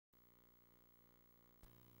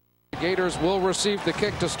Gators will receive the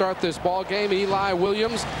kick to start this ball game. Eli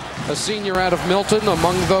Williams, a senior out of Milton,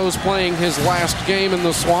 among those playing his last game in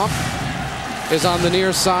the Swamp, is on the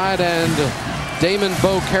near side, and Damon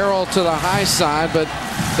Bo Carroll to the high side. But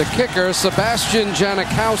the kicker, Sebastian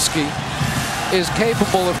Janikowski, is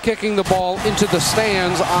capable of kicking the ball into the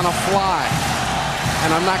stands on a fly.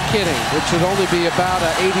 And I'm not kidding. It should only be about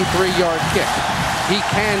an 83-yard kick. He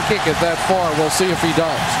can kick it that far. We'll see if he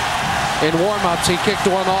does. In warm-ups, he kicked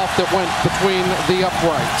one off that went between the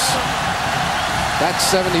uprights. That's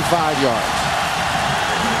 75 yards.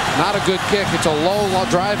 Not a good kick. It's a low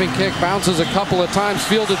driving kick. Bounces a couple of times.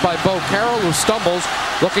 Fielded by Bo Carroll, who stumbles,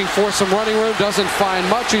 looking for some running room. Doesn't find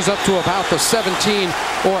much. He's up to about the 17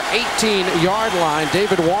 or 18-yard line.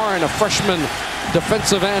 David Warren, a freshman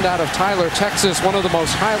defensive end out of Tyler, Texas, one of the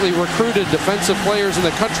most highly recruited defensive players in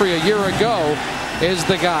the country a year ago, is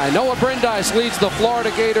the guy. Noah Brindise leads the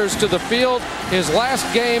Florida Gators to the field. His last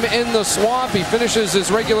game in the Swamp. He finishes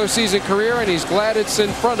his regular season career, and he's glad it's in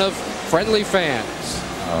front of friendly fans.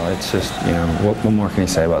 It's just, you know, what more can you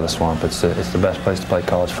say about the Swamp? It's the best place to play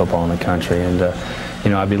college football in the country, and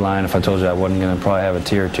you know, I'd be lying if I told you I wasn't going to probably have a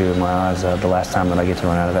tear or two in my eyes the last time that I get to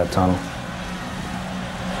run out of that tunnel.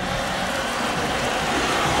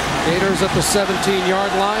 Gators at the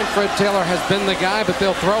 17-yard line. Fred Taylor has been the guy, but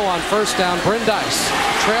they'll throw on first down. Brindise,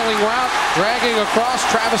 trailing route, dragging across.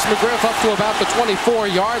 Travis McGriff up to about the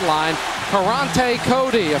 24-yard line. Karante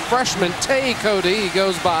Cody, a freshman, Tay Cody, he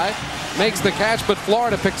goes by, makes the catch, but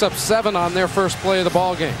Florida picks up 7 on their first play of the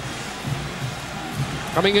ball game.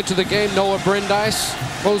 Coming into the game, Noah Brindise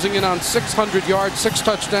closing in on 600 yards, 6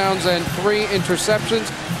 touchdowns, and 3 interceptions.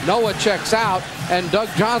 Noah checks out, and Doug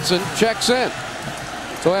Johnson checks in.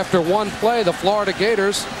 So after one play, the Florida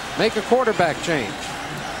Gators make a quarterback change.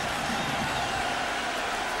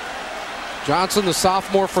 Johnson, the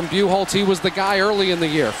sophomore from Buchholz, he was the guy early in the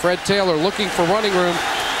year. Fred Taylor looking for running room,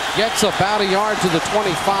 gets about a yard to the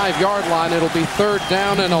 25-yard line. It'll be 3rd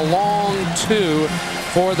down and a long 2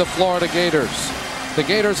 for the Florida Gators. The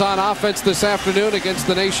Gators on offense this afternoon against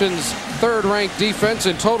the nation's 3rd-ranked defense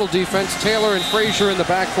in total defense. Taylor and Frazier in the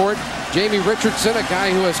backcourt. Jamie Richardson, a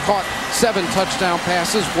guy who has caught 7 touchdown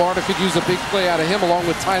passes. Florida could use a big play out of him, along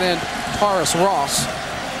with tight end Taurus Ross.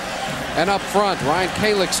 And up front, Ryan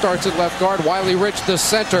Kalick starts at left guard. Wiley Rich, the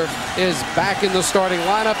center, is back in the starting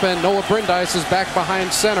lineup, and Noah Brindise is back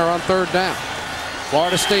behind center on 3rd down.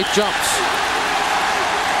 Florida State jumps.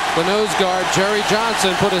 The nose guard, Jerry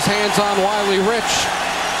Johnson, put his hands on Wiley Rich.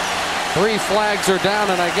 3 flags are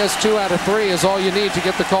down, and I guess 2 out of 3 is all you need to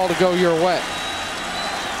get the call to go your way.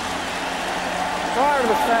 Prior to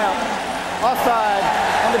the snap, offside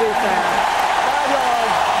on the defense. 5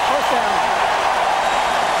 yards, first down.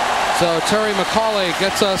 So Terry McCauley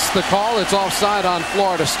gets us the call. It's offside on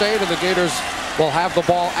Florida State, and the Gators will have the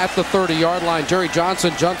ball at the 30-yard line. Jerry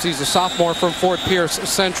Johnson jumps. He's a sophomore from Fort Pierce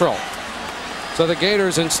Central. So the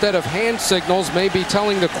Gators, instead of hand signals, may be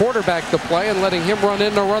telling the quarterback the play and letting him run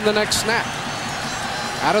in to run the next snap.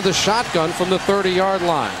 Out of the shotgun from the 30-yard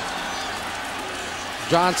line.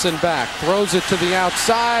 Johnson back, throws it to the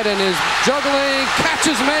outside, and is juggling. Catch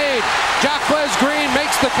is made. Jaquez Green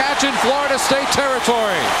makes the catch in Florida State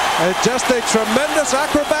territory. And just a tremendous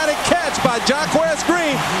acrobatic catch by Jaquez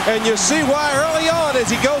Green, and you see why early on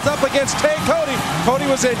as he goes up against Tay Cody. Cody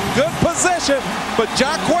was in good position, but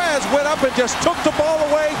Jaquez went up and just took the ball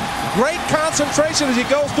away. Great concentration as he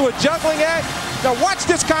goes through a juggling act. Now watch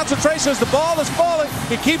this concentration as the ball is falling.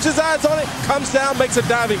 He keeps his eyes on it, comes down, makes a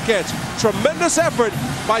diving catch. Tremendous effort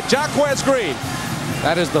by Jaquez Green.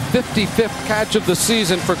 That is the 55th catch of the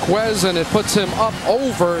season for Quez, and it puts him up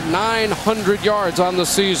over 900 yards on the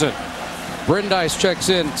season. Brindise checks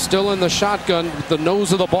in, still in the shotgun with the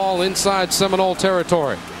nose of the ball inside Seminole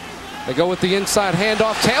territory. They go with the inside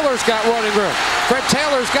handoff. Taylor's got running room. Fred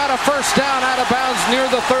Taylor's got a first down out of bounds near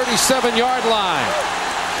the 37-yard line.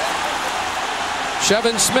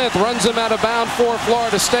 Chevin Smith runs him out of bounds for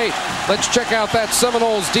Florida State. Let's check out that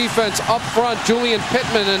Seminoles defense up front. Julian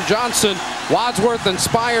Pittman and Johnson, Wadsworth and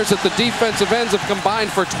Spires at the defensive ends have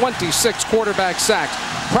combined for 26 quarterback sacks.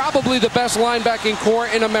 Probably the best linebacking core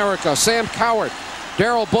in America. Sam Cowart,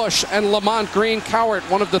 Darrell Bush, and Lamont Green. Cowart,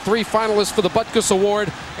 one of the 3 finalists for the Butkus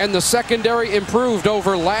Award, and the secondary improved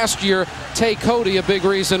over last year. Tay Cody, a big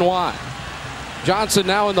reason why. Johnson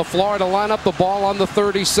now in the Florida lineup, the ball on the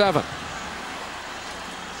 37.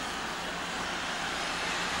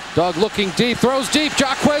 Doug looking deep, throws deep.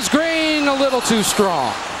 Jaquez Green a little too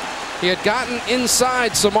strong. He had gotten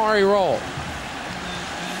inside Samari Rolle.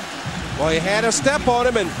 Well, he had a step on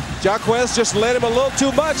him, and Jaquez just let him a little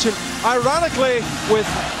too much. And ironically, with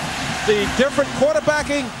the different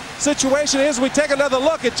quarterbacking situation is we take another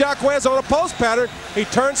look at Jaquez on a post pattern. He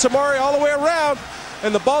turns Samori all the way around,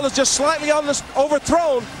 and the ball is just slightly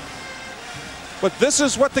overthrown. But this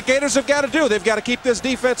is what the Gators have got to do. They've got to keep this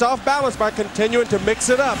defense off balance by continuing to mix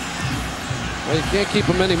it up. Well, you can't keep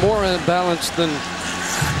them any more unbalanced than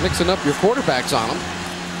mixing up your quarterbacks on them.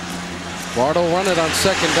 Florida will run it on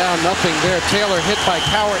second down, nothing there. Taylor hit by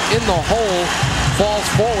Cowart in the hole, falls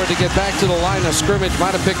forward to get back to the line of scrimmage,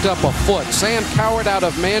 might have picked up a foot. Sam Cowart out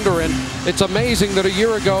of Mandarin. It's amazing that a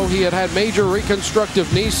year ago he had major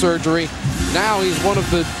reconstructive knee surgery. Now he's one of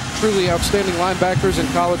the truly outstanding linebackers in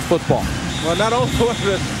college football. Well, not only one of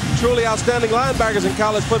the truly outstanding linebackers in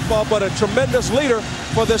college football, but a tremendous leader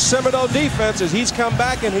for the Seminole defense as he's come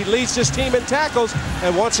back and he leads his team in tackles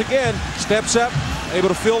and once again steps up, able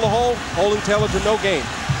to fill the hole, holding Taylor to no gain.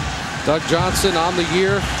 Doug Johnson on the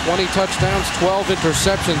year, 20 touchdowns, 12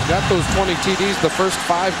 interceptions. Got those 20 TDs the first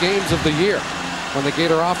 5 games of the year when the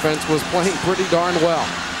Gator offense was playing pretty darn well.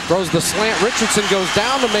 Throws the slant. Richardson goes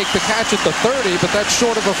down to make the catch at the 30, but that's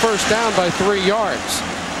short of a first down by 3 yards.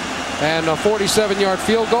 And a 47-yard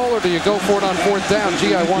field goal, or do you go for it on 4th down?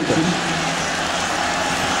 Gee, I wonder.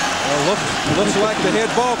 Well, looks like the head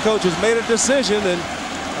ball coach has made a decision, and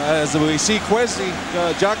as we see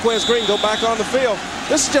Jaquez Green go back on the field.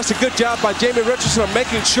 This is just a good job by Jamie Richardson of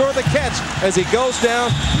making sure the catch as he goes down,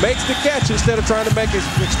 makes the catch instead of trying to make a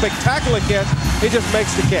spectacular catch. He just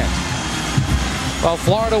makes the catch. Well,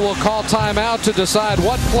 Florida will call timeout to decide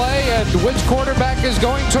what play and which quarterback is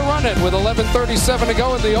going to run it. With 11:37 to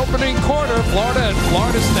go in the opening quarter, Florida and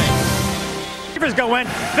Florida State. Receivers go in.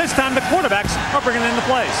 This time the quarterbacks are bringing in the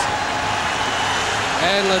plays.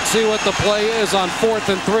 And let's see what the play is on 4th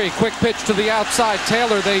and 3. Quick pitch to the outside.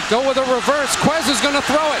 Taylor, they go with a reverse. Quez is going to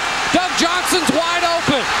throw it. Doug Johnson's wide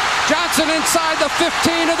open. Johnson inside the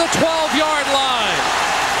 15 to the 12-yard line.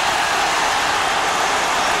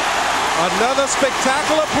 Another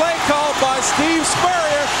spectacular play called by Steve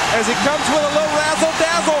Spurrier as he comes with a little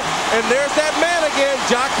razzle-dazzle. And there's that man again,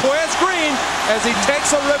 Jaquez Green, as he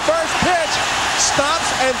takes a reverse pitch, stops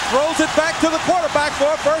and throws it back to the quarterback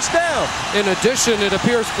for a first down. In addition, it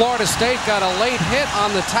appears Florida State got a late hit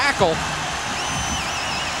on the tackle.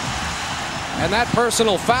 And that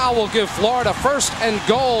personal foul will give Florida 1st and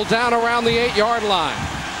goal down around the 8-yard line.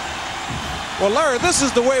 Well, Larry, this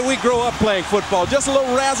is the way we grow up playing football. Just a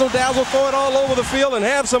little razzle-dazzle, throw it all over the field and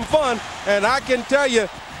have some fun. And I can tell you,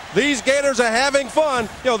 these Gators are having fun.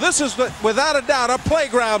 You know, this is, without a doubt, a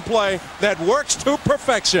playground play that works to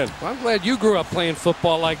perfection. Well, I'm glad you grew up playing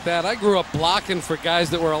football like that. I grew up blocking for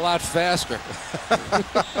guys that were a lot faster.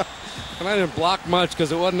 And I didn't block much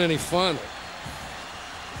because it wasn't any fun.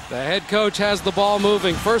 The head coach has the ball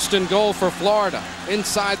moving. 1st and goal for Florida.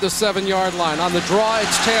 Inside the 7-yard line. On the draw,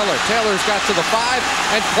 it's Taylor. Taylor's got to the 5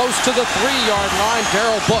 and close to the 3-yard line.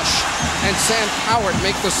 Darrell Bush and Sam Cowart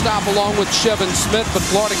make the stop along with Shevin Smith, but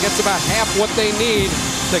Florida gets about half what they need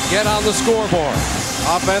to get on the scoreboard.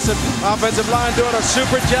 Offensive line doing a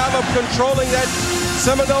super job of controlling that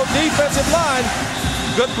Seminole defensive line.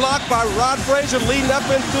 Good block by Rod Frazier leading up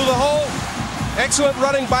into the hole. Excellent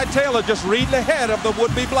running by Taylor, just reading ahead of the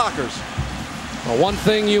would-be blockers. Well, one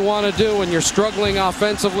thing you want to do when you're struggling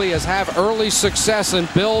offensively is have early success and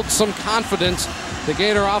build some confidence. The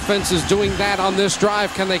Gator offense is doing that on this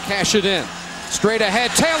drive. Can they cash it in? Straight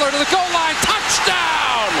ahead, Taylor to the goal line,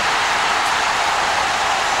 touchdown!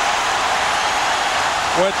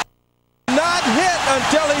 With not hit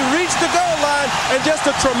until he reached the goal line, and just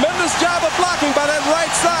a tremendous job of blocking by that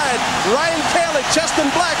right side. Ryan Kelly, Cheston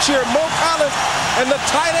Blackshear, Mo Collins, and the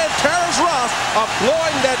tight end Terrence Ross are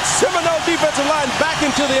blowing that Seminole defensive line back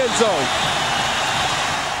into the end zone.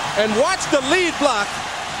 And watch the lead block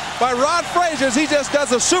by Rod Frazier as he just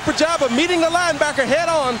does a super job of meeting the linebacker head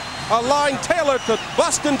on, allowing Taylor to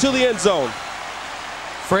bust into the end zone.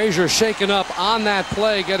 Frazier shaken up on that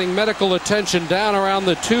play, getting medical attention down around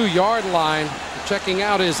the 2-yard line. Checking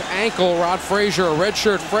out his ankle. Rod Frazier, a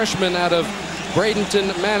redshirt freshman out of Bradenton,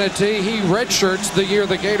 Manatee. He redshirts the year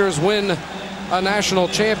the Gators win a national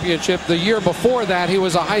championship. The year before that, he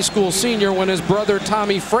was a high school senior when his brother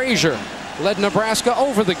Tommy Frazier led Nebraska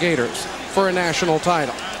over the Gators for a national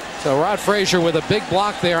title. So Rod Frazier with a big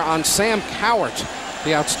block there on Sam Cowart,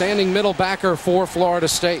 the outstanding middle backer for Florida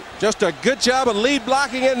State. Just a good job of lead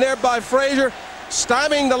blocking in there by Frazier,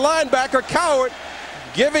 stymieing the linebacker Cowart,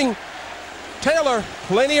 giving Taylor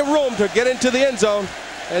plenty of room to get into the end zone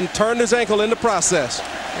and turn his ankle in the process.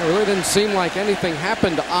 It really didn't seem like anything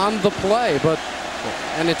happened on the play,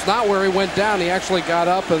 and it's not where he went down. He actually got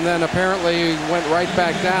up and then apparently went right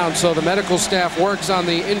back down. So the medical staff works on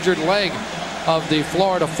the injured leg of the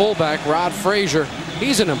Florida fullback, Rod Frazier.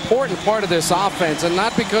 He's an important part of this offense, and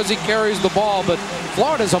not because he carries the ball, but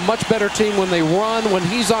Florida's a much better team when they run. When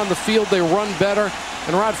he's on the field, they run better.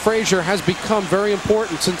 And Rod Frazier has become very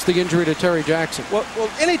important since the injury to Terry Jackson. Well,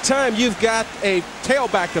 anytime you've got a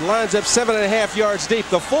tailback that lines up 7.5 yards deep,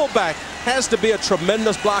 the fullback has to be a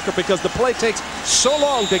tremendous blocker because the play takes so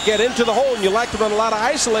long to get into the hole, and you like to run a lot of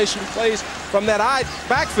isolation plays from that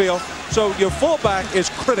backfield, so your fullback is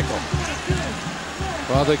critical.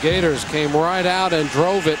 Well, the Gators came right out and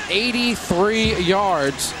drove it 83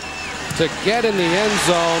 yards to get in the end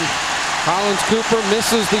zone. Collins Cooper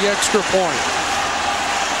misses the extra point.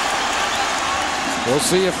 We'll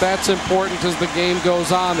see if that's important as the game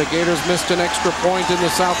goes on. The Gators missed an extra point in the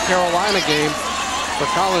South Carolina game. For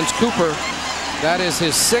Collins Cooper, that is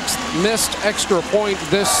his 6th missed extra point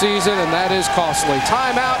this season, and that is costly.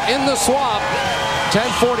 Timeout in the Swamp.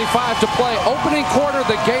 10:45 to play. Opening quarter,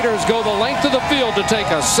 the Gators go the length of the field to take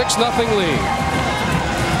a 6-0 lead.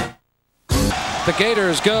 The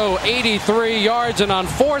Gators go 83 yards, and on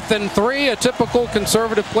 4th and 3, a typical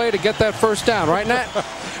conservative play to get that first down. Right, Nat?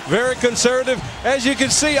 Very conservative. As you can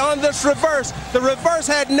see on this reverse, the reverse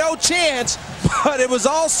had no chance, but it was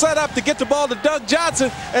all set up to get the ball to Doug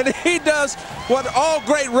Johnson, and he does what all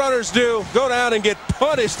great runners do, go down and get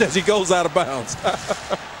punished as he goes out of bounds.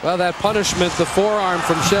 Well, that punishment, the forearm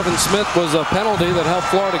from Shevin Smith, was a penalty that helped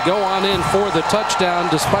Florida go on in for the touchdown.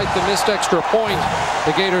 Despite the missed extra point,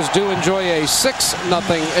 the Gators do enjoy a 6-0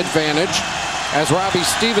 advantage as Robbie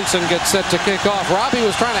Stevenson gets set to kick off. Robbie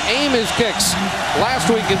was trying to aim his kicks last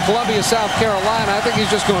week in Columbia, South Carolina. I think he's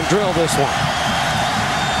just going to drill this one.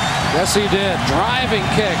 Yes, he did. Driving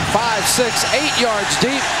kick, 5, 6, 8 yards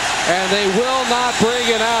deep, and they will not bring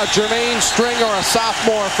it out. Jermaine Stringer, a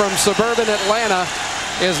sophomore from suburban Atlanta,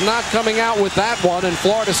 is not coming out with that one, and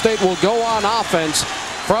Florida State will go on offense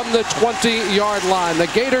from the 20-yard line. The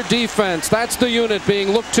Gator defense, that's the unit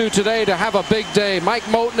being looked to today to have a big day. Mike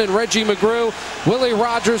Moten and Reggie McGrew, Willie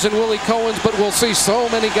Rogers and Willie Coens, but we'll see so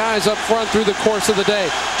many guys up front through the course of the day.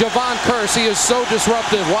 Javon Curse, he is so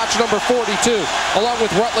disruptive. Watch number 42, along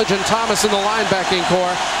with Rutledge and Thomas in the linebacking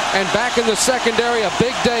core. And back in the secondary, a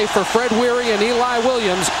big day for Fred Weary and Eli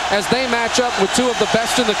Williams as they match up with 2 of the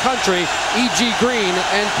best in the country, E.G. Green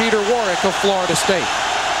and Peter Warwick of Florida State.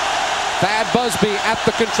 Thad Busby at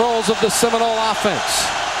the controls of the Seminole offense.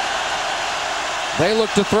 They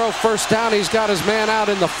look to throw first down. He's got his man out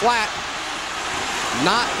in the flat.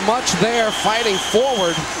 Not much there, fighting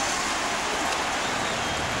forward.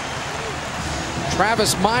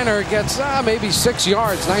 Travis Minor gets maybe 6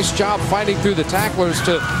 yards. Nice job fighting through the tacklers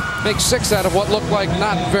to make 6 out of what looked like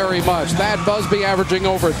not very much. Thad Busby averaging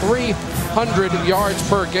over 300 yards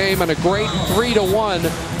per game and a great 3-to-1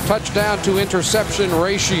 touchdown to interception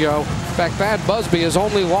ratio. In fact, Thad Busby has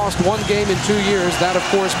only lost 1 game in 2 years, that of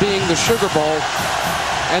course being the Sugar Bowl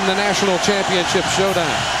and the National Championship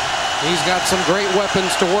Showdown. He's got some great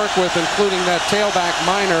weapons to work with, including that tailback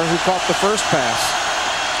Minor who caught the first pass.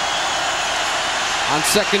 On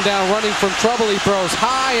second down, running from trouble, he throws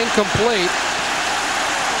high, incomplete.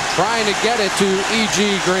 Trying to get it to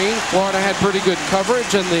E.G. Green. Florida had pretty good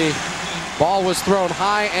coverage, and the ball was thrown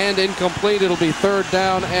high and incomplete. It'll be 3rd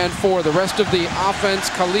down and 4. The rest of the offense,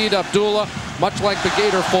 Khalid Abdullah, much like the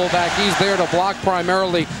Gator fullback, he's there to block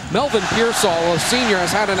primarily. Melvin Pearsall, a senior,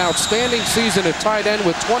 has had an outstanding season at tight end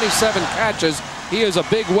with 27 catches. He is a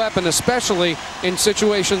big weapon, especially in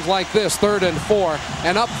situations like this, 3rd and 4.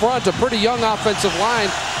 And up front, a pretty young offensive line.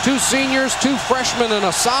 2 seniors, 2 freshmen, and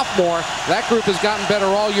a sophomore. That group has gotten better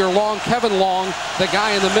all year long. Kevin Long, the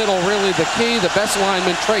guy in the middle, really the key. The best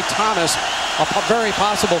lineman, Trey Thomas, a very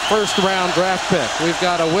possible first-round draft pick. We've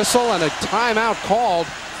got a whistle and a timeout called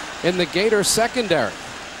in the Gator secondary.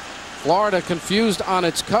 Florida confused on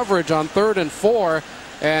its coverage on 3rd and 4.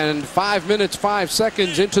 And 5 minutes, 5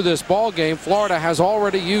 seconds into this ball game, Florida has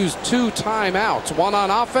already used 2 timeouts, 1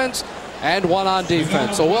 on offense and 1 on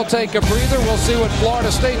defense. So we'll take a breather. We'll see what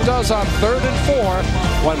Florida State does on 3rd and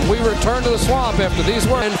 4 when we return to the Swamp after these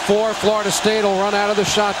words. And 4, Florida State will run out of the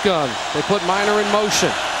shotgun. They put Minor in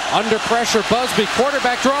motion. Under pressure, Busby,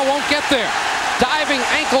 quarterback draw, won't get there. Diving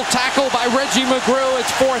ankle tackle by Reggie McGrew.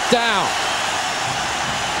 It's 4th down.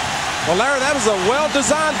 Well, Larry, that was a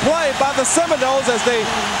well-designed play by the Seminoles as they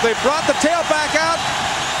brought the tailback out,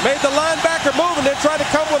 made the linebacker move, and then tried to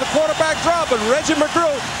come with a quarterback draw. But Reggie McGrew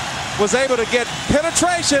was able to get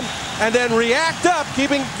penetration and then react up,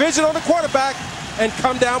 keeping vision on the quarterback, and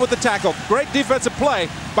come down with the tackle. Great defensive play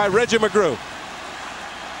by Reggie McGrew.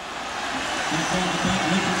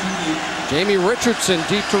 Jamie Richardson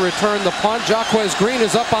deep to return the punt. Jaquez Green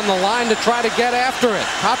is up on the line to try to get after it.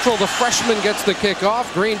 Cottrell, the freshman, gets the kick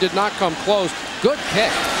off. Green did not come close. Good kick.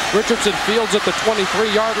 Richardson fields at the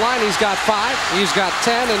 23-yard line. He's got 5. He's got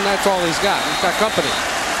 10, and that's all he's got. He's got company.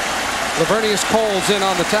 Lavernius Coles in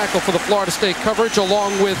on the tackle for the Florida State coverage,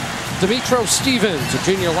 along with Demetro Stevens, a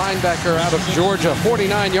junior linebacker out of Georgia.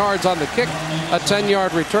 49 yards on the kick, a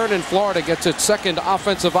 10-yard return, and Florida gets its second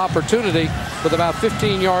offensive opportunity with about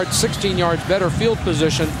 15 yards, 16 yards better field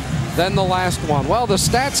position than the last one. Well, the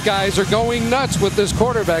stats guys are going nuts with this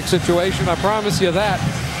quarterback situation, I promise you that.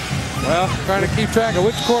 Well, trying to keep track of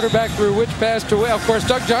which quarterback threw which pass to where. Of course,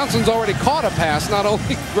 Doug Johnson's already caught a pass, not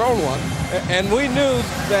only thrown one. And we knew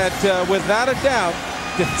that without a doubt,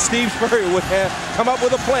 that Steve Spurrier would have come up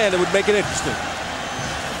with a plan that would make it interesting.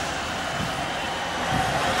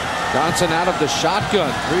 Johnson out of the shotgun.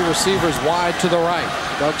 3 receivers wide to the right.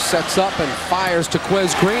 Doug sets up and fires to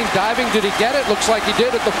Quez Green. Diving, did he get it? Looks like he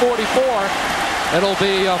did at the 44. It'll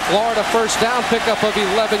be a Florida first down, pickup of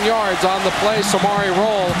 11 yards on the play. Samari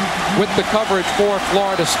Rolle with the coverage for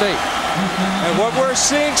Florida State. And what we're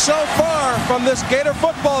seeing so far from this Gator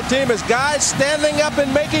football team is guys standing up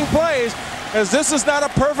and making plays, as this is not a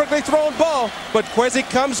perfectly thrown ball, but Quezzy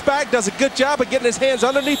comes back, does a good job of getting his hands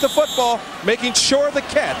underneath the football, making sure of the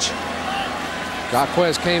catch.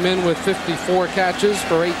 Jaquez came in with 54 catches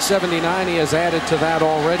for 879. He has added to that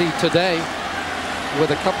already today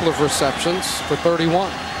with a couple of receptions for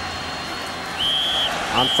 31.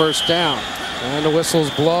 On first down, and the whistles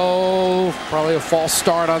blow. Probably a false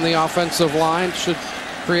start on the offensive line. Should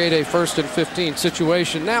create a 1st and 15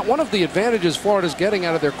 situation. Now, one of the advantages Florida's getting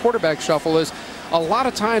out of their quarterback shuffle is a lot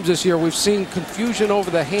of times this year we've seen confusion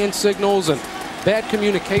over the hand signals and bad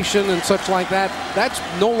communication and such like that. That's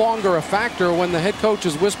no longer a factor when the head coach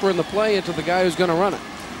is whispering the play into the guy who's going to run it.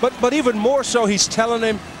 But even more so, he's telling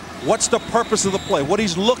him what's the purpose of the play, what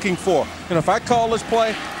he's looking for. And if I call this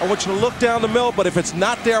play, I want you to look down the middle, but if it's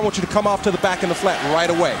not there, I want you to come off to the back in the flat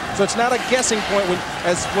right away. So it's not a guessing point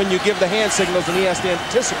when you give the hand signals and he has to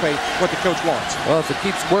anticipate what the coach wants. Well, if it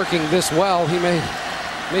keeps working this well, he may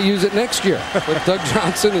use it next year with Doug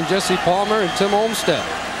Johnson and Jesse Palmer and Tim Olmstead.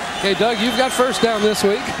 Okay, Doug, you've got first down this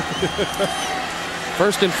week.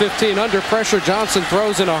 1st and 15 under pressure. Johnson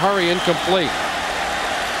throws in a hurry, incomplete.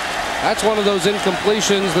 That's one of those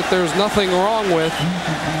incompletions that there's nothing wrong with.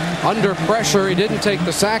 Under pressure, he didn't take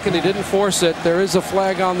the sack and he didn't force it. There is a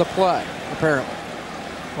flag on the play, apparently.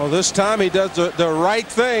 Well, this time he does the right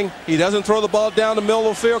thing. He doesn't throw the ball down the middle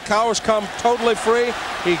of the field. Cowers come totally free.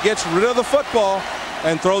 He gets rid of the football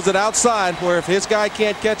and throws it outside, where if his guy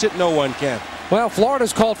can't catch it, no one can. Well,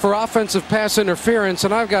 Florida's called for offensive pass interference,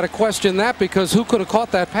 and I've got to question that, because who could have caught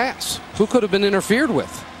that pass? Who could have been interfered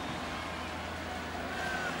with?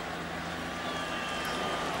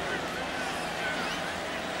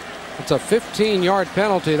 It's a 15-yard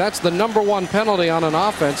penalty. That's the #1 penalty on an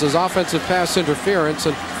offense, is offensive pass interference.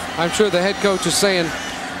 And I'm sure the head coach is saying,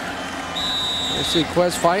 I see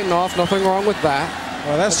Quez fighting off, nothing wrong with that.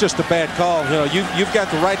 Well, that's just a bad call. You know, you've got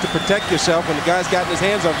the right to protect yourself. When the guy's gotten his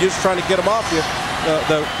hands on you, just trying to get him off you.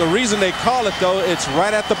 The reason they call it, though, it's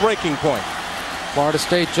right at the breaking point. Florida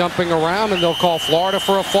State jumping around, and they'll call Florida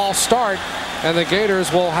for a false start. And the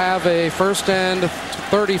Gators will have a 1st and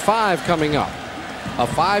 35 coming up. A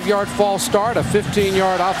 5-yard false start, a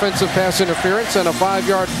 15-yard offensive pass interference, and a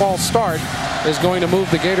 5-yard false start is going to move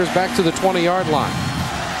the Gators back to the 20-yard line.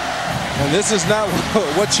 And this is not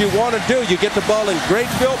what you want to do. You get the ball in great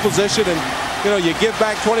field position, and you give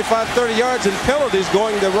back 25, 30 yards and penalties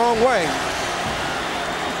going the wrong way.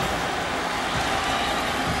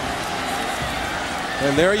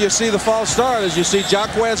 And there you see the false start, as you see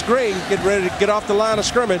Jaquez Green get ready to get off the line of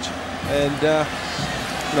scrimmage. And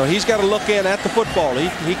he's got to look in at the football.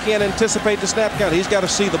 He can't anticipate the snap count. He's got to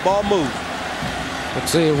see the ball move.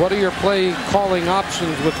 Let's see, what are your play calling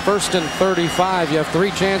options with 1st and 35? You have 3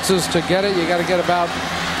 chances to get it. You got to get about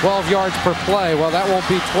 12 yards per play. Well, that won't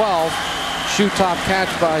be 12. Shoe top catch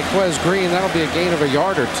by Quez Green. That'll be a gain of a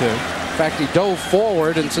yard or 2. In fact, he dove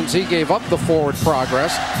forward, and since he gave up the forward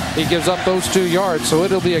progress, he gives up those 2 yards. So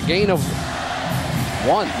it'll be a gain of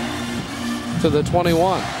 1 to the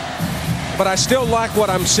 21. But I still like what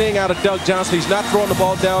I'm seeing out of Doug Johnson. He's not throwing the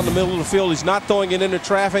ball down the middle of the field. He's not throwing it into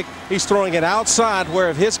traffic. He's throwing it outside, where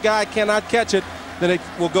if his guy cannot catch it, then it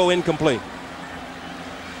will go incomplete.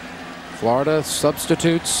 Florida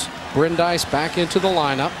substitutes Brindise back into the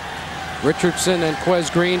lineup. Richardson and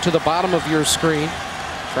Quez Green to the bottom of your screen.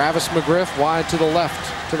 Travis McGriff wide to the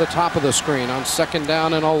left, to the top of the screen on 2nd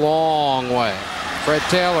down and a long way. Fred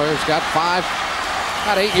Taylor has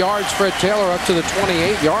got 8 yards. Fred Taylor up to the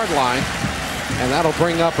 28-yard line. And that'll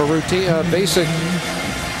bring up a routine, basic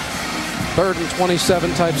 3rd and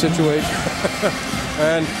 27 type situation.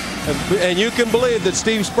 And And you can believe that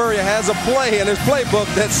Steve Spurrier has a play in his playbook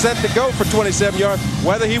that's set to go for 27 yards.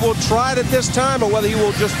 Whether he will try it at this time or whether he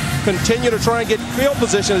will just continue to try and get field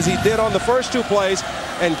position as he did on the first two plays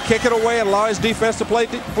and kick it away and allow his defense to play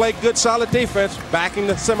good, solid defense, backing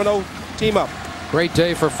the Seminole team up. Great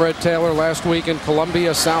day for Fred Taylor last week in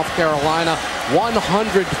Columbia, South Carolina.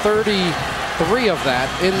 133 of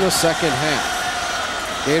that in the second half.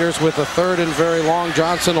 Gators with a third and very long.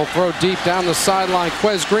 Johnson will throw deep down the sideline.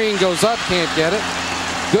 Quez Green goes up, can't get it.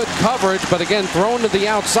 Good coverage, but again thrown to the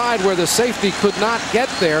outside where the safety could not get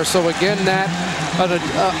there. So again, that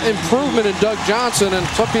improvement in Doug Johnson. And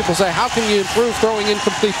some people say, how can you improve throwing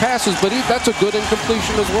incomplete passes? But that's a good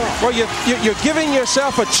incompletion as well. Well, you're giving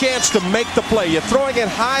yourself a chance to make the play. You're throwing it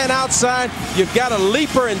high and outside. You've got a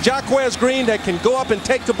leaper in Jaquez Green that can go up and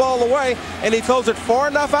take the ball away, and he throws it far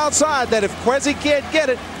enough outside that if Quezzy can't get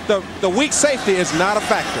it, the weak safety is not a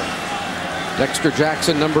factor. Dexter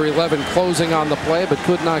Jackson, number 11, closing on the play, but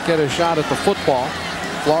could not get a shot at the football.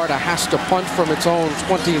 Florida has to punt from its own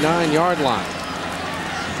 29-yard line.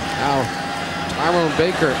 Now, Tyrone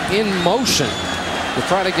Baker in motion to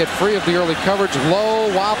try to get free of the early coverage. Low,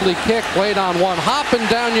 wobbly kick, played on one hop, and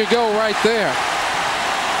down you go right there.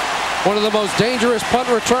 One of the most dangerous punt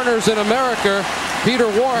returners in America, Peter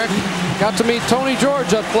Warrick, got to meet Tony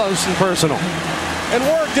George up close and personal. And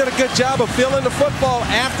Warrick did a good job of feeling the football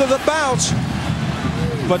after the bounce.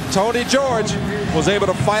 But Tony George was able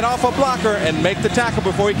to fight off a blocker and make the tackle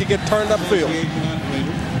before he could get turned upfield.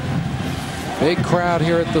 Big crowd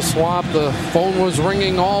here at the Swamp. The phone was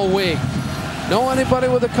ringing all week. Know anybody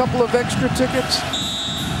with a couple of extra tickets?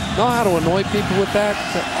 Know how to annoy people with that?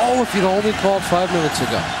 Oh, if you'd only called 5 minutes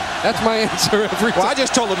ago. That's my answer every time. Well, I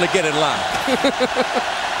just told them to get in line.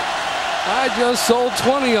 I just sold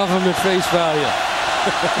 20 of them at face value.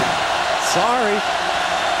 Sorry.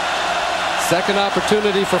 Second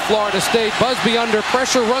opportunity for Florida State. Busby under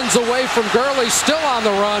pressure, runs away from Gurley, still on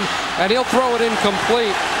the run, and he'll throw it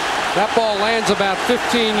incomplete. That ball lands about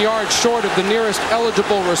 15 yards short of the nearest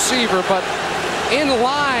eligible receiver, but in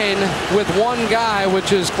line with one guy,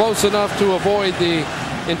 which is close enough to avoid the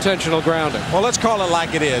intentional grounding. Well, let's call it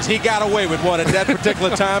like it is. He got away with one at that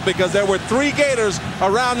particular time because there were 3 Gators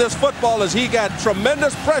around this football as he got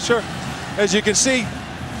tremendous pressure. As you can see,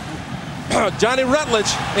 Johnny Rutledge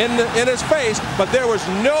in his face, but there was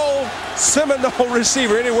no Seminole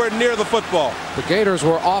receiver anywhere near the football. The Gators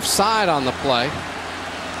were offside on the play.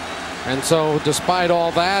 And so despite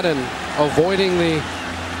all that and avoiding the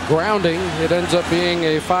grounding, it ends up being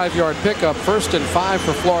a 5-yard pickup. 1st and 5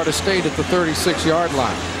 for Florida State at the 36-yard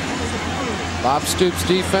line. Bob Stoops'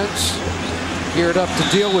 defense geared up to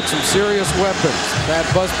deal with some serious weapons. Thad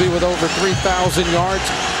Busby with over 3,000 yards.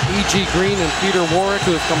 E.G. Green and Peter Warrick,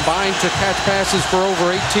 who have combined to catch passes for over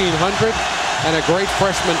 1,800. And a great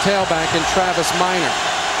freshman tailback in Travis Minor.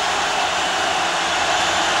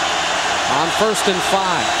 On 1st and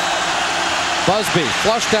 5. Busby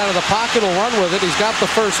flushed out of the pocket, will run with it. He's got the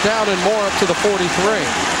first down and more up to the 43.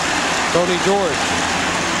 Tony George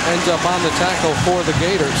ends up on the tackle for the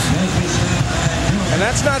Gators. And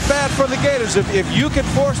that's not bad for the Gators. If you can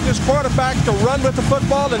force this quarterback to run with the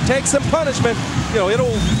football and take some punishment, you know,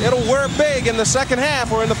 it'll wear big in the second half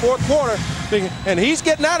or in the fourth quarter. And he's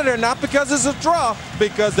getting out of there not because it's a draw,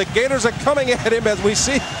 because the Gators are coming at him as we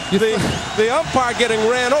see the umpire getting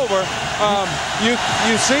ran over. You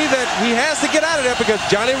see that he has to get out of there because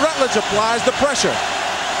Johnny Rutledge applies the pressure.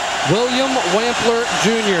 William Wampler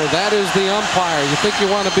Jr., that is the umpire. You think you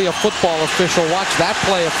want to be a football official, watch that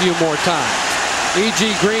play a few more times. E.G.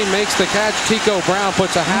 Green makes the catch. Tico Brown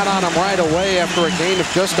puts a hat on him right away after a gain of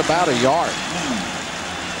just about a yard.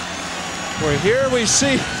 Well, here we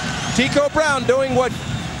see Tico Brown doing what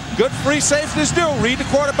good free safeties do. Read the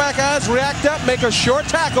quarterback eyes, react up, make a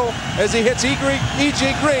short tackle as he hits E.G.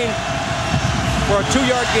 Green for a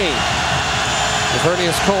 2-yard gain.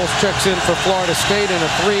 Lavernius Coles checks in for Florida State in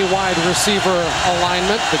a 3-wide receiver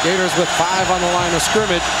alignment. The Gators with 5 on the line of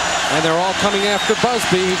scrimmage, and they're all coming after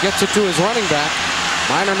Busby. He gets it to his running back.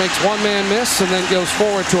 Minor makes one-man miss and then goes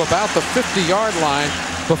forward to about the 50-yard line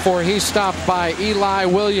before he's stopped by Eli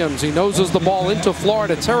Williams. He noses the ball into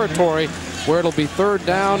Florida territory where it'll be 3rd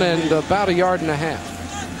down and about 1.5 yards.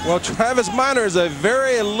 Well, Travis Minor is a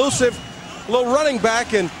very elusive little running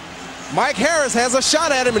back, and Mike Harris has a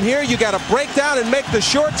shot at him, and here you got to break down and make the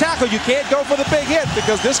short tackle. You can't go for the big hit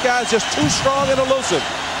because this guy's just too strong and elusive.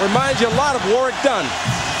 Reminds you a lot of Warrick Dunn.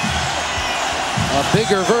 A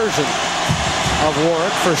bigger version of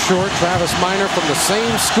Warrick for sure. Travis Minor from the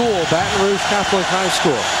same school, Baton Rouge Catholic High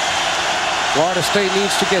School. Florida State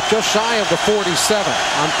needs to get just shy of the 47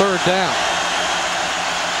 on 3rd down.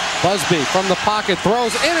 Busby from the pocket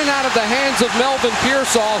throws in and out of the hands of Melvin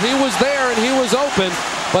Pearsall. He was there and he was open,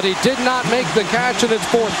 but he did not make the catch, and it's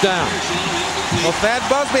 4th down. Well, Thad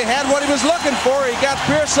Busby had what he was looking for. He got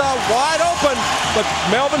Pearsall wide open, but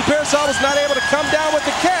Melvin Pearsall was not able to come down with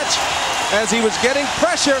the catch. As he was getting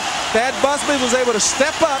pressure, Thad Busby was able to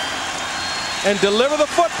step up and deliver the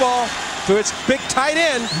football to its big tight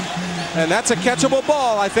end, and that's a catchable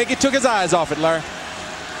ball. I think he took his eyes off it, Larry.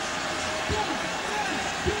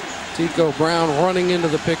 Tico Brown running into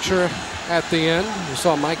the picture at the end. You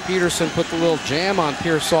saw Mike Peterson put the little jam on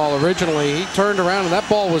Pearsall originally. He turned around and that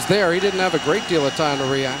ball was there. He didn't have a great deal of time to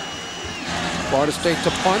react. Florida State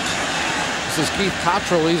to punt. This is Keith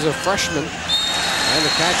Cottrell. He's a freshman. And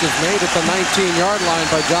the catch is made at the 19-yard line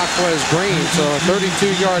by Jaquez Green. So a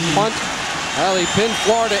 32-yard punt. Well, he pinned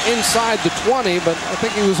Florida inside the 20, but I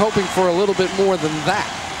think he was hoping for a little bit more than that.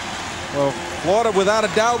 Well, Florida, without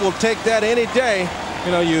a doubt, will take that any day. You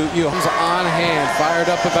know, you on hand, fired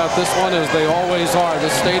up about this one as they always are.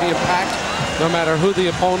 This stadium packed, no matter who the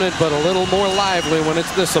opponent, but a little more lively when it's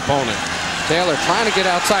this opponent. Taylor trying to get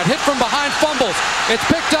outside, hit from behind, fumbles. It's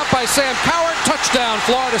picked up by Sam Cowart. Touchdown,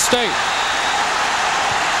 Florida State.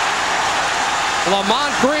 Lamont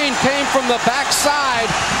Green came from the backside.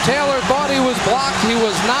 Taylor thought he was blocked. He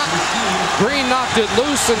was not. Green knocked it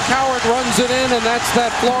loose, and Cowart runs it in, and that's that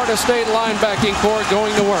Florida State linebacking core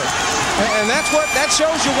going to work. And that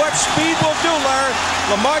shows you what speed will do, Larry.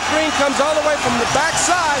 Lamont Green comes all the way from the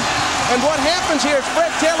backside, and what happens here is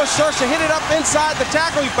Fred Taylor starts to hit it up inside the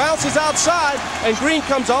tackle. He bounces outside, and Green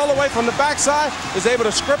comes all the way from the backside, is able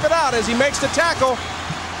to script it out as he makes the tackle.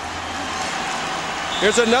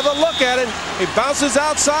 Here's another look at it. He bounces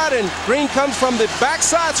outside, and Green comes from the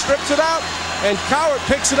backside, strips it out, and Cowart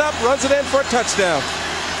picks it up, runs it in for a touchdown.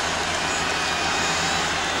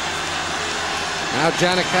 Now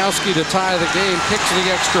Janikowski to tie the game, kicks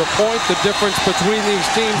the extra point. The difference between these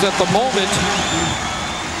teams at the moment,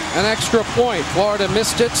 an extra point. Florida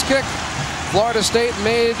missed its kick. Florida State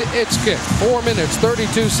made its kick. 4 minutes,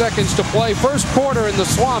 32 seconds to play. First quarter in the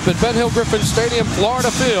Swamp at Ben Hill Griffin Stadium,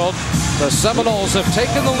 Florida Field. The Seminoles have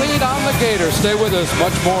taken the lead on the Gators. Stay with us.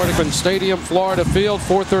 Much more at Griffin Stadium, Florida Field.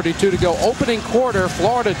 4:32 to go. Opening quarter,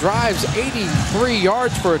 Florida drives 83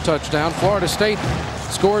 yards for a touchdown. Florida State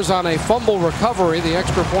scores on a fumble recovery. The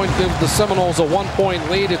extra point gives the Seminoles a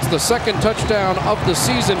 1-point lead. It's the second touchdown of the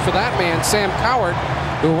season for that man, Sam Cowart,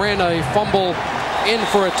 who ran a fumble in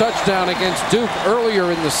for a touchdown against Duke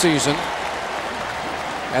earlier in the season.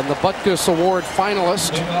 And the Butkus Award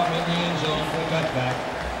finalist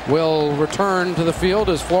will return to the field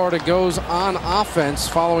as Florida goes on offense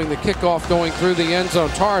following the kickoff going through the end zone.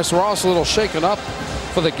 Taurus Ross a little shaken up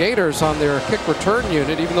for the Gators on their kick return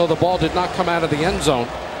unit, even though the ball did not come out of the end zone.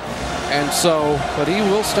 And so, but he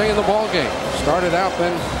will stay in the ball game. Started out,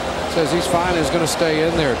 then says he's fine, is going to stay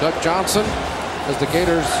in there. Doug Johnson, as the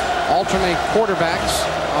Gators alternate quarterbacks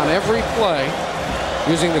on every play,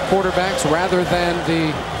 using the quarterbacks rather than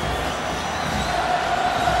the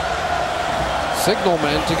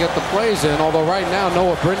signalmen to get the plays in. Although right now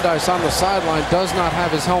Noah Brindise on the sideline does not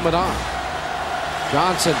have his helmet on.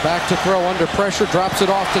 Johnson back to throw under pressure, drops it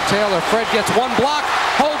off to Taylor. Fred gets one block.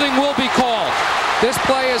 Holding will be called. This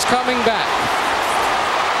play is coming back.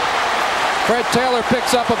 Fred Taylor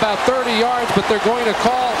picks up about 30 yards, but they're going to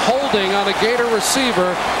call holding on a Gator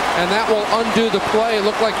receiver, and that will undo the play. It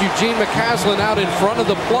looked like Eugene McCaslin out in front of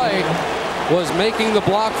the play was making the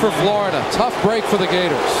block for Florida. Tough break for the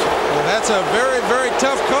Gators. Well, that's a very, very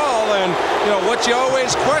tough call, and you know what you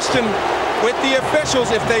always question with the officials,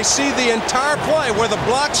 if they see the entire play where the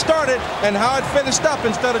block started and how it finished up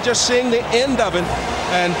instead of just seeing the end of it.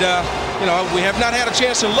 And you know, we have not had a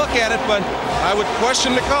chance to look at it, but I would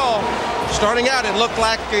question the call. Starting out, it looked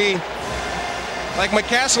like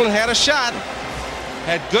McCaslin had a shot,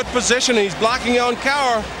 had good position, and he's blocking on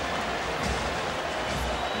Cowart.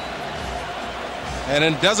 And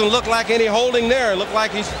it doesn't look like any holding there. It looked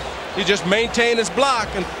like he just maintained his block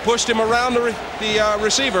and pushed him around the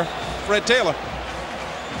receiver, Fred Taylor.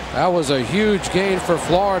 That was a huge gain for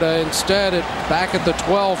Florida. Instead, back at the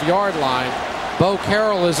 12-yard line. Bo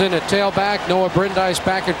Carroll is in at tailback. Noah Brindise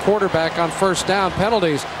back at quarterback on first down.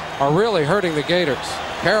 Penalties are really hurting the Gators.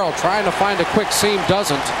 Carroll trying to find a quick seam,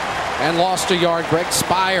 doesn't, and lost a yard. Greg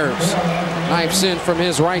Spires knifes in from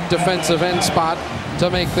his right defensive end spot to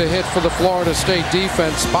make the hit for the Florida State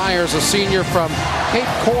defense. Spires, a senior from Cape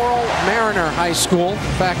Coral Mariner High School.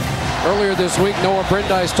 In fact, earlier this week, Noah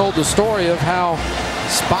Brindise told the story of how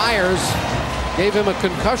Spires gave him a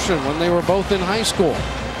concussion when they were both in high school.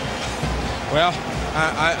 Well,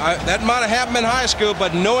 That might have happened in high school,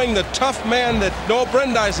 but knowing the tough man that Noah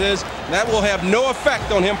Brindise is, that will have no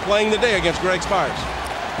effect on him playing today against Greg Spires.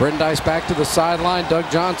 Brindise back to the sideline. Doug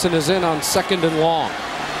Johnson is in on 2nd and long.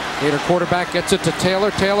 Gator quarterback gets it to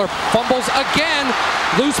Taylor. Taylor fumbles again.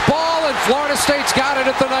 Loose ball, and Florida State's got it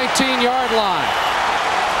at the 19-yard line.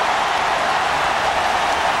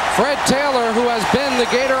 Fred Taylor, who has been the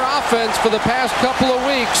Gator offense for the past couple of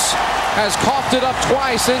weeks, has coughed it up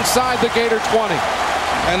twice inside the Gator 20.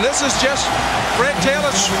 And this is just Fred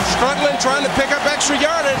Taylor struggling, trying to pick up extra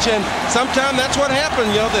yardage, and sometimes that's what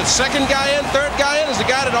happened. You know, the second guy in, third guy in is the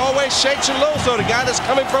guy that always shakes it low, so the guy that's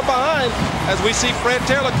coming from behind, as we see Fred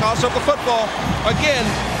Taylor toss up the football. Again,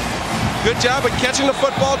 good job at catching the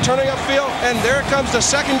football, turning upfield, and there comes the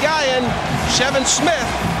second guy in, Chevin Smith,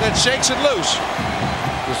 that shakes it loose.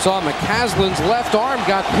 You saw McCaslin's left arm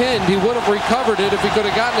got pinned. He would have recovered it if he could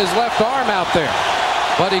have gotten his left arm out there.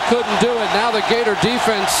 But he couldn't do it. Now the Gator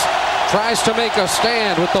defense tries to make a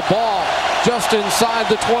stand with the ball just inside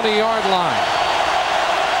the 20-yard line.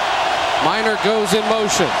 Minor goes in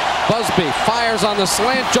motion. Busby fires on the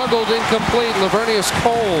slant, juggled incomplete. Lavernius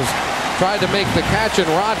Coles tried to make the catch, and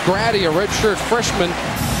Rod Grady, a redshirt freshman,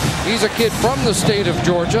 he's a kid from the state of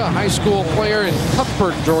Georgia, a high school player in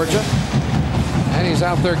Cuthbert, Georgia. And he's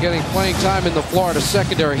out there getting playing time in the Florida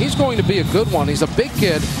secondary. He's going to be a good one. He's a big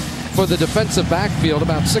kid for the defensive backfield,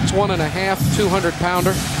 about 6'1½",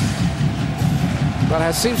 200-pounder.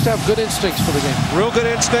 But seems to have good instincts for the game. Real good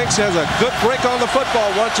instincts, has a good break on the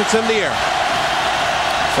football once it's in the air.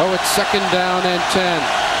 So it's 2nd down and 10.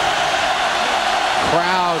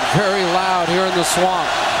 Crowd very loud here in the swamp.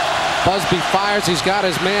 Busby fires. He's got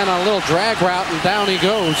his man on a little drag route, and down he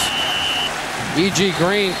goes. E.G.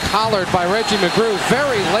 Green collared by Reggie McGrew.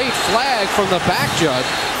 Very late flag from the back judge.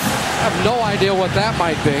 I have no idea what that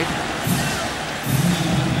might be.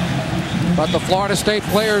 But the Florida State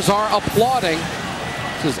players are applauding.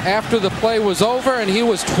 This is after the play was over, and he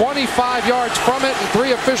was 25 yards from it, and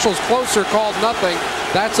 3 officials closer called nothing.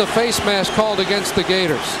 That's a face mask called against the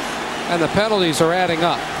Gators. And the penalties are adding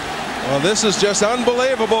up. Well, this is just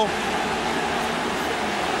unbelievable.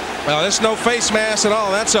 Well, there's no face mask at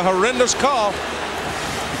all. That's a horrendous call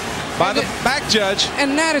by the back judge.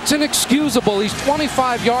 And that, it's inexcusable. He's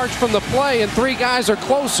 25 yards from the play, and 3 guys are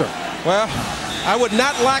closer. Well, I would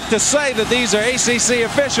not like to say that these are ACC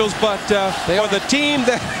officials, but for the team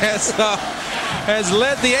that has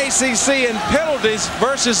led the ACC in penalties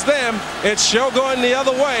versus them, it's sure going the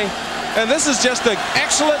other way. And this is just an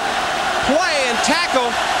excellent play and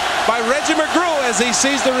tackle by Reggie McGrew as he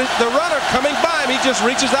sees the runner coming by him. He just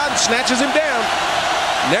reaches out and snatches him down.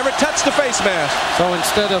 Never touched the face mask. So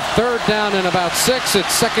instead of 3rd down and about 6,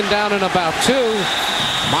 it's 2nd down and about 2.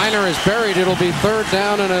 Minor is buried. It'll be 3rd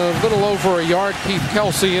down and a little over a yard. Keith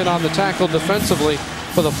Kelsey in on the tackle defensively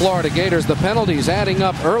for the Florida Gators. The penalties adding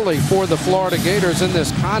up early for the Florida Gators in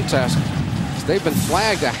this contest. They've been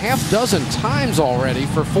flagged a half-dozen times already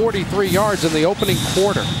for 43 yards in the opening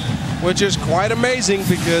quarter. Which is quite amazing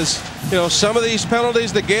because, you know, some of these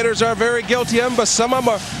penalties the Gators are very guilty of, but some of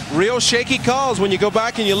them are real shaky calls. When you go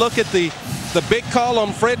back and you look at the big call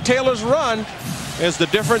on Fred Taylor's run, is the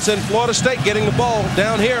difference in Florida State getting the ball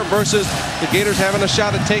down here versus the Gators having a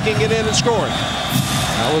shot at taking it in and scoring.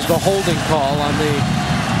 That was the holding call on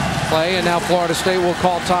the play, and now Florida State will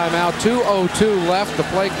call timeout. 2:02 left. The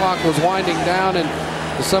play clock was winding down, and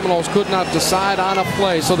the Seminoles could not decide on a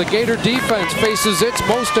play. So the Gator defense faces its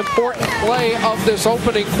most important play of this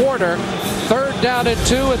opening quarter. 3rd down and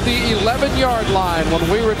 2 at the 11-yard line when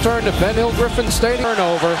we return to Ben Hill Griffin Stadium.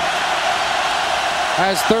 Turnover.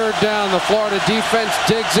 As 3rd down, the Florida defense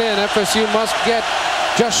digs in. FSU must get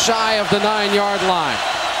just shy of the 9-yard line.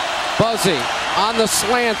 Buzzy on the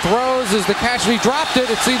slant, throws as the catch. He dropped it.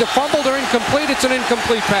 It's either fumbled or incomplete. It's an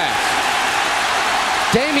incomplete pass.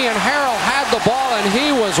 Damian Harrell had the ball, and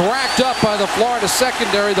he was racked up by the Florida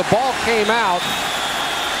secondary. The ball came out.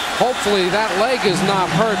 Hopefully that leg is not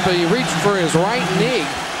hurt, but he reached for his right knee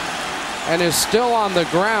and is still on the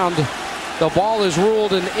ground. The ball is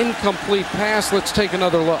ruled an incomplete pass. Let's take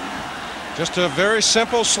another look. Just a very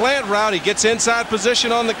simple slant route. He gets inside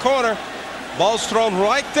position on the corner. Ball's thrown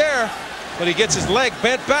right there, but he gets his leg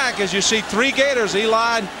bent back. As you see, 3 Gators,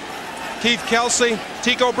 Eli, Keith Kelsey,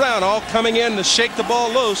 Tico Brown, all coming in to shake the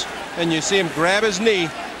ball loose, and you see him grab his knee,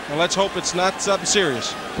 and let's hope it's not something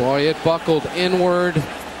serious. Boy, it buckled inward.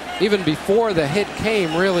 Even before the hit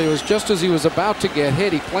came, really, it was just as he was about to get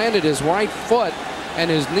hit. He planted his right foot, and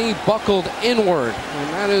his knee buckled inward,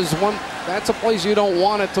 and that's a place you don't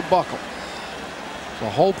want it to buckle. So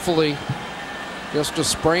hopefully, just a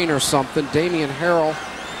sprain or something. Damian Harrell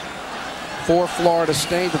for Florida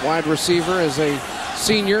State, the wide receiver, is a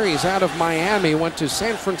senior. He's out of Miami, went to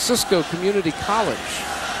San Francisco Community College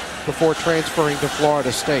before transferring to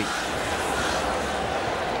Florida State.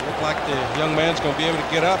 Look like the young man's going to be able to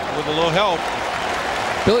get up with a little help.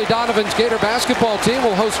 Billy Donovan's Gator basketball team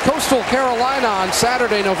will host Coastal Carolina on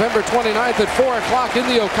Saturday, November 29th at 4 o'clock in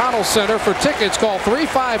the O'Connell Center. For tickets, call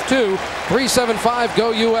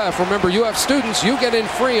 352-375-GO-UF. Remember, UF students, you get in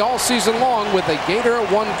free all season long with a Gator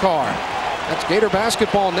One card. That's Gator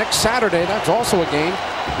basketball next Saturday. That's also a game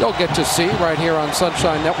you'll get to see right here on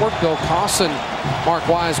Sunshine Network. Bill Koss and Mark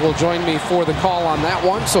Wise will join me for the call on that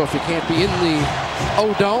one. So if you can't be in the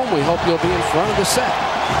O-Dome, we hope you'll be in front of the set.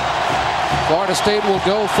 Florida State will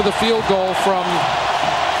go for the field goal from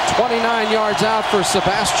 29 yards out for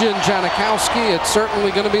Sebastian Janikowski. It's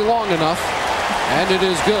certainly going to be long enough, and it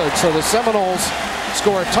is good. So the Seminoles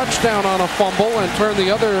score a touchdown on a fumble and turn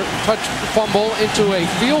the other fumble into a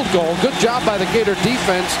field goal. Good job by the Gator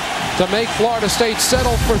defense to make Florida State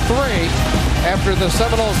settle for 3 after the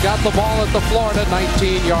Seminoles got the ball at the Florida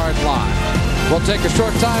 19-yard line. We'll take a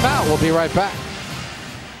short timeout. We'll be right back.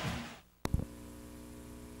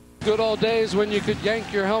 Good old days when you could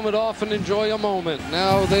yank your helmet off and enjoy a moment.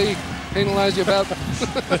 Now they penalize you about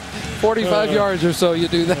 45 yards or so. You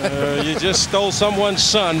do that. You just stole someone's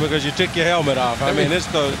son because you took your helmet off. I mean, it's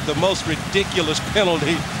the most ridiculous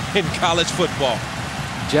penalty in college football.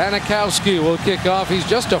 Janikowski will kick off. He's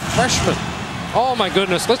just a freshman. Oh my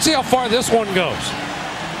goodness. Let's see how far this one goes.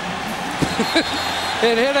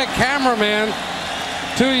 It hit a cameraman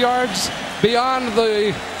 2 yards beyond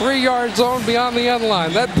the 3-yard zone, beyond the end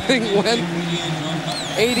line. That thing went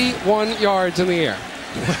 81 yards in the air.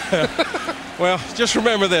 Well, just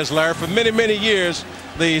remember this, Larry. For many, many years,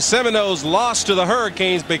 the Seminoles lost to the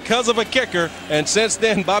Hurricanes because of a kicker, and since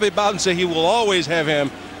then, Bobby Bowden said he will always have him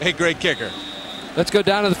a great kicker. Let's go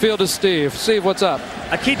down to the field to Steve. Steve, what's up?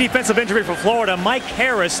 A key defensive injury for Florida, Mike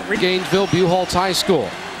Harris. Gainesville Buchholz High School.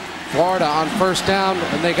 Florida on first down,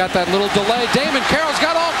 and they got that little delay. Damon Carroll's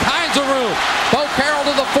got all kinds of room. Bo Carroll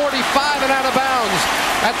to the 45 and out of bounds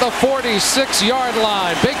at the 46-yard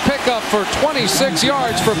line. Big pickup for 26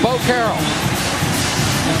 yards for Bo Carroll.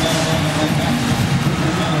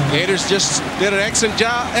 Gators just did an excellent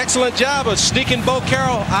job of sneaking Bo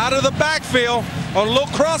Carroll out of the backfield on a little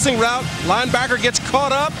crossing route. Linebacker gets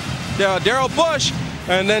caught up, Darrell Bush,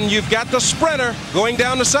 and then you've got the sprinter going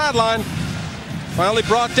down the sideline. Finally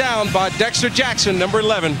brought down by Dexter Jackson, number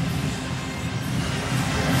 11.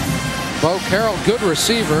 Bo Carroll, good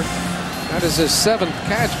receiver. That is his 7th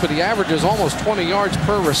catch, but he averages almost 20 yards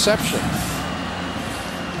per reception.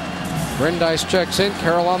 Brandeis checks in.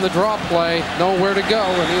 Carroll on the draw play. Nowhere to go,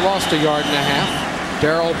 and he lost 1.5 yards.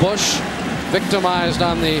 Darrell Bush victimized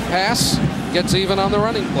on the pass. Gets even on the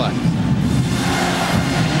running play.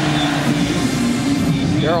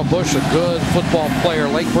 Darrell Bush, a good football player.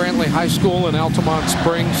 Lake Brantley High School in Altamont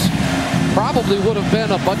Springs. Probably would have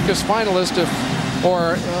been a Butkus finalist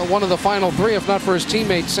or one of the final 3 if not for his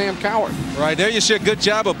teammate Sam Cowart. Right there, you see a good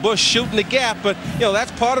job of Bush shooting the gap, but you know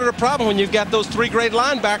that's part of the problem when you've got those 3 great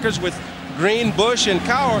linebackers with Green, Bush, and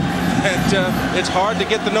Cowart. And it's hard to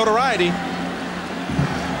get the notoriety.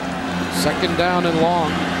 Second down and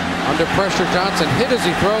long. Under pressure, Johnson hit as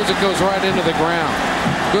he throws. It goes right into the ground.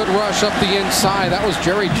 Good rush up the inside. That was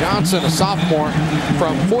Jerry Johnson, a sophomore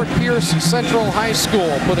from Fort Pierce Central High School,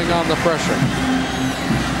 putting on the pressure.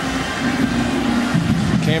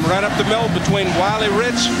 Came right up the middle between Wiley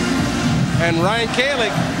Rich and Ryan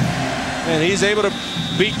Kalik, and he's able to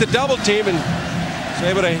beat the double team and is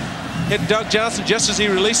able to hit Doug Johnson just as he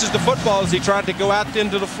releases the football as he tried to go out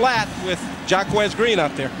into the flat with Jaquez Green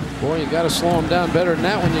out there. Boy, you got to slow him down better than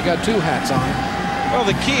that when you got 2 hats on. Well,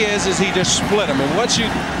 the key is he just split them, and once you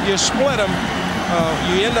split them,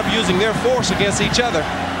 you end up using their force against each other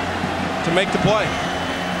to make the play.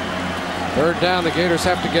 Third down, the Gators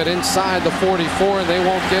have to get inside the 44, and they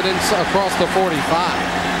won't get across the 45.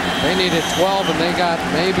 They needed 12, and they got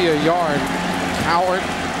maybe 1 yard. Cowart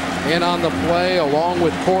in on the play, along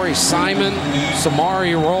with Corey Simon,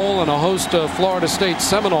 Samari Roll, and a host of Florida State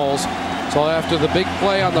Seminoles. So after the big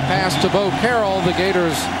play on the pass to Bo Carroll, the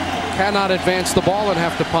Gators cannot advance the ball and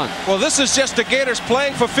have to punt. Well, this is just the Gators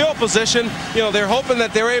playing for field position. You know, they're hoping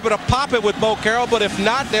that they're able to pop it with Bo Carroll, but if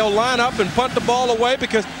not, they'll line up and punt the ball away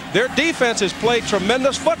because their defense has played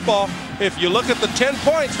tremendous football. If you look at the 10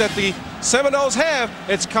 points that the Seminoles have,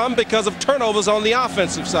 it's come because of turnovers on the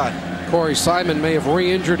offensive side. Corey Simon may have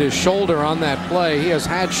re-injured his shoulder on that play. He has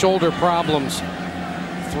had shoulder problems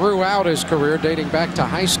throughout his career, dating back to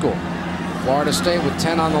high school. Florida State with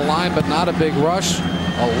 10 on the line, but not a big rush.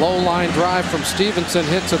 A low line drive from Stevenson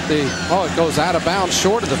hits at the, it goes out of bounds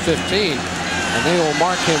short of the 15. And they will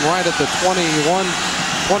mark him right at the 21,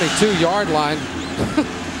 22-yard line.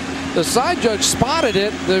 The side judge spotted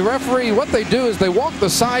it. The referee, what they do is they walk the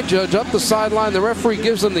side judge up the sideline. The referee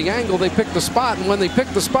gives them the angle. They pick the spot. And when they pick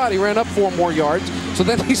the spot, he ran up 4 more yards. So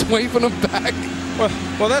then he's waving them back.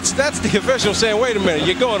 Well, that's the official saying, wait a minute,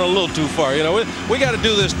 you're going a little too far. You know, we got to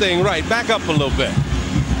do this thing right. Back up a little bit.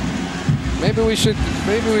 Maybe we should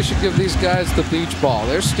give these guys the beach ball.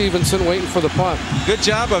 There's Stevenson waiting for the punt. Good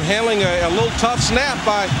job of handling a little tough snap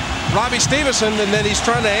by Robbie Stevenson, and then he's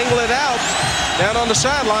trying to angle it out down on the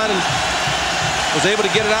sideline and was able to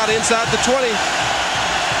get it out inside the 20.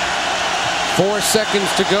 4 seconds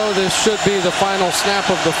to go. This should be the final snap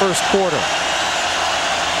of the first quarter.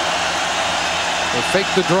 They fake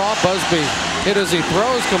the draw. Busby hit as he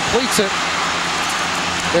throws, completes it.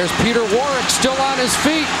 There's Peter Warrick still on his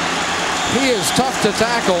feet. He is tough to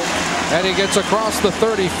tackle, and he gets across the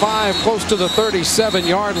 35, close to the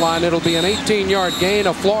 37-yard line. It'll be an 18-yard gain,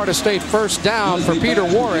 a Florida State first down for Peter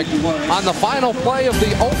Warrick on the final play of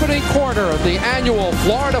the opening quarter of the annual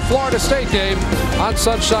Florida State game on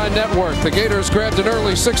Sunshine Network. The Gators grabbed an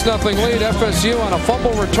early 6-0 lead. FSU on a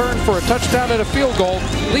fumble return for a touchdown and a field goal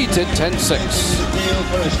leads it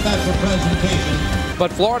 10-6.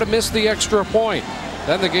 But Florida missed the extra point.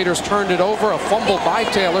 Then the Gators turned it over. A fumble by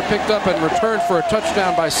Taylor, picked up and returned for a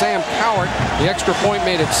touchdown by Sam Cowart. The extra point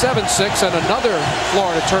made it 7-6, and another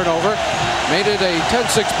Florida turnover made it a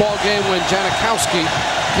 10-6 ball game when Janikowski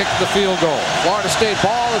kicked the field goal. Florida State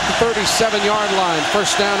ball at the 37-yard line.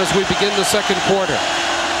 First down as we begin the second quarter.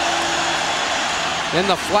 In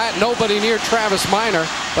the flat, nobody near Travis Minor,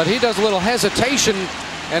 but he does a little hesitation,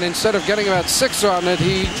 and instead of getting about 6 on it,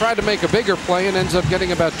 he tried to make a bigger play and ends up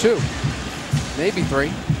getting about 2. Maybe 3.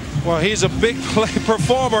 Well, he's a big play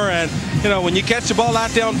performer, and you know, when you catch the ball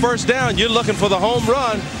out there on first down, you're looking for the home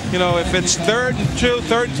run. You know, if it's 3rd and 2,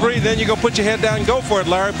 3rd and 3, then you go put your head down and go for it,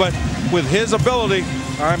 Larry. But with his ability,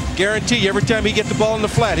 I guarantee you, every time he gets the ball in the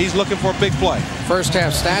flat, he's looking for a big play. First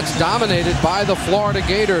half stats dominated by the Florida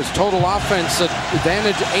Gators. Total offense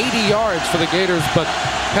advantage 80 yards for the Gators, but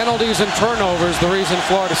penalties and turnovers the reason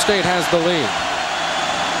Florida State has the lead.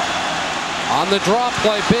 On the draw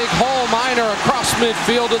play, big hole, Minor across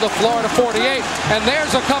midfield to the Florida 48, and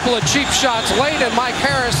there's a couple of cheap shots late, and Mike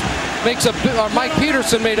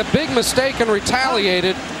Peterson made a big mistake and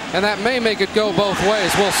retaliated, and that may make it go both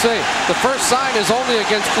ways. We'll see. The first sign is only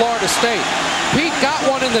against Florida State. Pete got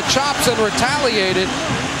one in the chops and retaliated,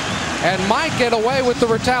 and might get away with the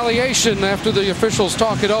retaliation after the officials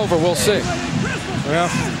talk it over. We'll see. Well,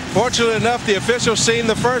 fortunately enough, the officials seen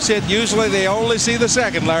the first hit. Usually they only see the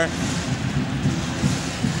second, Larry.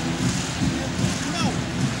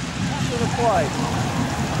 Play.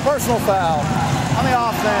 Personal foul on the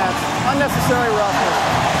offense. Unnecessary roughness.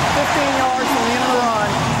 15 yards from the end of the run.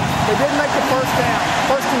 They didn't make the first down.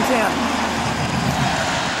 1st and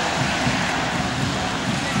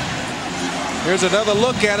 10. Here's another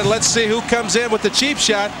look at it. Let's see who comes in with the cheap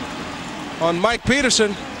shot on Mike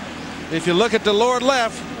Peterson. If you look at the lower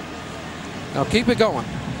left. Now keep it going.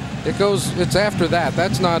 It's after that.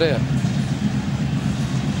 That's not it.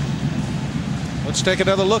 Let's take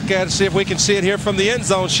another look at it, see if we can see it here from the end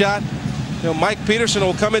zone shot. You know, Mike Peterson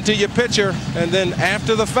will come into your picture, and then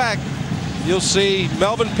after the fact, you'll see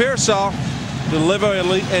Melvin Pearsall deliver an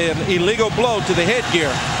illegal blow to the headgear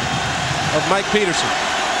of Mike Peterson.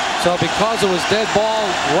 So because it was dead ball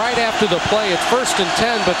right after the play, it's 1st and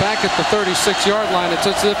 10, but back at the 36-yard line, it's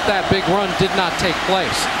as if that big run did not take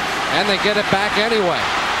place. And they get it back anyway,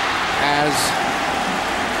 as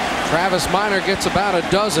Travis Minor gets about a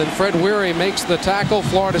dozen. Fred Weary makes the tackle.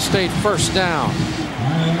 Florida State first down.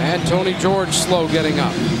 And Tony George slow getting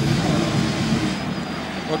up.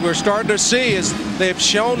 What we're starting to see is they've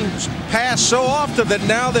shown pass so often that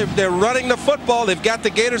now they're running the football. They've got the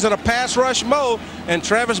Gators in a pass rush mode, and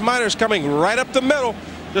Travis Minor is coming right up the middle.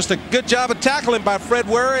 Just a good job of tackling by Fred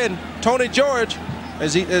Weary and Tony George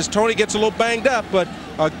as Tony gets a little banged up, but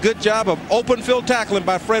a good job of open field tackling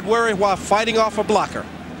by Fred Weary while fighting off a blocker.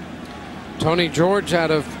 Tony George out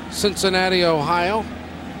of Cincinnati, Ohio.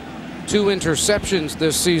 2 interceptions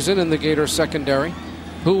this season in the Gator secondary.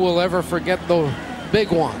 Who will ever forget the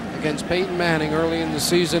big one against Peyton Manning early in the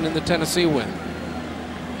season in the Tennessee win?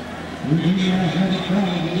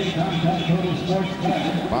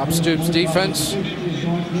 Bob Stoops' defense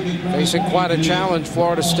facing quite a challenge.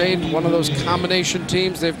 Florida State, one of those combination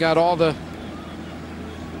teams. They've got all the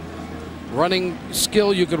running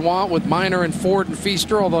skill you could want with Minor and Ford and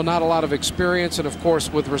Feaster, although not a lot of experience. And of course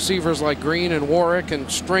with receivers like Green and Warrick and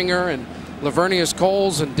Stringer and Lavernius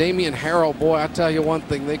Coles and Damian Harrell. Boy, I tell you one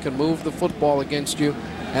thing, they can move the football against you,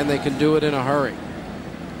 and they can do it in a hurry.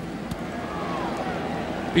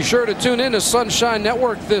 Be sure to tune in to Sunshine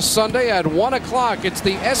Network this Sunday at 1 o'clock. It's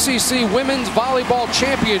the SEC Women's Volleyball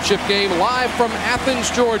Championship game live from Athens,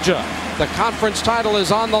 Georgia. The conference title is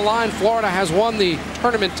on the line. Florida has won the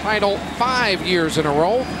tournament title 5 years in a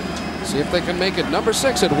row. See if they can make it number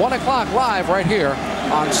 6 at 1 o'clock live right here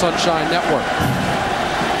on Sunshine Network.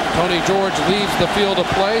 Tony George leaves the field of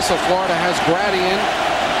play, so Florida has Grady in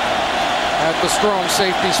at the strong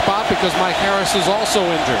safety spot because Mike Harris is also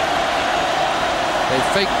injured. They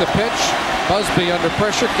fake the pitch. Busby under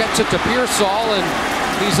pressure gets it to Pearsall,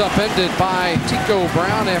 and he's upended by Tico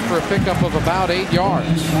Brown after a pickup of about 8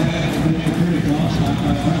 yards.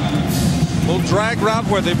 Little drag route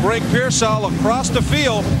where they bring Pearsall across the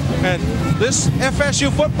field, and this FSU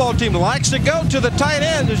football team likes to go to the tight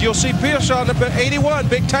end. As you'll see Pearsall number 81,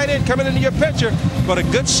 big tight end coming into your picture, but a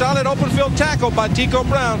good solid open field tackle by Tico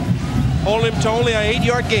Brown, holding him to only an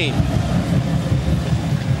 8-yard gain.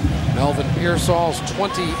 Melvin Pearsall's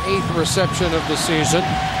 28th reception of the season.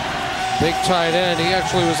 Big tight end. He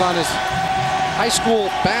actually was on his high school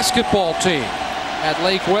basketball team at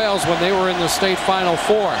Lake Wales when they were in the state Final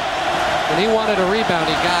Four. And he wanted a rebound.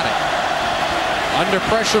 He got it. Under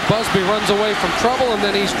pressure, Busby runs away from trouble, and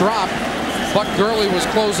then he's dropped. Buck Gurley was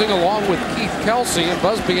closing along with Keith Kelsey, and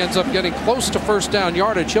Busby ends up getting close to first down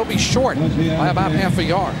yardage. He'll be short by about half a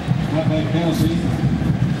yard.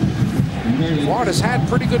 Florida's had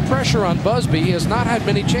pretty good pressure on Busby. He has not had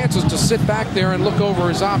many chances to sit back there and look over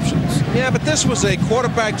his options. Yeah, but this was a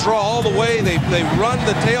quarterback draw all the way. They run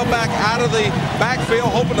the tailback out of the backfield,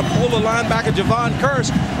 hoping to pull the linebacker Javon Kearse,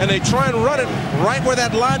 and they try and run it right where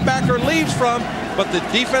that linebacker leaves from. But the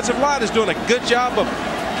defensive line is doing a good job of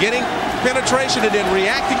getting penetration and then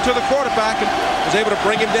reacting to the quarterback, and was able to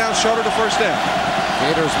bring him down short of the first down.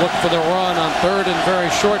 Gators look for the run on 3rd and very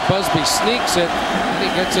short. Busby sneaks it, and he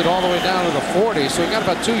gets it all the way down to the 40. So he got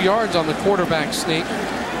about 2 yards on the quarterback sneak.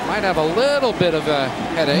 Might have a little bit of a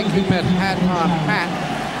headache. He met hat on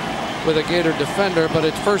hat with a Gator defender, but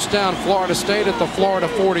it's first down Florida State at the Florida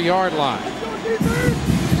 40-yard line.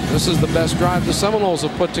 This is the best drive the Seminoles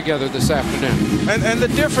have put together this afternoon. And the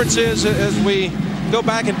difference is, as we go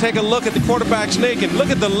back and take a look at the quarterback sneak and look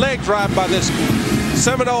at the leg drive by this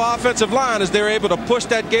Seminole offensive line, as they're able to push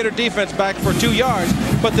that Gator defense back for 2 yards.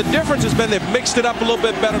 But the difference has been they've mixed it up a little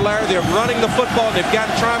bit better, Larry. They're running the football, and they've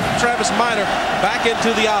gotten Travis Minor back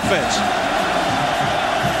into the offense.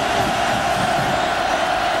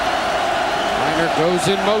 Minor goes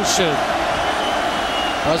in motion.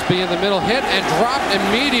 Busby in the middle, hit and dropped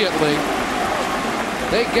immediately.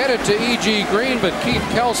 They get it to E.G. Green, but Keith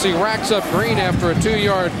Kelsey racks up Green after a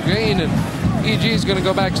 2-yard gain, and E.G.'s going to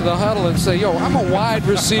go back to the huddle and say, yo, I'm a wide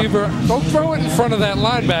receiver. Don't throw it in front of that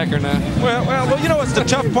linebacker now. Well, you know what's the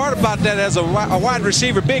tough part about that as a wide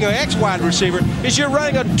receiver, being an ex-wide receiver, is you're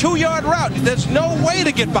running a 2-yard route. There's no way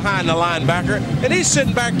to get behind the linebacker, and he's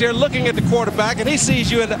sitting back there looking at the quarterback, and he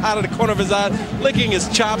sees you out of the corner of his eye, licking his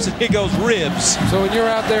chops, and he goes, ribs. So when you're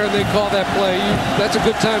out there and they call that play, that's a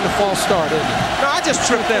good time to false start, isn't it? No, I just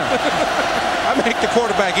tripped down. I make the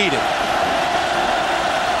quarterback eat it.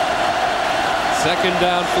 Second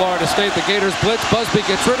down, Florida State. The Gators blitz. Busby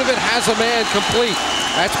gets rid of it, has a man complete.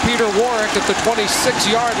 That's Peter Warwick at the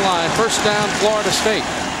 26-yard line. First down, Florida State.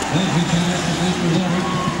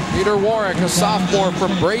 Peter Warwick, a sophomore from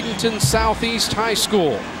Bradenton Southeast High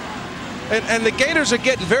School. And the Gators are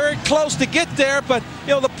getting very close to get there, but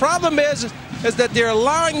you know the problem is that they're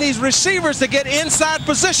allowing these receivers to get inside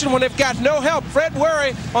position when they've got no help. Fred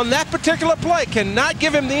Worry on that particular play cannot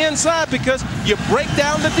give him the inside because you break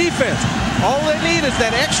down the defense. All they need is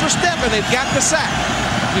that extra step, and they've got the sack.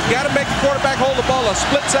 You've got to make the quarterback hold the ball a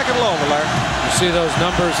split second longer, Larry. You see those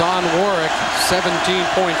numbers on Warwick, 17.4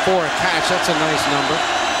 a catch. That's a nice number.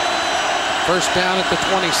 First down at the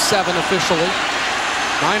 27 officially.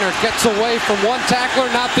 Minor gets away from one tackler,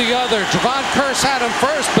 not the other. Javon Kearse had him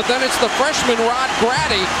first, but then it's the freshman Rod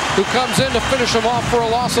Grady who comes in to finish him off for a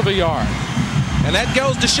loss of a yard. And that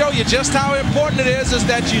goes to show you just how important it is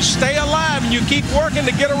that you stay alive and you keep working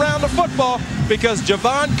to get around the football, because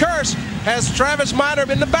Javon Kearse has Travis Minor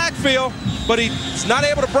in the backfield, but he's not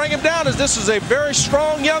able to bring him down, as this is a very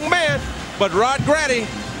strong young man. But Rod Grady,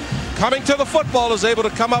 coming to the football, is able to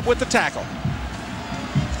come up with the tackle.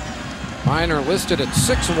 Minor listed at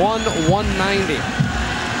 6'1", 190.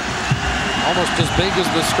 Almost as big as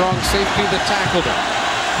the strong safety that tackled him.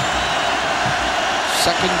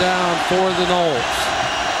 Second down for the Noles.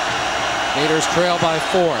 Gators trail by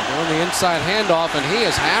 4. They're on the inside handoff, and he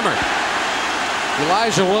is hammered.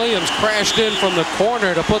 Elijah Williams crashed in from the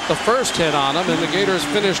corner to put the first hit on him, and the Gators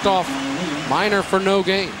finished off Minor for no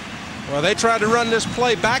gain. Well, they tried to run this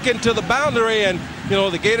play back into the boundary, and You know,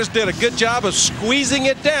 the Gators did a good job of squeezing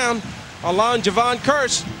it down, allowing Javon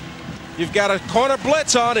Kearse. You've got a corner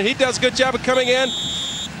blitz on, and he does a good job of coming in.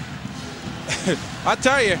 I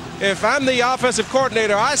tell you, if I'm the offensive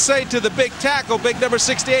coordinator, I say to the big tackle, big number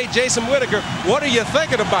 68, Jason Whitaker, what are you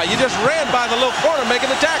thinking about? You just ran by the little corner making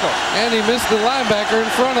the tackle. And he missed the linebacker in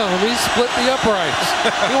front of him. He split the uprights.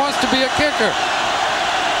 He wants to be a kicker.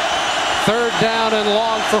 3rd down and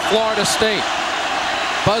long for Florida State.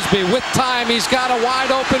 Busby with time. He's got a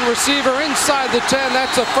wide open receiver inside the 10.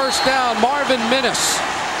 That's a 1st down. Marvin Minnis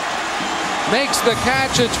makes the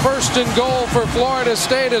catch. It's 1st and goal for Florida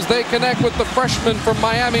State as they connect with the freshman from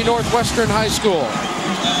Miami Northwestern High School.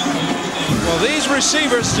 Well, these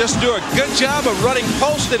receivers just do a good job of running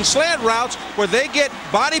post and slant routes where they get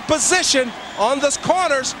body position on the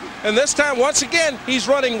corners. And this time, once again, he's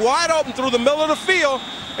running wide open through the middle of the field,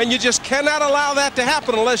 and you just cannot allow that to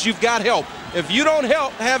happen unless you've got help. If you don't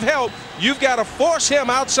have help, you've got to force him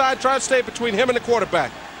outside, try to stay between him and the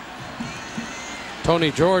quarterback.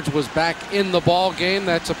 Tony George was back in the ball game.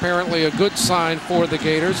 That's apparently a good sign for the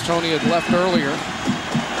Gators. Tony had left earlier,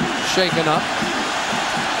 shaken up.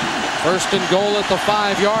 1st and goal at the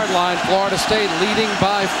 5-yard line. Florida State leading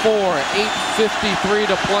by 4. 8:53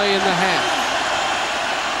 to play in the half.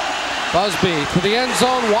 Busby to the end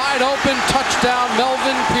zone, wide open, touchdown,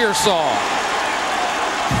 Melvin Pearsall.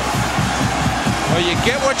 Well, you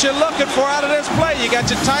get what you're looking for out of this play. You got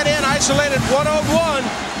your tight end isolated 1-on-1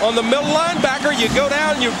 on the middle linebacker. You go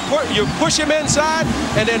down, you push him inside,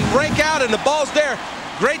 and then break out, and the ball's there.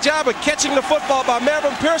 Great job of catching the football by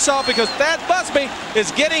Melvin Pearsall, because Thad Busby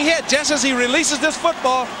is getting hit just as he releases this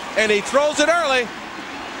football, and he throws it early.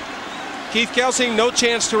 Keith Kelsey, no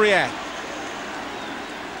chance to react.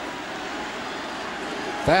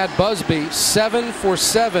 Thad Busby 7 for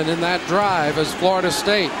 7 in that drive as Florida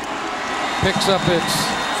State picks up its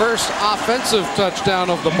 1st offensive touchdown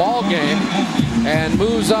of the ball game and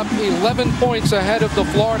moves up 11 points ahead of the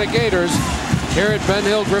Florida Gators here at Ben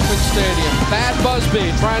Hill Griffin Stadium. Thad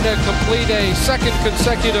Busby trying to complete a 2nd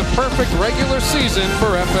consecutive perfect regular season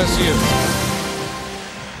for FSU.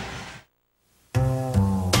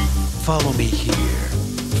 Follow me here.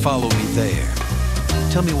 Follow me there.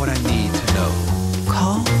 Tell me what I need to know.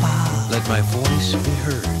 Call Bob. Let my voice be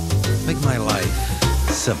heard. Make my life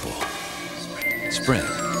simple. Sprint,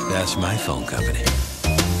 that's my phone company.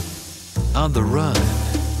 On the run,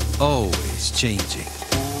 always changing.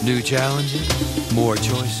 New challenges, more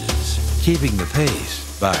choices. Keeping the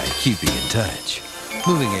pace by keeping in touch.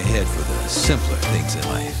 Moving ahead for the simpler things in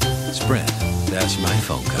life. Sprint, that's my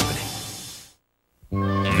phone company.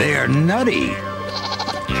 They're nutty,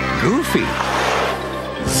 goofy,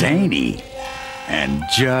 zany, and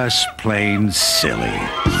just plain silly.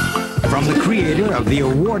 From the creator of the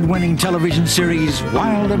award-winning television series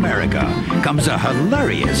Wild America comes a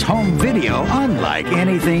hilarious home video unlike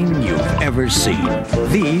anything you've ever seen.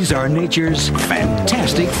 These are nature's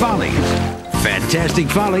Fantastic Follies. Fantastic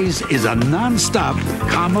Follies is a non-stop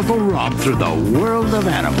comical romp through the world of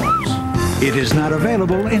animals. It is not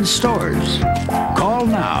available in stores. Call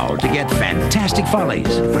now to get Fantastic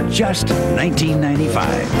Follies for just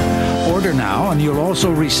 $19.95. Order now and you'll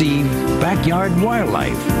also receive Backyard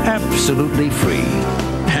Wildlife absolutely free.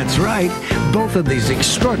 That's right, both of these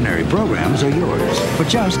extraordinary programs are yours for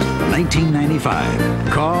just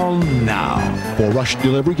 $19.95. Call now. For rush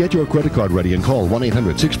delivery, get your credit card ready and call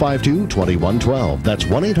 1-800-652-2112. That's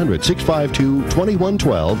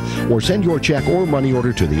 1-800-652-2112, or send your check or money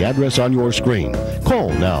order to the address on your screen. Call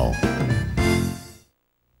now.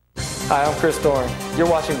 Hi, I'm Chris Doran. You're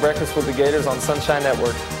watching Breakfast with the Gators on Sunshine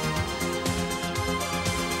Network.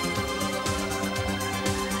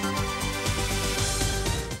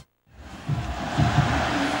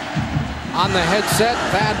 On the headset,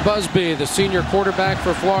 Thad Busby, the senior quarterback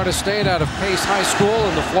for Florida State out of Pace High School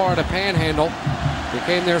in the Florida Panhandle.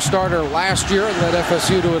 Became their starter last year and led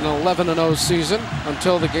FSU to an 11-0 season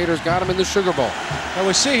until the Gators got him in the Sugar Bowl. And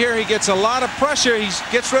we see here he gets a lot of pressure. He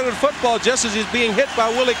gets rid of the football just as he's being hit by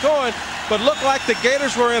Willie Cohen. But looked like the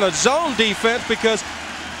Gators were in a zone defense because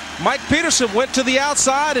Mike Peterson went to the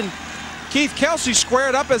outside and Keith Kelsey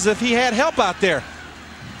squared up as if he had help out there.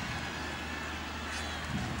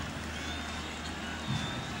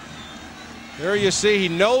 There you see he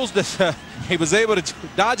knows that he was able to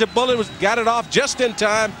dodge a bullet, got it off just in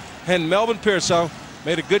time, and Melvin Pearsall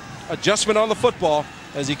made a good adjustment on the football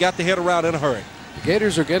as he got the hit around in a hurry. The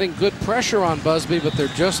Gators are getting good pressure on Busby, but they're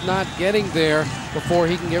just not getting there before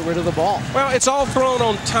he can get rid of the ball. Well, it's all thrown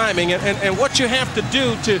on timing, and what you have to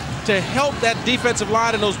do to help that defensive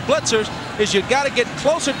line and those blitzers is you got to get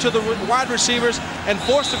closer to the wide receivers and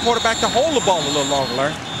force the quarterback to hold the ball a little longer,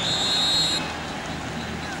 Larry.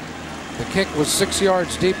 kick was 6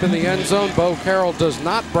 yards deep in the end zone. Bo Carroll does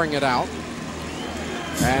not bring it out.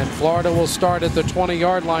 And Florida will start at the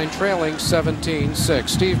 20-yard line, trailing 17-6.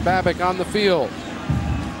 Steve Babick on the field.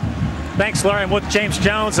 Thanks, Larry. And with James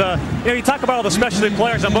Jones, you talk about all the specialty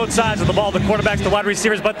players on both sides of the ball, the quarterbacks, the wide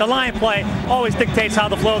receivers, but the line play always dictates how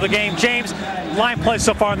the flow of the game. James, line play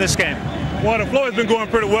so far in this game. Well, the flow has been going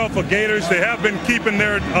pretty well for Gators. They have been keeping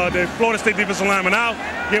their Florida State defensive lineman out,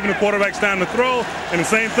 giving the quarterbacks time to throw, and the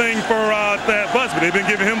same thing for Thad Busby. They've been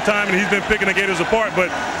giving him time, and he's been picking the Gators apart, but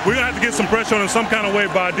we're going to have to get some pressure on him some kind of way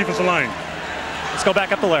by our defensive line. Let's go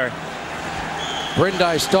back up to Larry.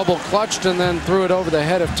 Brandeis double clutched and then threw it over the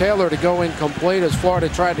head of Taylor to go incomplete as Florida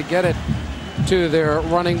tried to get it to their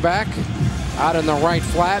running back out in the right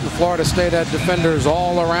flat, and Florida State had defenders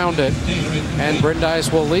all around it. And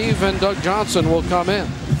Brandeis will leave and Doug Johnson will come in.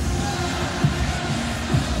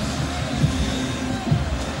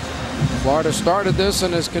 Florida started this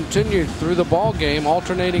and has continued through the ball game,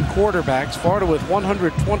 alternating quarterbacks. Florida with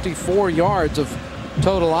 124 yards of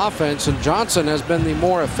total offense, and Johnson has been the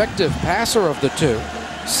more effective passer of the two.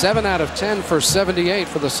 7 out of 10 for 78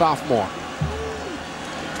 for the sophomore.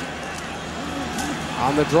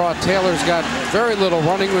 On the draw, Taylor's got very little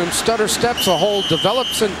running room. Stutter steps, a hole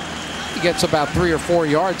develops, and he gets about 3 or 4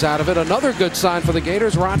 yards out of it. Another good sign for the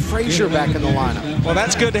Gators, Rod Frazier back in the lineup. Well,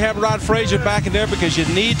 that's good to have Rod Frazier back in there because you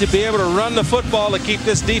need to be able to run the football to keep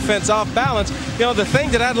this defense off balance. You know, the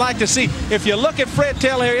thing that I'd like to see, if you look at Fred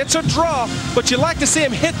Taylor here, it's a draw, but you like to see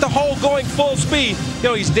him hit the hole going full speed. You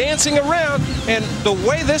know, he's dancing around, and the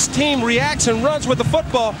way this team reacts and runs with the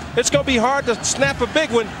football, it's going to be hard to snap a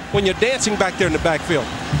big one when you're dancing back there in the backfield.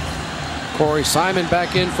 Corey Simon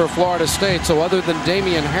back in for Florida State. So other than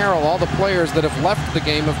Damian Harrell, all the players that have left the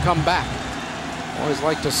game have come back. Always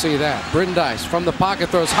like to see that. Brandeis from the pocket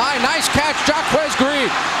throws high. Nice catch. Jaquez Green.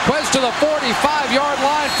 Quez to the 45-yard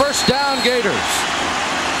line. First down, Gators.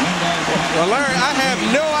 Well, Larry, I have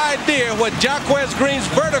no idea what Jaquez Green's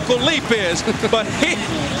vertical leap is, but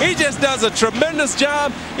he just does a tremendous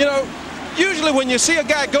job. You know, usually when you see a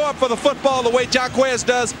guy go up for the football the way Jaquez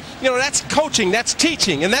does, you know, that's coaching, that's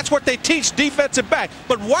teaching, and that's what they teach defensive back.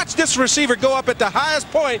 But watch this receiver go up at the highest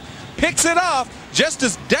point, picks it off, just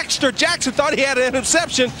as Dexter Jackson thought he had an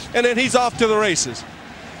interception, and then he's off to the races.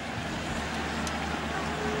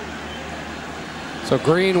 So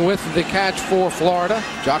Green with the catch for Florida.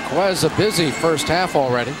 Jaquez a busy first half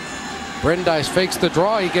already. Brandeis fakes the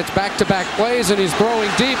draw. He gets back-to-back plays, and he's throwing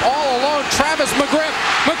deep all alone. Travis McGriff.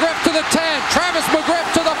 McGriff to the 10. Travis McGriff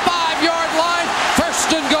to the 5-yard line.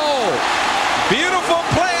 First and goal. Beautiful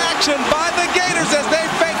play action by the Gators as they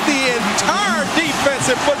fake the entire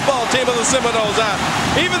defensive football team of the Seminoles out.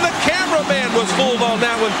 Even the cameraman was fooled on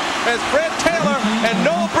that one as Fred Taylor and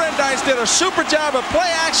Noel Brandeis did a super job of play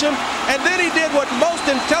action, and then he did what most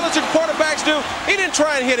intelligent quarterbacks do. He didn't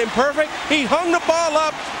try and hit him perfect. He hung the ball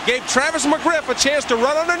up, gave Travis McGriff a chance to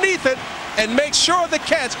run underneath it and make sure of the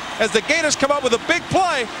catch as the Gators come up with a big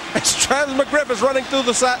play as Travis McGriff is running through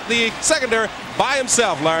the secondary by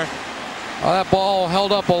himself, Larry. Well, that ball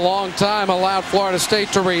held up a long time, allowed Florida State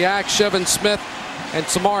to react. Shevin Smith and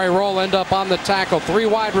Samari Roll end up on the tackle. 3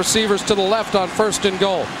 wide receivers to the left on first and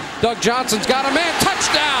goal. Doug Johnson's got a man.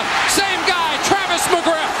 Touchdown! Same guy, Travis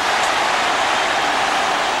McGriff.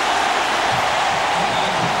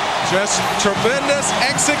 Just tremendous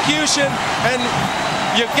execution, and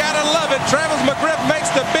you gotta love it. Travis McGriff makes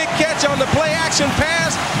the big catch on the play action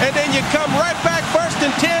pass, and then you come right back 1st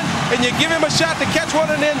and 10, and you give him a shot to catch one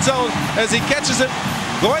in the end zone as he catches it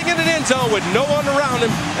going into the end zone with no one around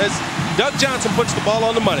him as Doug Johnson puts the ball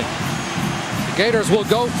on the money. The Gators will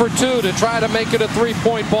go for 2 to try to make it a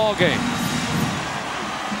 3-point ball game.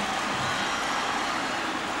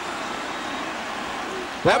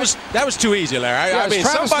 That was too easy, Larry. I mean,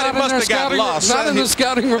 Travis somebody must have got lost. Not in the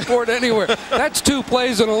scouting report anywhere. That's 2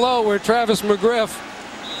 plays in a row where Travis McGriff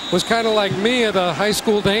was kind of like me at a high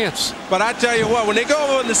school dance. But I tell you what, when they go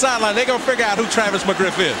over on the sideline, they're going to figure out who Travis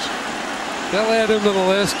McGriff is. They'll add him to the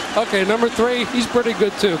list. Okay, number 3, he's pretty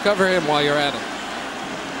good too. Cover him while you're at it.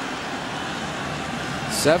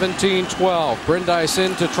 17-12. Brandeis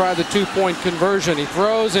in to try the 2-point conversion. He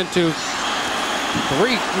throws into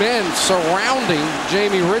 3 men surrounding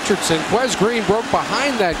Jamie Richardson. Quez Green broke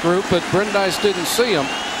behind that group, but Brandeis didn't see him,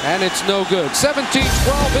 and it's no good. 17-12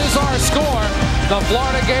 is our score. The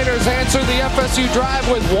Florida Gators answer the FSU drive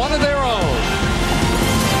with one of their own.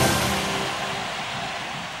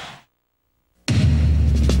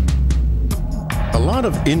 A lot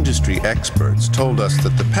of industry experts told us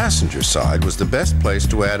that the passenger side was the best place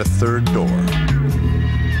to add a 3rd door.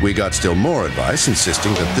 We got still more advice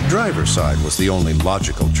insisting that the driver's side was the only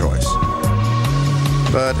logical choice.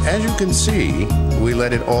 But as you can see, we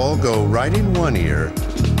let it all go right in one ear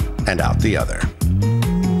and out the other.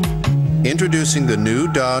 Introducing the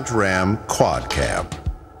new Dodge Ram Quad Cab.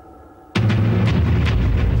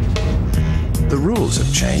 The rules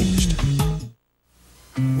have changed.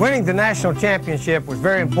 Winning the national championship was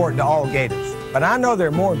very important to all Gators, but I know there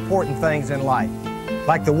are more important things in life,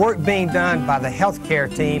 like the work being done by the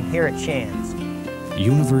healthcare team here at Shands.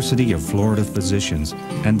 University of Florida physicians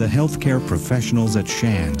and the healthcare professionals at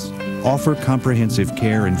Shands offer comprehensive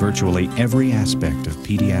care in virtually every aspect of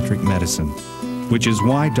pediatric medicine, which is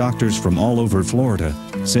why doctors from all over Florida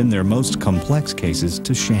send their most complex cases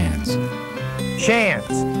to Shands.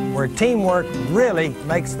 Shands, where teamwork really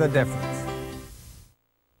makes the difference.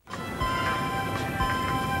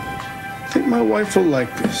 I think my wife will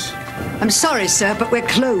like this. I'm sorry, sir, but we're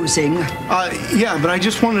closing. Yeah, but I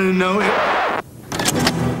just wanted to know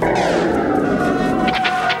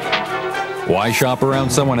Why shop around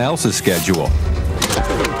someone else's schedule?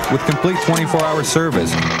 With complete 24-hour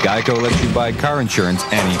service, GEICO lets you buy car insurance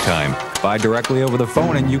anytime. Buy directly over the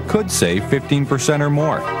phone and you could save 15% or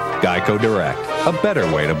more. GEICO Direct, a better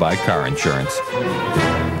way to buy car insurance.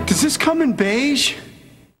 Does this come in beige?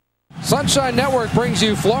 Sunshine Network brings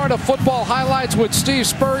you Florida football highlights with Steve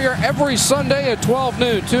Spurrier every Sunday at 12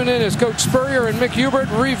 noon. Tune in as Coach Spurrier and Mick Hubert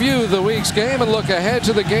review the week's game and look ahead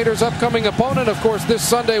to the Gators' upcoming opponent. Of course, this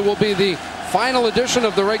Sunday will be the final edition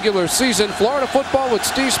of the regular season. Florida football with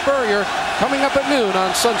Steve Spurrier coming up at noon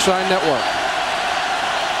on Sunshine Network.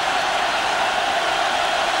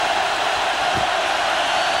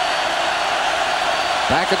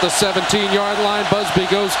 Back at the 17-yard line, Busby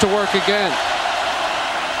goes to work again.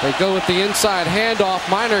 They go with the inside handoff.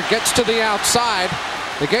 Minor gets to the outside.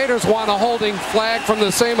 The Gators want a holding flag from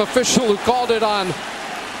the same official who called it on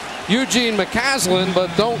Eugene McCaslin, but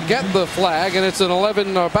don't get the flag, and it's an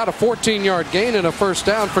about a 14-yard gain and a first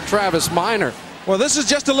down for Travis Minor. Well, this is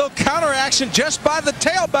just a little counteraction just by the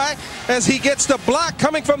tailback as he gets the block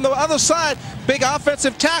coming from the other side. Big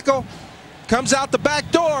offensive tackle comes out the back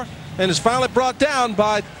door and is finally brought down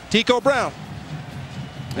by Tico Brown.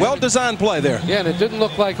 Well-designed play there. Yeah, and it didn't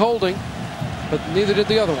look like holding, but neither did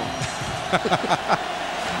the other one.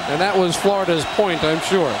 And that was Florida's point, I'm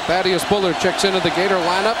sure. Thaddeus Bullard checks into the Gator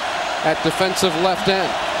lineup at defensive left end.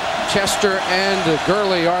 Chester and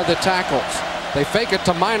Gurley are the tackles. They fake it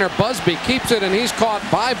to Minor. Busby keeps it, and he's caught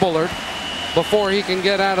by Bullard before he can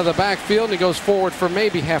get out of the backfield, and he goes forward for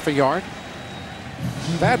maybe half a yard.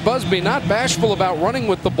 Thad Busby not bashful about running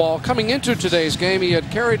with the ball. Coming into today's game, he had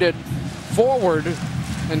carried it forward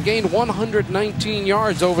and gained 119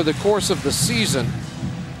 yards over the course of the season.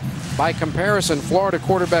 By comparison, Florida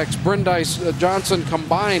quarterbacks Brandeis Johnson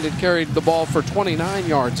combined had carried the ball for 29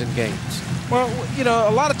 yards in games. Well, you know,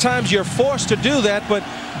 a lot of times you're forced to do that, but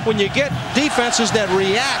when you get defenses that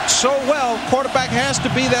react so well, quarterback has to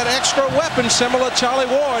be that extra weapon, similar to Charlie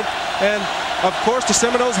Ward. And, of course, the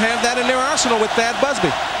Seminoles have that in their arsenal with Thad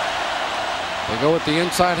Busby. They go with the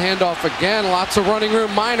inside handoff again. Lots of running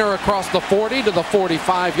room. Minor across the 40 to the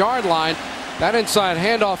 45-yard line. That inside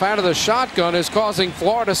handoff out of the shotgun is causing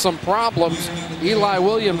Florida some problems. Eli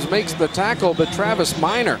Williams makes the tackle, but Travis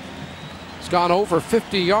Minor has gone over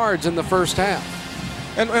 50 yards in the first half.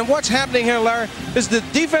 And what's happening here, Larry, is the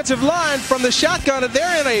defensive line from the shotgun,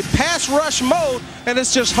 they're in a pass rush mode, and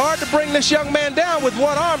it's just hard to bring this young man down with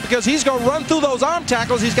one arm because he's going to run through those arm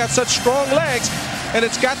tackles. He's got such strong legs, and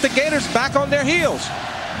it's got the Gators back on their heels.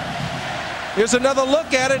 Here's another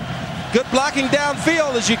look at it. Good blocking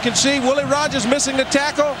downfield. As you can see, Willie Rogers missing the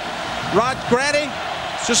tackle. Rod Grady,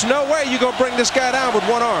 it's just no way you're going to bring this guy down with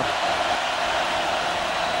one arm.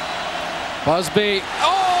 Busby,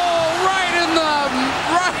 right in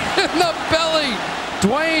the belly.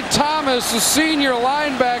 Dwayne Thomas, the senior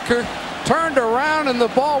linebacker, turned around and the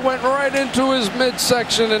ball went right into his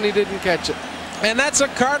midsection and he didn't catch it. And that's a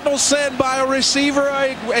cardinal sin by a receiver,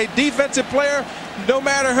 a defensive player, no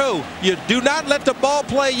matter who. You do not let the ball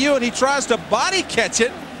play you, and he tries to body catch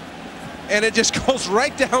it, and it just goes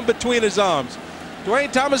right down between his arms.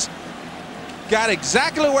 Dwayne Thomas got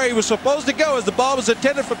exactly where he was supposed to go as the ball was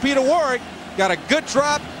intended for Peter Warwick. Got a good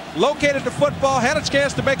drop, located the football, had a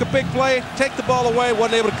chance to make a big play, take the ball away,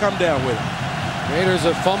 wasn't able to come down with it. Gators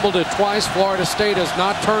have fumbled it twice. Florida State has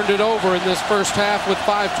not turned it over in this first half with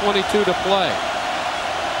 5:22 to play.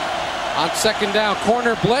 On second down,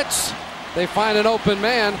 corner blitz. They find an open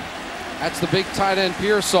man. That's the big tight end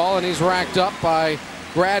Pearsall, and he's racked up by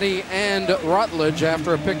Grady and Rutledge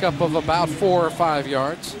after a pickup of about 4 or 5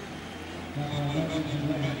 yards.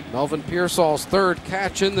 Melvin Pearsall's third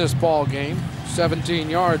catch in this ball game, 17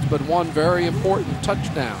 yards, but one very important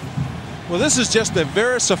touchdown. Well, this is just a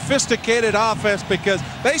very sophisticated offense because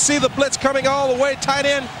they see the blitz coming all the way. Tight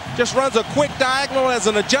end just runs a quick diagonal as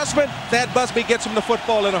an adjustment. Thad Busby gets him the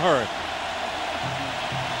football in a hurry.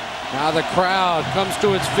 Now the crowd comes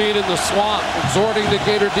to its feet in the swamp, exhorting the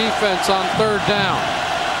Gator defense on 3rd down.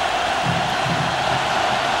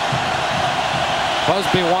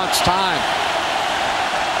 Busby wants time.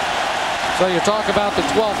 So you talk about the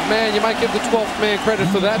 12th man. You might give the 12th man credit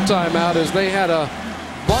for that timeout, as they had a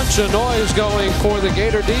bunch of noise going for the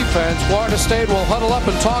Gator defense. Florida State will huddle up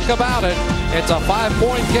and talk about it. It's a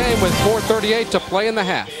 5-point game with 4:38 to play in the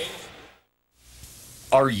half.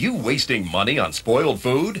 Are you wasting money on spoiled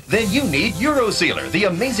food? Then you need EuroSealer, the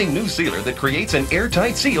amazing new sealer that creates an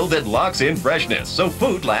airtight seal that locks in freshness so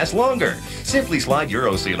food lasts longer. Simply slide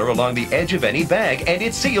EuroSealer along the edge of any bag and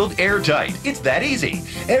it's sealed airtight. It's that easy.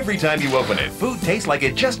 Every time you open it, food tastes like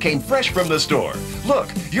it just came fresh from the store. Look,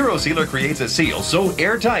 EuroSealer creates a seal so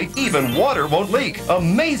airtight even water won't leak.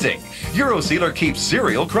 Amazing! EuroSealer keeps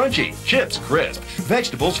cereal crunchy, chips crisp,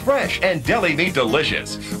 vegetables fresh, and deli meat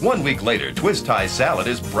delicious. 1 week later, Twist Tie salad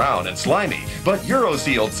is brown and slimy, but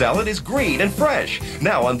EuroSealed salad is green and fresh.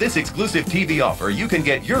 Now on this exclusive TV offer, you can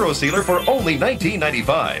get EuroSealer for only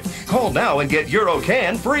 $19.95. Call now and get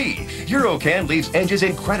EuroCan free. EuroCan leaves edges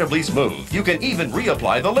incredibly smooth. You can even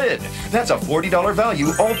reapply the lid. That's a $40 value,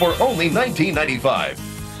 all for only $19.95.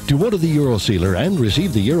 To order the EuroSealer and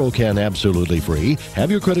receive the EuroCan absolutely free, have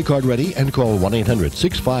your credit card ready and call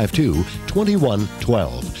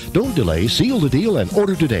 1-800-652-2112. Don't delay, seal the deal and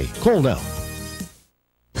order today. Call now.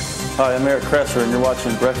 Hi, I'm Eric Kresser, and you're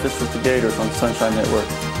watching Breakfast with the Gators on Sunshine Network.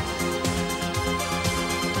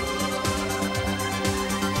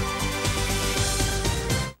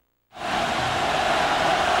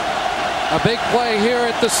 A big play here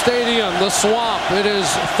at the stadium, the Swamp. It is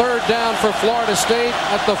 3rd down for Florida State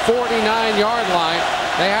at the 49-yard line.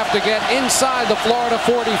 They have to get inside the Florida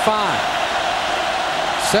 45.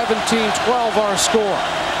 17-12 our score.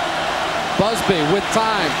 Busby with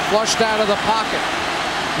time, flushed out of the pocket.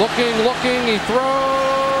 Looking, he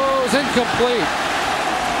throws, incomplete.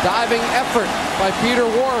 Diving effort by Peter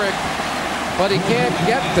Warrick, but he can't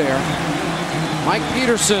get there. Mike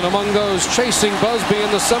Peterson among those chasing Busby,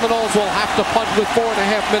 and the Seminoles will have to punt with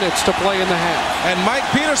 4.5 minutes to play in the half. And Mike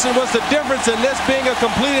Peterson was the difference in this being a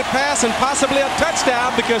completed pass and possibly a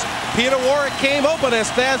touchdown, because Peter Warrick came open as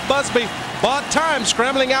Thad Busby bought time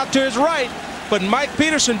scrambling out to his right. But Mike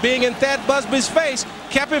Peterson, being in Thad Busby's face,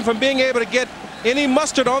 kept him from being able to get any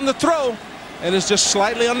mustard on the throw, and is just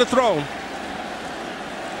slightly underthrown.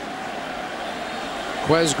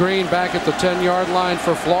 Quez Green back at the 10-yard line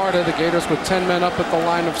for Florida. The Gators with 10 men up at the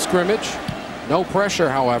line of scrimmage. No pressure,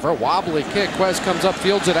 however. Wobbly kick. Quez comes up,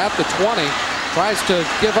 fields it at the 20. Tries to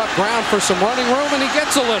give up ground for some running room, and he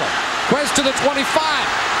gets a little. Quez to the 25.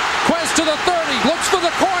 Quez to the 30. Looks for the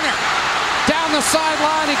corner. Down the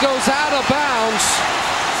sideline, he goes out of bounds.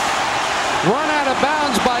 Run out of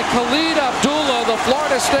bounds by Khalid Abdullah, the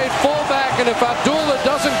Florida State fullback. And if Abdullah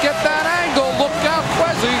doesn't get that angle, look out,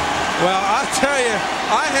 Quezzy. Well, I tell you,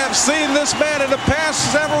 I have seen this man in the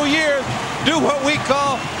past several years do what we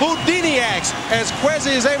call Houdiniacs, as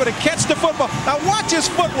Quezzy is able to catch the football. Now watch his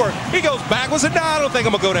footwork. He goes backwards, and now I don't think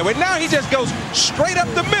I'm going to go that way. Now he just goes straight up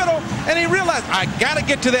the middle, and he realized, I got to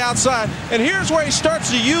get to the outside. And here's where he starts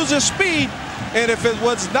to use his speed. And if it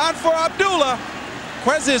was not for Abdullah,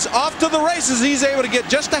 Quezzy is off to the races. He's able to get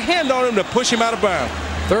just a hand on him to push him out of bounds.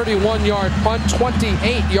 31-yard punt,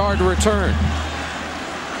 28-yard return.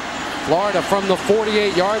 Florida from the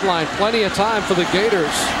 48-yard line. Plenty of time for the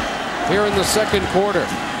Gators here in the second quarter.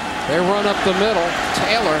 They run up the middle.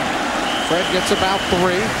 Taylor. Fred gets about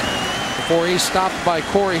 3 before he's stopped by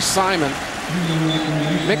Corey Simon.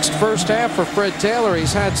 Mixed first half for Fred Taylor.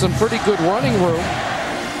 He's had some pretty good running room,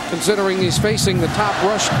 considering he's facing the top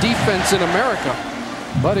rush defense in America.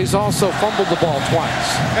 But he's also fumbled the ball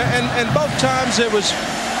twice. And both times it was,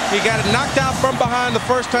 he got it knocked out from behind the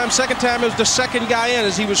first time. Second time it was the second guy in,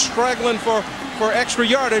 as he was struggling for extra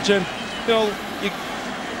yardage. And, you know,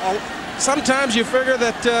 sometimes you figure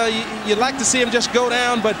that you'd like to see him just go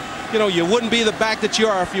down, but, you know, you wouldn't be the back that you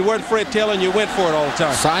are if you weren't Fred Taylor and you went for it all the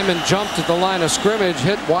time. Simon jumped at the line of scrimmage,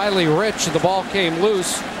 hit Wiley Rich. The ball came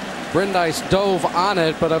loose. Brandeis dove on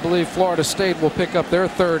it, but I believe Florida State will pick up their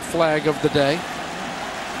 3rd flag of the day.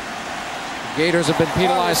 Gators have been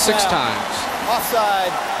penalized 6 times.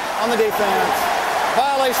 Offside on the defense.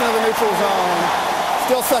 Violation of the neutral zone.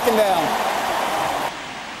 Still 2nd down.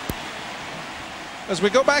 As we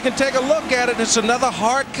go back and take a look at it, it's another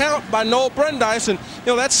hard count by Noel Brandeis. And, you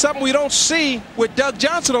know, that's something we don't see with Doug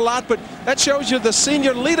Johnson a lot, but that shows you the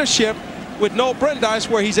senior leadership with Noel Brandeis,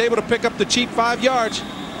 where he's able to pick up the cheap 5 yards.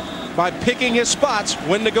 by picking his spots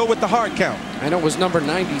when to go with the hard count. And it was number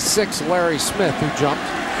 96, Larry Smith, who jumped.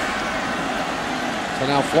 So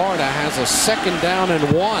now Florida has a 2nd down and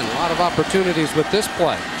 1. A lot of opportunities with this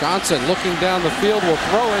play. Johnson looking down the field will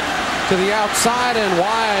throw it to the outside and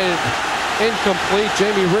wide. Incomplete.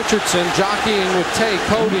 Jamie Richardson jockeying with Tay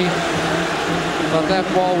Cody. But that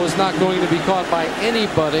ball was not going to be caught by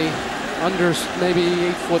anybody under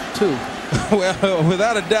maybe 8'2". Well,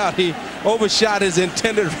 without a doubt, he overshot his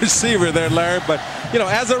intended receiver there, Larry. But, you know,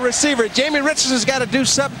 as a receiver, Jamie Richardson's got to do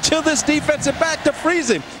something to this defensive back to freeze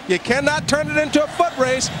him. You cannot turn it into a foot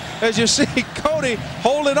race. As you see, Cody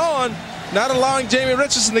holding on, not allowing Jamie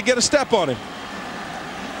Richardson to get a step on him.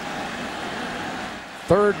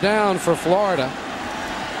 3rd down for Florida.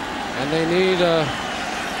 And they need a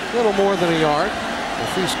little more than a yard.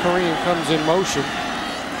 Nafis Kareem comes in motion.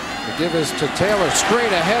 The give is to Taylor,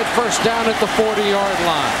 straight ahead, 1st down at the 40-yard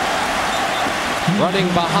line. Running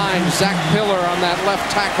behind Zach Pillar on that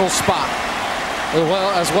left tackle spot,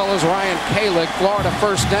 as well as Ryan Kalick. Florida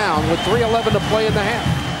 1st down with 3:11 to play in the half.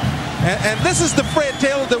 And this is the Fred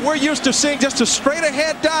Taylor that we're used to seeing, just a straight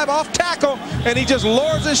ahead dive off tackle, and he just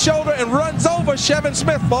lowers his shoulder and runs over Chevin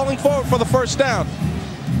Smith, falling forward for the 1st down.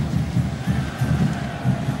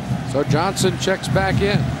 So Johnson checks back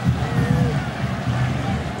in.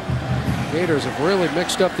 Gators have really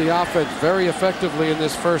mixed up the offense very effectively in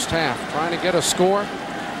this 1st half. Trying to get a score.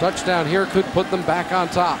 Touchdown here could put them back on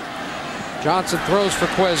top. Johnson throws for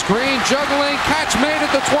Quez Green. Juggling. Catch made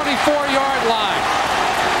at the 24-yard line.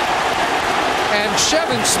 And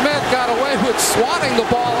Chevin Smith got away with swatting the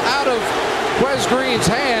ball out of Quez Green's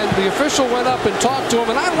hand. The official went up and talked to him,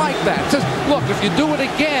 and I like that. Just, look, if you do it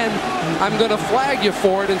again, I'm going to flag you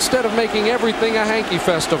for it instead of making everything a hanky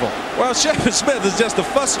festival. Well, Chevin Smith is just a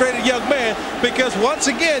frustrated young man because once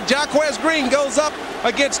again, Jaquez Green goes up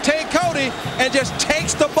against Tay Cody and just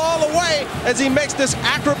takes the ball away as he makes this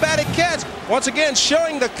acrobatic catch. Once again,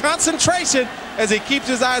 showing the concentration as he keeps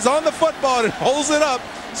his eyes on the football and holds it up,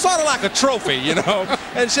 sort of like a trophy, you know.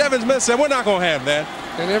 And Chevin Smith said, we're not going to have that.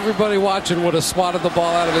 And everybody watching would have swatted the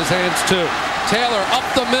ball out of his hands, too. Taylor up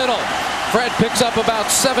the middle. Fred picks up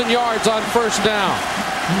about 7 yards on 1st down.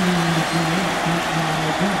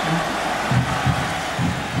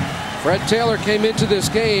 Fred Taylor came into this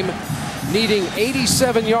game needing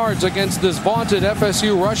 87 yards against this vaunted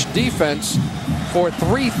FSU rush defense for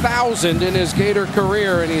 3,000 in his Gator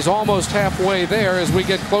career, and he's almost halfway there as we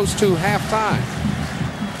get close to halftime.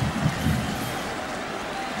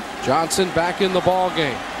 Johnson back in the ball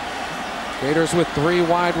game. Gators with 3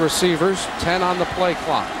 wide receivers, 10 on the play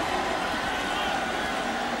clock.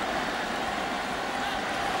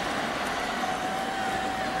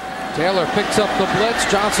 Taylor picks up the blitz.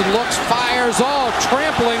 Johnson looks, fires, all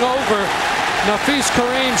trampling over Nafis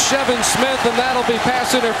Kareem, Chevin Smith, and that'll be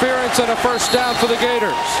pass interference and a 1st down for the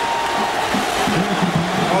Gators.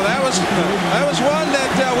 Oh, that was one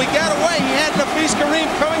that we got away. He had Nafis Kareem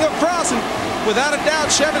coming across, and without a doubt,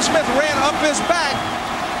 Chevin Smith ran up his back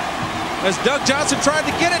as Doug Johnson tried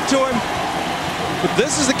to get it to him. But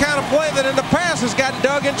this is the kind of play that in the past has gotten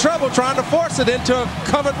Doug in trouble, trying to force it into a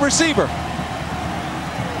covered receiver.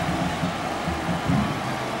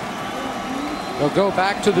 They'll go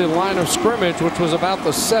back to the line of scrimmage, which was about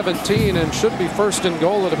the 17, and should be 1st and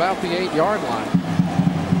goal at about the 8-yard line.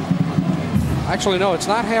 Actually, no, it's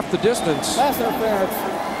not half the distance. Pass interference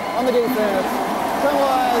on the defense.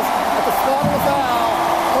 Penalized at the spot of the foul.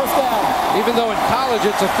 1st down. Even though in college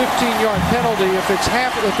it's a 15-yard penalty, if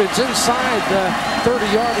it's inside the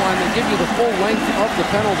 30-yard line, they give you the full length of the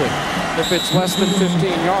penalty if it's less than 15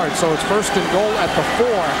 yards. So it's 1st and goal at the 4.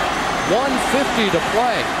 1:50 to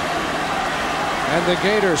play. And the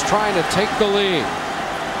Gators trying to take the lead.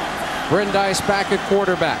 Brandeis back at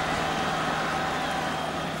quarterback.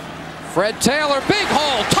 Fred Taylor, big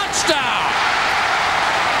hole, touchdown!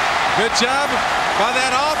 Good job by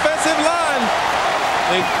that offensive line.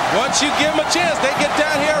 Once you give them a chance, they get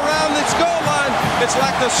down here around this goal line. It's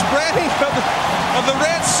like the spreading of the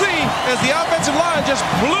Red Sea as the offensive line just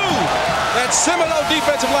blew that Seminole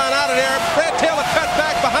defensive line out of there. Fred Taylor cut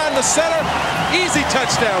back behind the center. Easy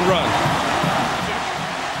touchdown run.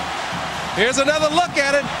 Here's another look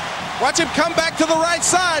at it. Watch him come back to the right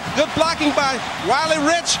side. Good blocking by Wiley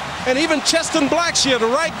Rich, and even Cheston Blackshear, the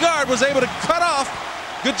right guard, was able to cut off.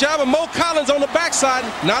 Good job of Mo Collins on the backside,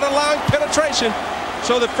 not allowing penetration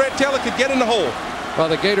so that Fred Taylor could get in the hole. Well,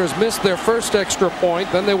 the Gators missed their 1st extra point.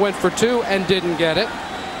 Then they went for 2 and didn't get it.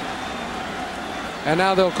 And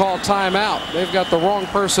now they'll call timeout. They've got the wrong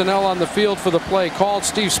personnel on the field for the play called.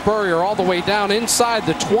 Steve Spurrier all the way down inside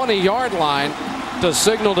the 20-yard line. to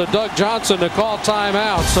signal to Doug Johnson to call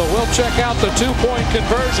timeout. So we'll check out the two-point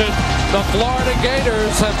conversion. The Florida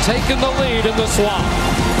Gators have taken the lead in the Swamp.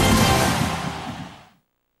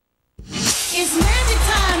 It's magic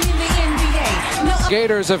time in the NBA.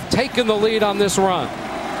 Gators have taken the lead on this run.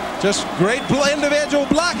 Just great individual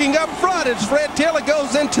blocking up front as Fred Taylor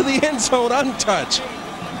goes into the end zone untouched.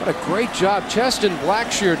 What a great job Cheston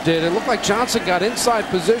Blackshear did. It looked like Johnson got inside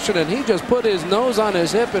position, and he just put his nose on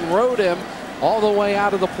his hip and rode him all the way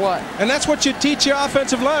out of the play. And that's what you teach your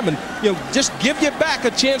offensive linemen. You know, just give your back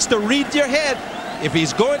a chance to read your head. If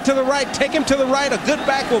he's going to the right, take him to the right. A good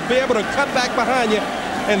back will be able to cut back behind you.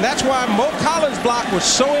 And that's why Mo Collins' block was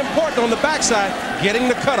so important on the backside, getting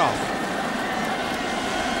the cutoff.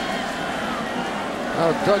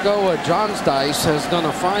 Doug Johnsdice has done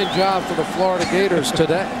a fine job for the Florida Gators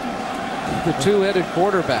today. The two-headed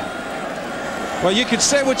quarterback. Well, you could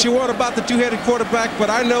say what you want about the two-headed quarterback, but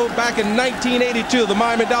I know back in 1982, the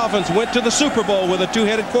Miami Dolphins went to the Super Bowl with a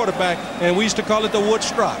two-headed quarterback, and we used to call it the Wood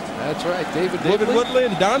Strock. That's right, David Woodley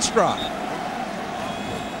and Don Strock.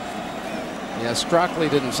 Yeah, Strockley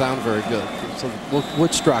didn't sound very good. So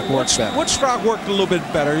Woodstock worked better. Woodstock worked a little bit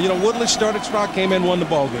better. You know, Woodley started, Strock came in, won the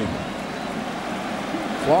ball game.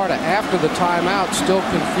 Florida, after the timeout, still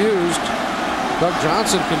confused. Doug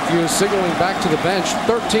Johnson confused, signaling back to the bench.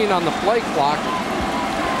 13 on the play clock.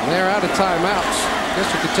 And they're out of timeouts. I guess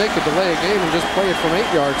you could take a delay of game and just play it from 8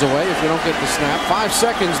 yards away if you don't get the snap. 5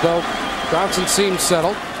 seconds, though. Johnson seems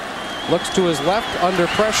settled. Looks to his left, under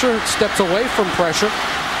pressure, steps away from pressure.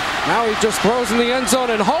 Now he just throws in the end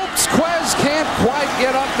zone and hopes. Quez can't quite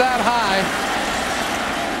get up that high.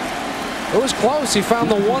 It was close. He found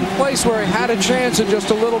the one place where he had a chance and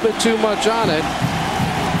just a little bit too much on it.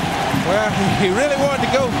 Well, he really wanted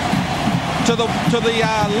to go to the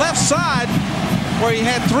left side where he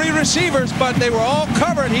had 3 receivers, but they were all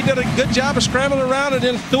covered. He did a good job of scrambling around and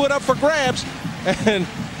then threw it up for grabs. And,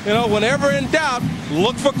 you know, whenever in doubt,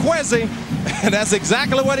 look for Quezzy. And that's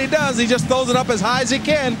exactly what he does. He just throws it up as high as he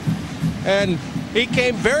can. And he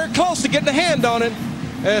came very close to getting a hand on it.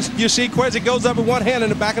 As you see, Quezzy goes up with one hand in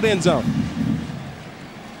the back of the end zone.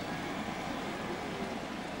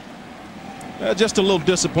 Just a little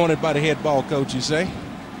disappointed by the head ball coach, you say?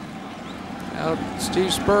 Now,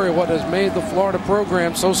 Steve Spurrier, what has made the Florida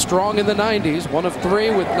program so strong in the 90s. One of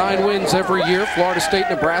 3 with 9 wins every year. Florida State,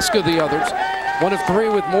 Nebraska, the others. One of 3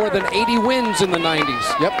 with more than 80 wins in the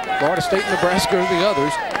 90s. Yep, Florida State, Nebraska are the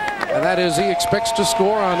others. And that is, he expects to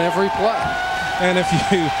score on every play. And if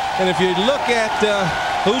you look at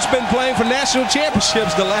who's been playing for national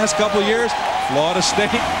championships the last couple of years, Florida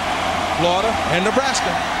State, Florida, and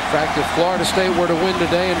Nebraska. In fact, if Florida State were to win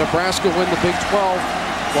today and Nebraska win the Big 12,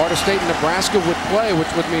 Florida State and Nebraska would play,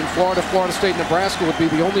 which would mean Florida, Florida State, and Nebraska would be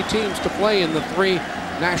the only teams to play in the 3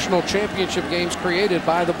 national championship games created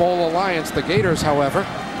by the Bowl Alliance. The Gators, however,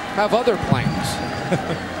 have other plans.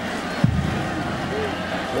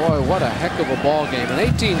 Boy, what a heck of a ball game. In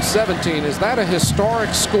 18-17, is that a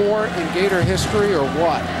historic score in Gator history or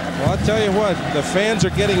what? Well, I'll tell you what, the fans are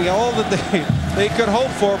getting all that they could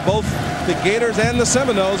hope for, both the Gators and the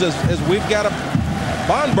Seminoles, as we've got a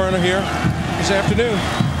barn burner here this afternoon.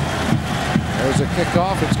 There's a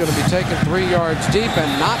kickoff. It's going to be taken 3 yards deep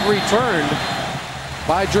and not returned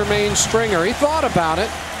by Jermaine Stringer. He thought about it,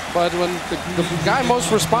 but when the guy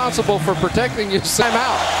most responsible for protecting you sent him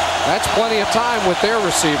out, that's plenty of time with their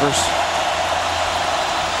receivers.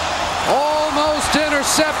 Almost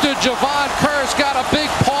intercepted. Javon Kearse got a big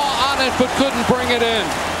paw on it, but couldn't bring it in.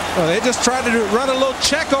 Well, they just tried to run a little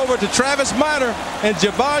check over to Travis Minor, and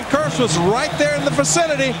Javon Kearse was right there in the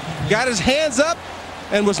vicinity, got his hands up,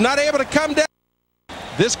 and was not able to come down.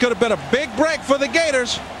 This could have been a big break for the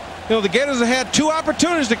Gators. You know, the Gators have had 2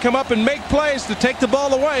 opportunities to come up and make plays to take the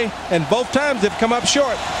ball away, and both times they've come up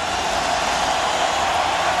short.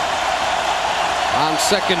 On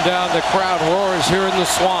second down, the crowd roars here in the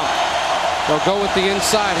Swamp. They'll go with the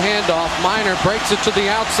inside handoff. Minor breaks it to the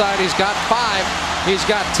outside. He's got 5. He's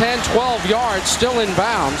got 10, 12 yards, still in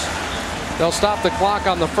bounds. They'll stop the clock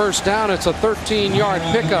on the first down. It's a 13-yard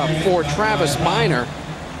pickup for Travis Minor,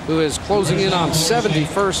 who is closing in on 70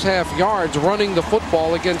 first-half yards running the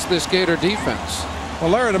football against this Gator defense.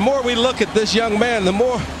 Well, Larry, the more we look at this young man, the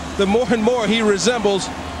more and more he resembles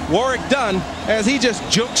Warrick Dunn, as he just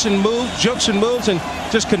jukes and moves, and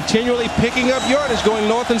just continually picking up yardage going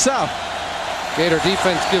north and south. Gator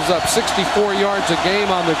defense gives up 64 yards a game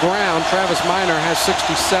on the ground. Travis Minor has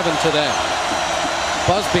 67 today.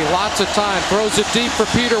 Busby, lots of time, throws it deep for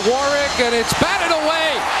Peter Warrick, and it's batted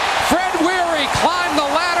away. Fred Weary climbed the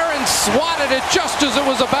ladder and swatted it just as it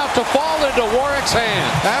was about to fall into Warwick's hand.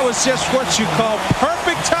 That was just what you call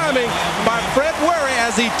perfect timing by Fred Weary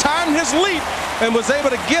as he timed his leap and was able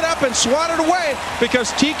to get up and swat it away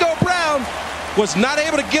because Tico Brown was not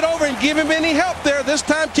able to get over and give him any help there. This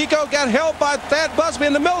time Tico got held by Thad Busby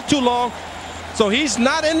in the middle too long. So he's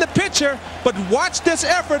not in the picture, but watch this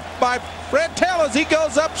effort by Fred Taylor as he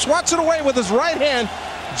goes up, swats it away with his right hand,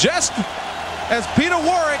 just as Peter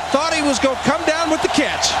Warwick thought he was going to come down with the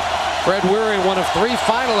catch. Fred Weary, one of 3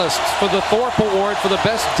 finalists for the Thorpe Award for the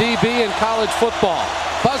best DB in college football.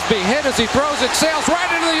 Busby hit as he throws it, sails right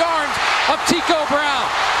into the arms of Tico Brown.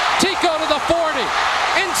 Tico to the 40,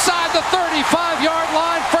 inside the 35-yard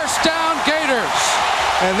line, first down, Gators.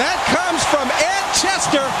 And that comes from Ed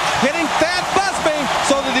Chester hitting Thad Busby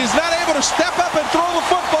so that he's not able to step up and throw the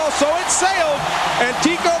football, so it sailed. And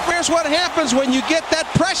Tico, here's what happens when you get that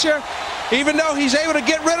pressure. Even though he's able to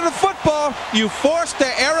get rid of the football, you force the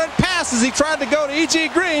errant pass as he tried to go to E.G.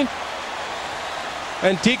 Green.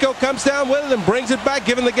 And Tico comes down with it and brings it back,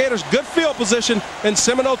 giving the Gators good field position in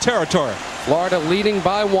Seminole territory. Florida leading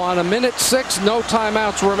by 1, 1:06, no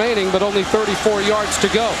timeouts remaining, but only 34 yards to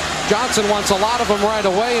go. Johnson wants a lot of them right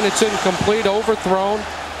away, and it's incomplete, overthrown.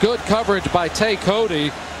 Good coverage by Tay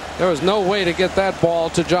Cody. There was no way to get that ball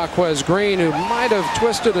to Jaquez Green, who might have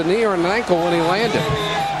twisted a knee or an ankle when he landed.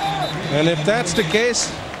 And if that's the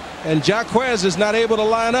case, and Jaquez is not able to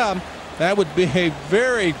line up, that would be a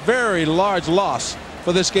very, very large loss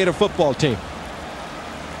for this Gator football team.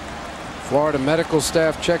 Florida medical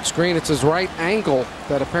staff checks Green. It's his right ankle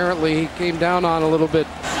that apparently he came down on a little bit.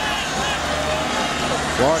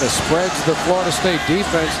 Florida spreads the Florida State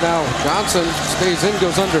defense. Now Johnson stays in,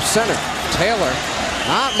 goes under center. Taylor,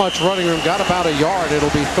 not much running room, got about a yard. It'll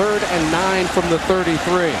be 3rd and 9 from the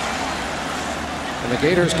 33. And the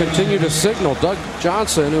Gators continue to signal. Doug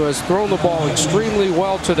Johnson, who has thrown the ball extremely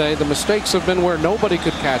well today. The mistakes have been where nobody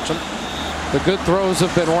could catch him. The good throws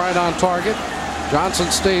have been right on target.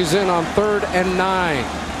 Johnson stays in on 3rd and 9.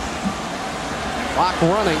 Clock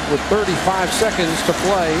running with 35 seconds to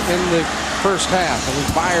play in the first half. And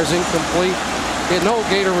he fires incomplete. No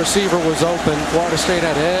Gator receiver was open. Florida State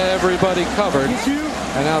had everybody covered.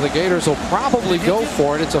 And now the Gators will probably go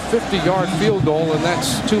for it. It's a 50-yard field goal, and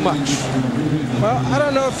that's too much. Well, I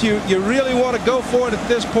don't know if you really want to go for it at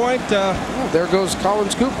this point. There goes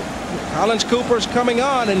Collins Cooper. Collins Cooper's coming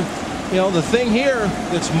on, and you know the thing here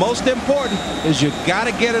that's most important is you got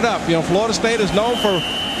to get it up. You know, Florida State is known for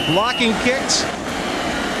blocking kicks,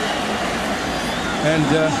 and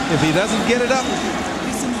if he doesn't get it up,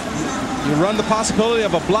 you run the possibility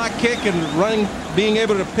of a block kick and being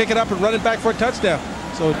able to pick it up and run it back for a touchdown.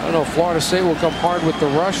 So I don't know if Florida State will come hard with the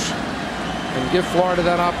rush and give Florida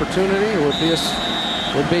that opportunity. It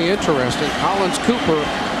would be interesting. Collins Cooper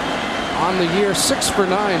on the year 6 for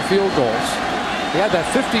 9 field goals. He had that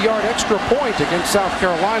 50-yard extra point against South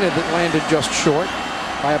Carolina that landed just short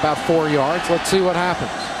by about 4 yards. Let's see what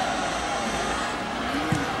happens.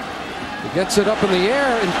 He gets it up in the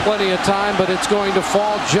air in plenty of time, but it's going to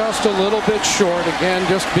fall just a little bit short. Again,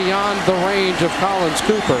 just beyond the range of Collins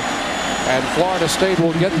Cooper. And Florida State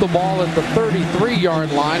will get the ball at the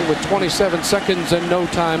 33-yard line with 27 seconds and no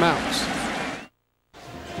timeouts.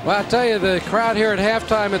 Well, I tell you, the crowd here at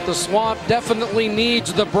halftime at the Swamp definitely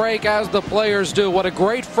needs the break, as the players do. What a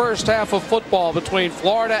great first half of football between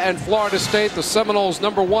Florida and Florida State. The Seminoles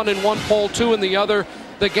 #1 in one poll, 2 in the other.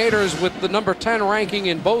 The Gators with the number 10 ranking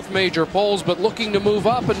in both major polls, but looking to move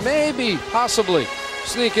up and maybe, possibly,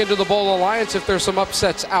 sneak into the Bowl Alliance if there's some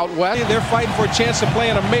upsets out west. They're fighting for a chance to play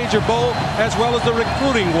in a major bowl as well as the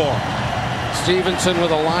recruiting war. Stevenson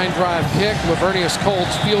with a line drive kick. Lavernius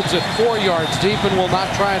Colts fields it 4 yards deep and will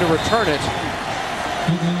not try to return it.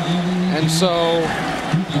 And so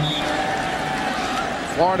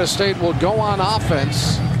Florida State will go on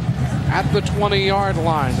offense at the 20-yard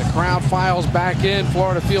line. The crowd files back in.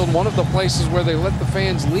 Florida Field, one of the places where they let the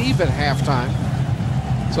fans leave at halftime.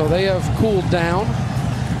 So they have cooled down.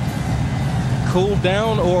 Cooled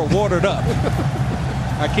down or watered up.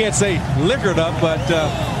 I can't say liquored up, but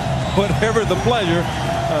whatever the pleasure.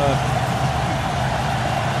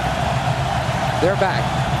 They're back.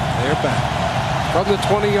 They're back. From the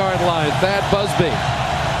 20-yard line, Thad Busby.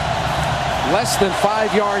 Less than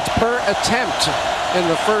 5 yards per attempt in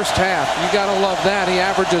the first half. You got to love that. He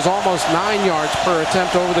averages almost 9 yards per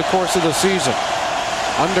attempt over the course of the season.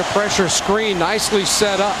 Under pressure screen, nicely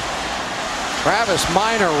set up. Travis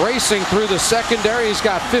Minor racing through the secondary. He's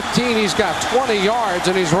got 15, he's got 20 yards,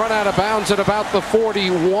 and he's run out of bounds at about the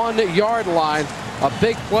 41-yard line. A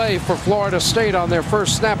big play for Florida State on their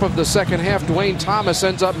first snap of the second half. Dwayne Thomas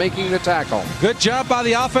ends up making the tackle. Good job by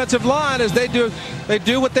the offensive line as they do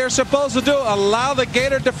what they're supposed to do. Allow the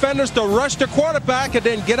Gator defenders to rush the quarterback and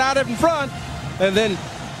then get out in front. And then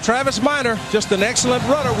Travis Minor, just an excellent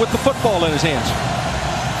runner with the football in his hands.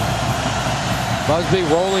 Busby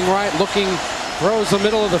rolling right, looking, throws the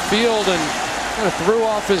middle of the field and kind of threw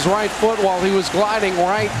off his right foot while he was gliding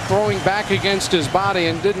right, throwing back against his body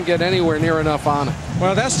and didn't get anywhere near enough on it.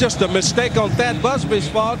 Well, that's just a mistake on Thad Busby's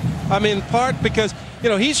fault. I mean, part because, you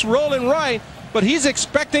know, he's rolling right, but he's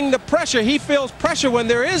expecting the pressure. He feels pressure when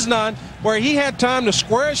there is none, where he had time to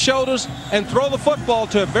square his shoulders and throw the football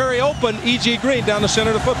to a very open E.G. Green down the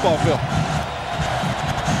center of the football field.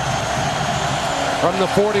 From the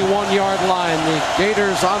 41-yard line, the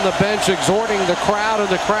Gators on the bench exhorting the crowd, and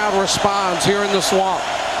the crowd responds here in the Swamp.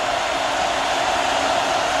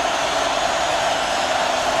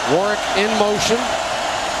 Warwick in motion.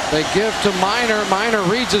 They give to Minor. Minor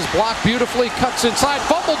reads his block beautifully, cuts inside,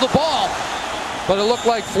 fumbled the ball. But it looked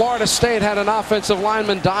like Florida State had an offensive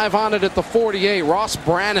lineman dive on it at the 48. Ross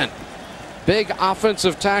Brannon. Big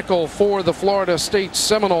offensive tackle for the Florida State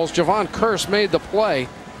Seminoles. Javon Curse made the play,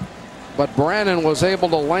 but Brannon was able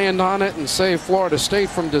to land on it and save Florida State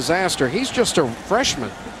from disaster. He's just a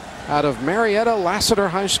freshman out of Marietta Lassiter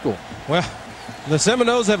High School. Well, the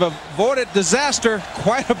Seminoles have avoided disaster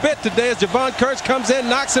quite a bit today as Javon Curse comes in,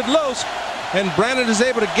 knocks it loose, and Brannon is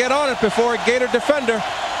able to get on it before a Gator defender.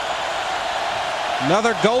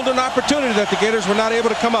 Another golden opportunity that the Gators were not able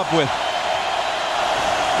to come up with.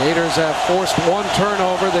 Gators have forced one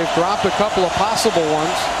turnover. They've dropped a couple of possible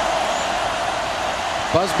ones.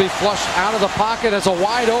 Busby flushed out of the pocket as a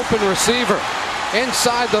wide open receiver.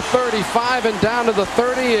 Inside the 35 and down to the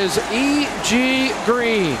 30 is E.G.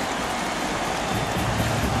 Green.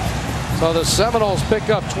 So the Seminoles pick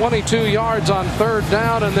up 22 yards on third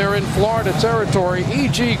down, and they're in Florida territory.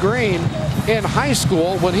 E.G. Green in high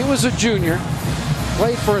school when he was a junior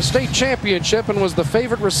played for a state championship and was the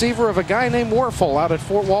favorite receiver of a guy named Werfel out at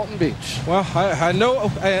Fort Walton Beach. Well, I know,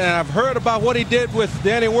 and I've heard about what he did with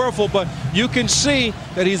Danny Werfel, but you can see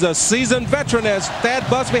that he's a seasoned veteran. As Thad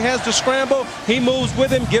Busby has to scramble, he moves with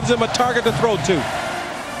him, gives him a target to throw to.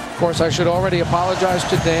 Of course, I should already apologize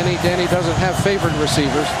to Danny. Danny doesn't have favorite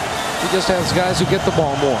receivers. He just has guys who get the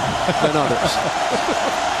ball more than others.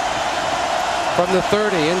 From the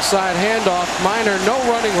 30, inside handoff. Minor, no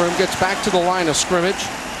running room, gets back to the line of scrimmage.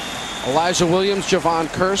 Elijah Williams, Javon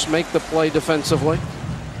Curse make the play defensively.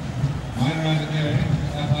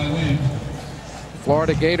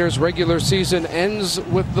 Florida Gators regular season ends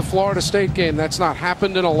with the Florida State game. That's not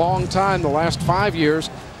happened in a long time. The last 5 years,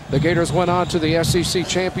 the Gators went on to the SEC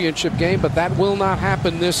championship game, but that will not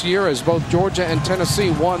happen this year as both Georgia and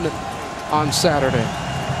Tennessee won on Saturday.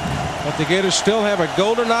 But the Gators still have a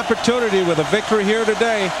golden opportunity with a victory here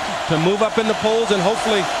today to move up in the polls and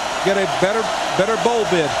hopefully get a better bowl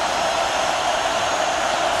bid.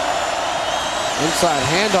 Inside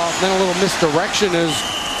handoff, then a little misdirection as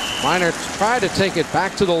Minor tried to take it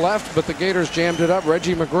back to the left, but the Gators jammed it up.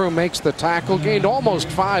 Reggie McGrew makes the tackle, gained almost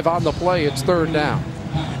 5 on the play. It's third down.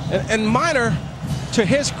 And Minor, to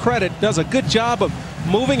his credit, does a good job of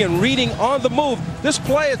moving and reading on the move. This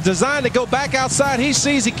play is designed to go back outside. He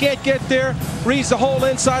sees he can't get there, reads the hole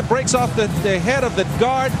inside, breaks off the head of the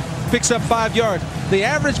guard, picks up 5 yards. The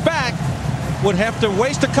average back would have to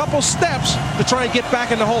waste a couple steps to try and get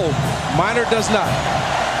back in the hole. Minor does not.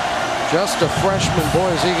 Just a freshman. Boy,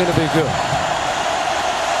 is he going to be good.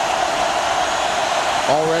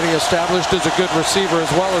 Already established as a good receiver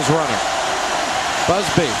as well as runner.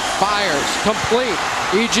 Busby fires, complete.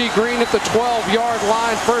 E.G. Green at the 12-yard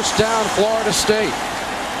line, first down, Florida State.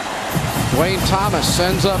 Dwayne Thomas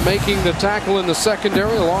ends up making the tackle in the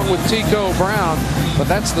secondary along with Tico Brown, but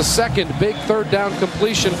that's the second big third down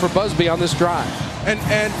completion for Busby on this drive. And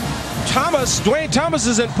Dwayne Thomas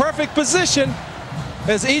is in perfect position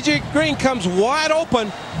as E.G. Green comes wide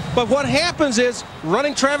open, but what happens is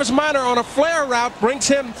running Travis Minor on a flare route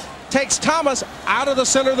takes Thomas out of the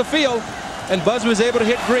center of the field, and Busby is able to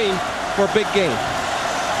hit Green for a big gain.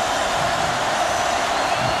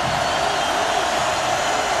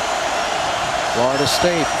 Florida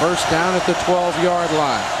State first down at the 12-yard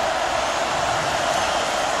line.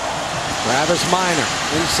 Travis Minor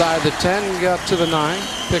inside the 10, got to the 9.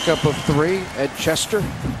 Pickup of 3. Ed Chester,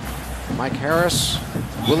 Mike Harris,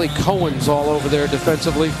 Willie Cohen's all over there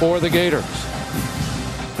defensively for the Gators.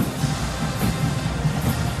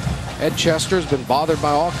 Ed Chester's been bothered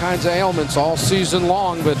by all kinds of ailments all season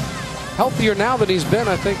long, but healthier now than he's been,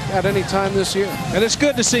 I think, at any time this year. And it's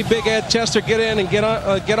good to see Big Ed Chester get in and get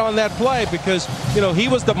on that play, because, you know, he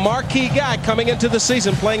was the marquee guy coming into the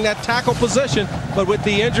season playing that tackle position, but with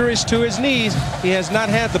the injuries to his knees, he has not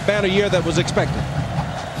had the banner year that was expected.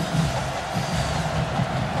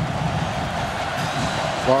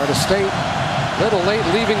 Florida State, little late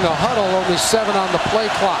leaving the huddle, only 7 on the play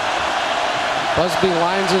clock. Busby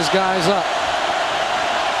lines his guys up.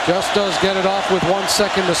 Just does get it off with 1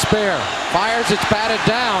 second to spare. Fires, it's batted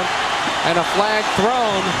down, and a flag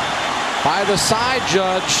thrown by the side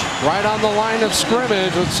judge right on the line of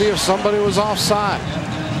scrimmage. Let's see if somebody was offside.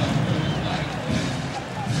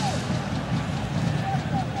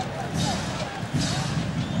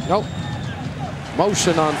 Nope.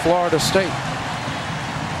 Motion on Florida State.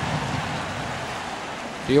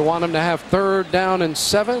 Do you want him to have 3rd down and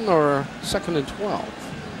 7 or 2nd and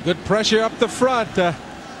 12? Good pressure up the front.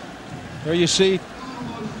 There you see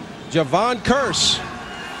Javon Curse,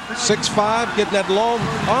 6'5", getting that long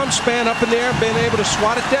arm span up in the air, being able to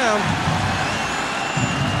swat it down.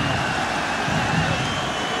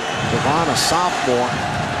 Javon, a sophomore.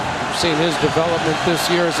 We've seen his development this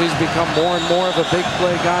year as he's become more and more of a big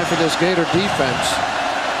play guy for this Gator defense.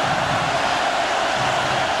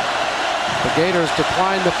 The Gators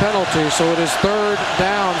declined the penalty, so it is 3rd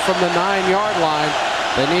down from the 9-yard line.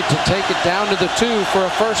 They need to take it down to the 2 for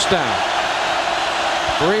a 1st down.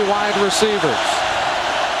 3 wide receivers.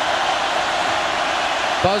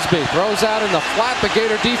 Busby throws out in the flat. The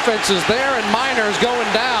Gator defense is there, and Minor's going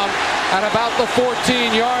down at about the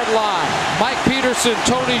 14-yard line. Mike Peterson,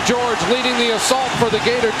 Tony George leading the assault for the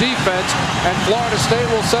Gator defense, and Florida State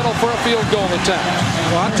will settle for a field goal attempt.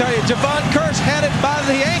 Well, I'll tell you, Javon Curse had it by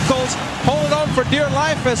the ankles, holding on for dear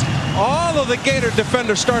life as all of the Gator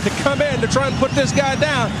defenders start to come in to try and put this guy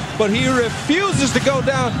down, but he refuses to go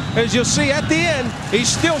down. As you'll see at the end, he's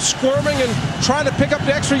still squirming and trying to pick up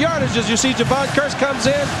the extra yardage. As you see, Javon Curse comes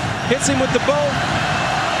in, hits him with the bow,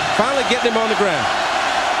 finally getting him on the ground.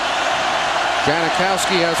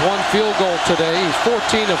 Janikowski has 1 field goal today. He's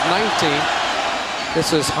 14 of 19.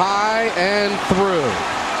 This is high and through.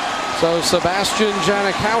 So Sebastian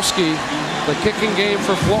Janikowski, the kicking game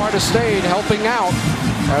for Florida State, helping out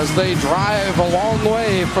as they drive a long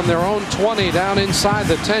way from their own 20 down inside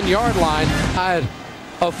the 10-yard line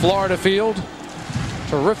of Florida Field.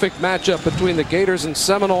 Terrific matchup between the Gators and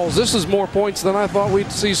Seminoles. This is more points than I thought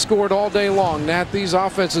we'd see scored all day long. Nat, these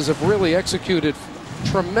offenses have really executed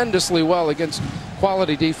tremendously well against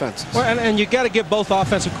quality defenses. Well, and you got to give both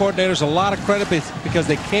offensive coordinators a lot of credit because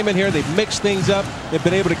they came in here, they've mixed things up, they've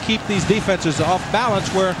been able to keep these defenses off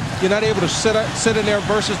balance where you're not able to sit in there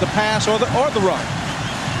versus the pass or the run.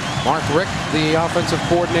 Mark Richt, the offensive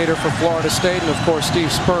coordinator for Florida State, and of course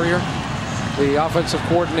Steve Spurrier, the offensive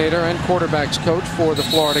coordinator and quarterbacks coach for the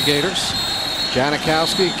Florida Gators.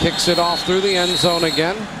 Janikowski kicks it off through the end zone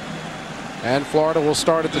again. And Florida will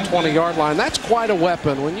start at the 20-yard line. That's quite a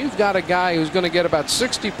weapon. When you've got a guy who's going to get about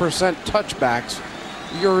 60% touchbacks,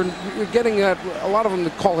 you're getting a lot of them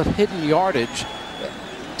call it hidden yardage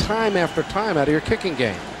time after time out of your kicking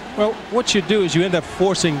game. Well, what you do is you end up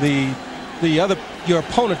forcing your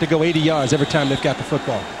opponent to go 80 yards every time they've got the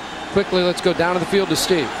football. Quickly, let's go down to the field to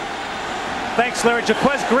Steve. Thanks, Larry.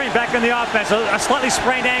 Jaquez Green back in the offense. A slightly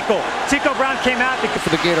sprained ankle. Tico Brown came out. For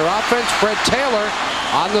the Gator offense, Fred Taylor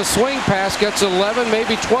on the swing pass gets 11,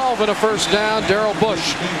 maybe 12 and a 1st down. Darrell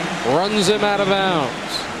Bush runs him out of bounds.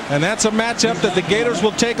 And that's a matchup that the Gators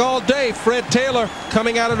will take all day. Fred Taylor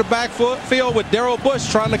coming out of the backfield with Darrell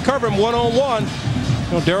Bush trying to cover him one-on-one.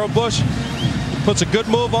 You know, Darrell Bush puts a good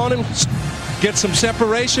move on him, gets some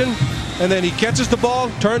separation, and then he catches the ball,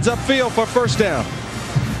 turns upfield for a 1st down.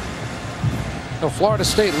 Now, Florida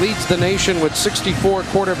State leads the nation with 64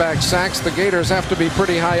 quarterback sacks. The Gators have to be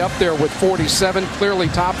pretty high up there with 47, clearly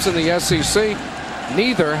tops in the SEC.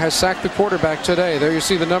 Neither has sacked the quarterback today. There you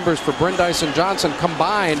see the numbers for Brandeis and Johnson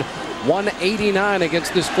combined, 189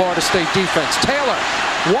 against this Florida State defense. Taylor,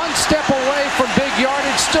 1 step away from big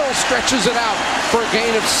yardage, still stretches it out for a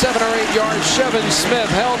gain of 7 or 8 yards. Chevin Smith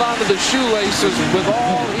held onto the shoelaces with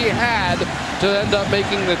all he had to end up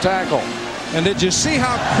making the tackle. And did you see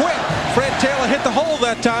how quick Fred Taylor hit the hole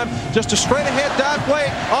that time? Just a straight ahead dive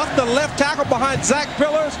play off the left tackle behind Zach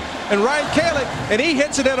Pillars and Ryan Kalick, and he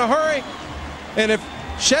hits it in a hurry. And if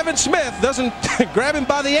Chevin Smith doesn't grab him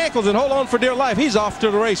by the ankles and hold on for dear life, he's off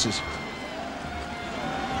to the races.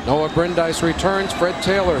 Noah Brandeis returns. Fred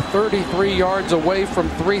Taylor 33 yards away from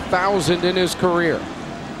 3,000 in his career.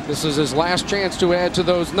 This is his last chance to add to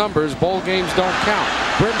those numbers. Bowl games don't count.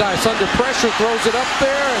 Brandeis under pressure throws it up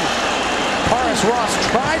there, and Paris Terrence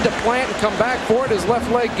Ross tried to plant and come back for it. His left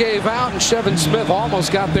leg gave out, and Shevin Smith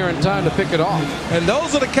almost got there in time to pick it off. And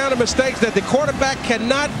those are the kind of mistakes that the quarterback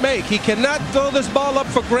cannot make. He cannot throw this ball up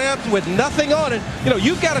for grabs with nothing on it. You know,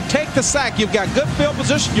 you've got to take the sack. You've got good field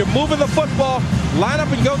position. You're moving the football. Line up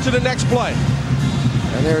and go to the next play.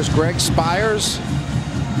 And there's Greg Spires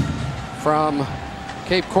from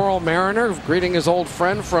Cape Coral Mariner, greeting his old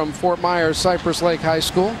friend from Fort Myers Cypress Lake High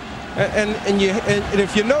School. And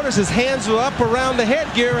if you notice, his hands were up around the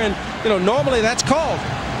headgear, and you know normally that's called.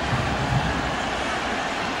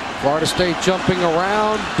 Florida State jumping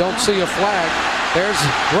around, don't see a flag. There's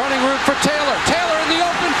running room for Taylor. Taylor in the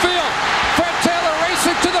open field. Fred Taylor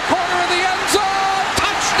racing to the corner of the end zone.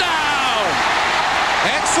 Touchdown!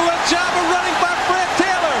 Excellent job of running by Fred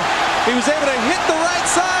Taylor. He was able to hit the right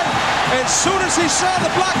side, and as soon as he saw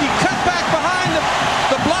the block, he cut back behind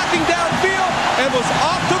the blocking downfield and was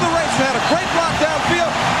off to the races. Had a great block downfield.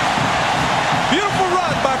 Beautiful run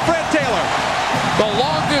by Fred Taylor. The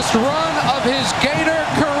longest run of his Gator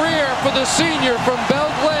career for the senior from Belle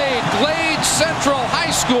Glade, Glade Central High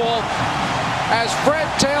School, as Fred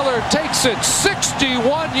Taylor takes it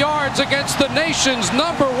 61 yards against the nation's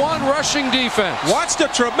 #1 rushing defense. Watch the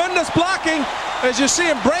tremendous blocking as you see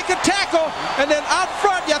him break a tackle, and then out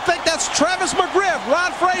front, I think that's Travis McGriff.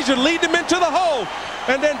 Ron Frazier lead him into the hole,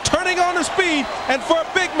 and then turning on his speed, and for a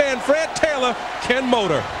big man, Fred Taylor can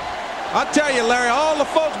motor. I'll tell you, Larry, all the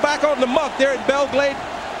folks back on the muck there at Belle Glade,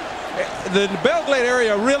 the Belle Glade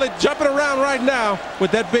area really jumping around right now with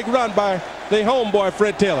that big run by the homeboy,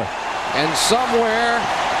 Fred Taylor. And somewhere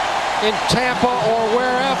in Tampa or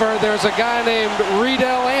wherever, there's a guy named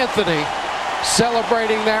Riedel Anthony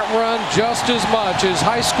celebrating that run just as much. His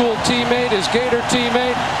high school teammate, his Gator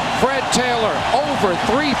teammate, Fred Taylor, over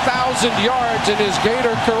 3,000 yards in his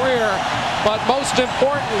Gator career. But most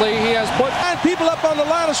importantly, he has put people up on the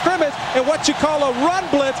line of scrimmage in what you call a run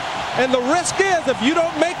blitz. And the risk is, if you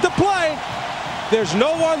don't make the play, there's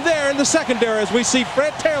no one there in the secondary as we see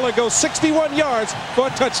Fred Taylor go 61 yards for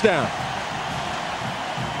a touchdown.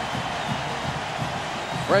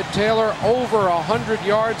 Fred Taylor over 100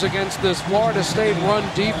 yards against this Florida State run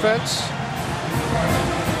defense.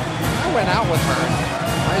 I went out with her in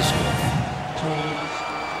high school.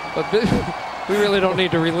 But we really don't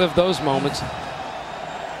need to relive those moments.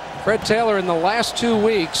 Fred Taylor in the last 2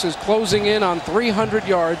 weeks is closing in on 300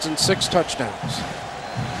 yards and 6 touchdowns.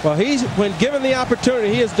 Well, when given the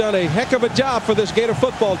opportunity, he has done a heck of a job for this Gator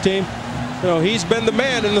football team. You know, he's been the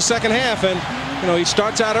man in the second half, and you know, he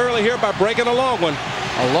starts out early here by breaking a long one.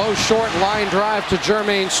 A low, short line drive to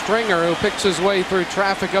Jermaine Stringer, who picks his way through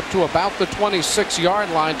traffic up to about the 26-yard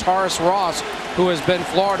line. Taurus Ross, who has been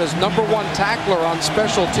Florida's #1 tackler on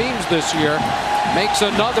special teams this year, makes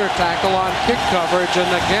another tackle on kick coverage,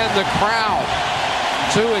 and again the crowd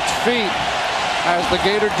to its feet as the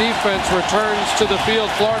Gator defense returns to the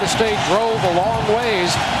field. Florida State drove a long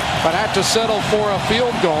ways, but had to settle for a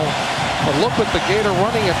field goal. But look what the Gator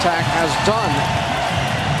running attack has done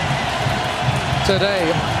today.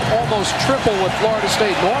 Almost triple what Florida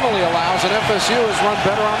State normally allows, and FSU has run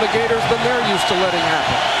better on the Gators than they're used to letting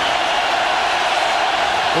happen.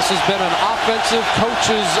 This has been an offensive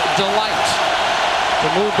coach's delight to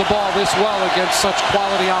move the ball this well against such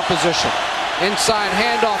quality opposition. Inside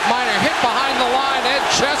handoff, Minor hit behind the line. Ed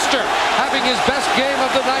Chester having his best game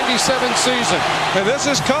of the '97 season. And this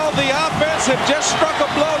is called the offense have just struck a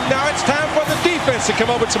blow. Now it's time for the defense to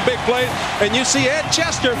come up with some big plays. And you see Ed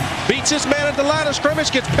Chester beats his man at the line of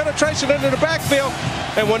scrimmage, gets penetration into the backfield.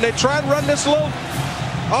 And when they try and run this little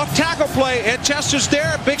off tackle play, Ed Chester's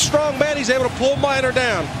there, big strong man. He's able to pull Minor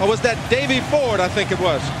down. Or was that Davey Ford, I think it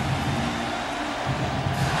was.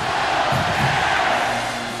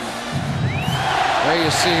 There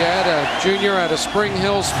you see Ed, a junior at a Spring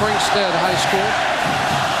Hill Springstead High School,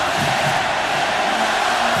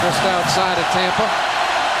 just outside of Tampa.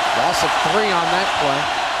 Loss of 3 on that play.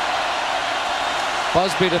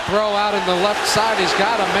 Busby to throw out in the left side. He's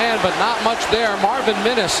got a man, but not much there. Marvin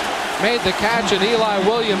Minnis made the catch, and Eli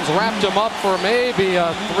Williams wrapped him up for maybe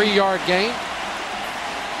a 3-yard gain.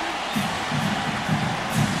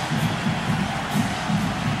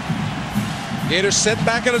 Gators set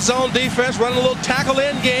back in his zone defense, running a little tackle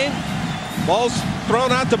end game. Ball's thrown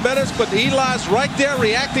out to Minnis, but Eli's right there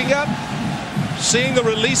reacting up, seeing the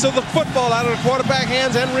release of the football out of the quarterback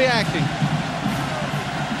hands and reacting.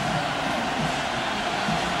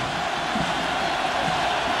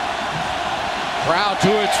 Crowd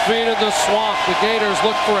to its feet in the swamp. The Gators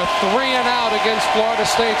look for a 3-and-out against Florida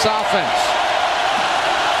State's offense.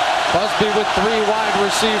 Busby with 3 wide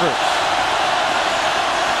receivers.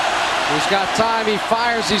 He's got time, he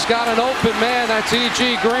fires, he's got an open man, that's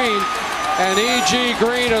E.G. Green. And E.G.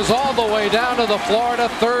 Green is all the way down to the Florida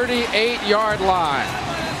 38-yard line.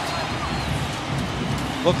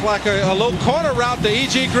 Looked like a low corner route to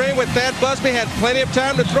E.G. Green with Thad Busby. Had plenty of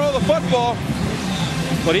time to throw the football.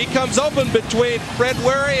 But he comes open between Fred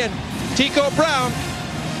Wary and Tico Brown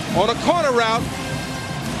on a corner route,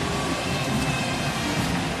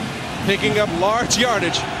 picking up large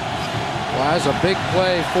yardage. Well, that's a big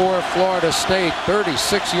play for Florida State.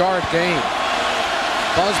 36-yard gain.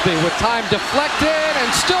 Busby with time deflected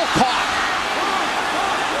and still caught.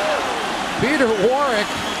 Peter Warrick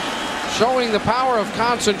showing the power of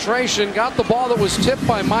concentration. Got the ball that was tipped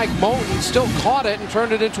by Mike Moten, still caught it and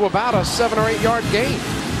turned it into about a 7 or 8 yard gain.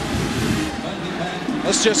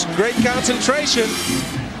 That's just great concentration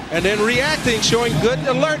and then reacting, showing good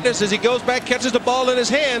alertness as he goes back, catches the ball in his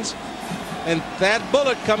hands, and Thad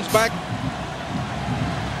Bullock comes back,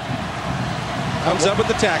 comes up with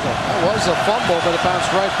the tackle. That was a fumble, but it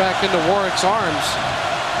bounced right back into Warwick's arms.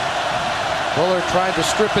 Bullard tried to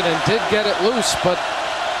strip it and did get it loose, but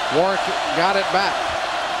Warwick got it back.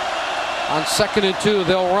 On 2nd and 2,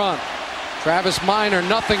 they'll run. Travis Minor,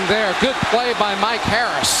 nothing there. Good play by Mike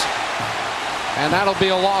Harris. And that'll be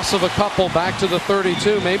a loss of a couple back to the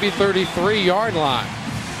 32, maybe 33-yard line.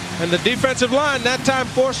 And the defensive line that time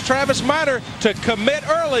forced Travis Minor to commit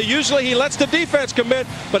early. Usually he lets the defense commit,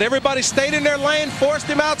 but everybody stayed in their lane, forced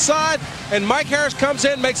him outside, and Mike Harris comes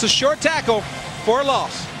in, makes a short tackle for a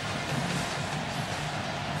loss.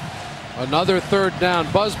 Another 3rd down.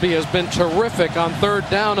 Busby has been terrific on 3rd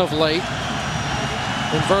down of late,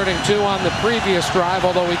 converting 2 on the previous drive,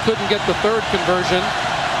 although he couldn't get the 3rd conversion.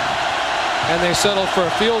 And they settled for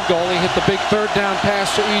a field goal. He hit the big 3rd down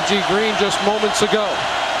pass to E.G. Green just moments ago.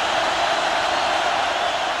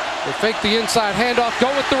 They fake the inside handoff,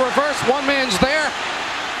 go with the reverse. One man's there.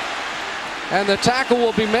 And the tackle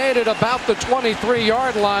will be made at about the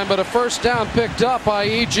 23-yard line, but a 1st down picked up by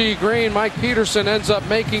E.G. Green. Mike Peterson ends up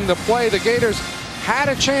making the play. The Gators had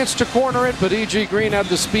a chance to corner it, but E.G. Green had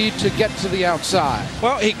the speed to get to the outside.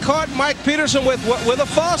 Well, he caught Mike Peterson with a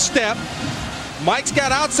false step. Mike's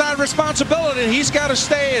got outside responsibility, and he's got to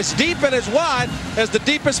stay as deep and as wide as the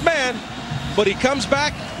deepest man. But he comes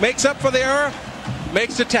back, makes up for the error,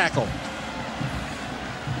 makes the tackle.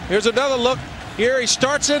 Here's another look. Here he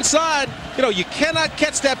starts inside. You know, you cannot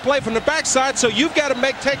catch that play from the backside, so you've got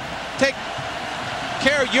to take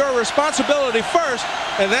care of your responsibility first.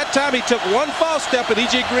 And that time he took one false step, and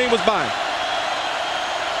E.G. Green was by him.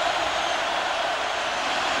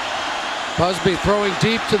 Busby throwing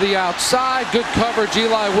deep to the outside. Good coverage.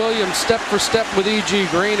 Eli Williams step for step with E.G.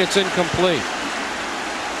 Green. It's incomplete.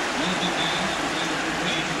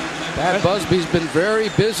 Thad Busby's been very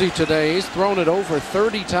busy today. He's thrown it over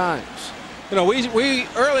 30 times. You know, we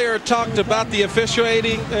earlier talked about the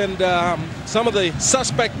officiating and some of the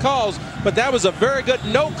suspect calls, but that was a very good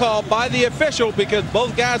no call by the official because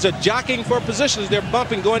both guys are jockeying for positions. They're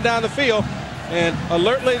bumping going down the field, and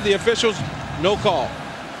alertly the officials no call.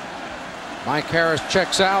 Mike Harris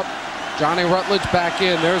checks out. Johnny Rutledge back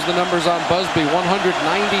in. There's the numbers on Busby. 190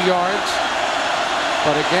 yards.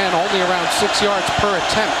 But again, only around 6 yards per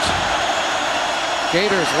attempt.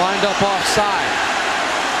 Gators lined up offside.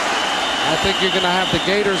 I think you're going to have the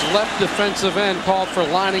Gators' left defensive end called for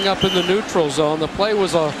lining up in the neutral zone. The play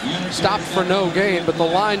was a stop for no gain, but the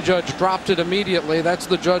line judge dropped it immediately. That's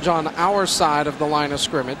the judge on our side of the line of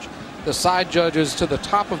scrimmage. The side judge is to the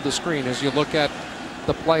top of the screen as you look at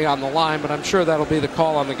the play on the line, but I'm sure that'll be the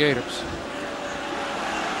call on the Gators.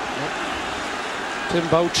 Tim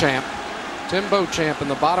Beauchamp. Tim Beauchamp in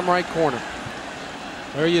the bottom right corner.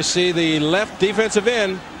 There you see the left defensive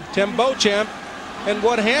end, Tim Beauchamp. And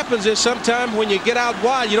what happens is sometimes when you get out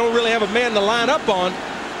wide, you don't really have a man to line up on,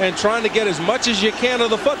 and trying to get as much as you can of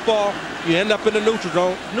the football, you end up in the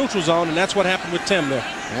neutral zone, and that's what happened with Tim there.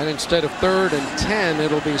 And instead of 3rd and 10,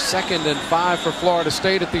 it'll be 2nd and 5 for Florida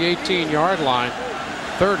State at the 18-yard line.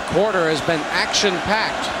 3rd quarter has been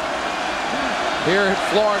action-packed here at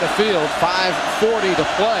Florida Field. 5:40 to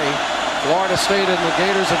play. Florida State and the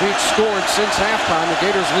Gators have each scored since halftime. The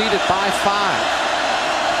Gators lead it by 5.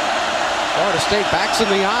 Florida State backs in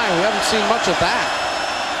the eye. We haven't seen much of that.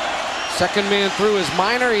 2nd man through is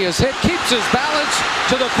Minor. He is hit, keeps his balance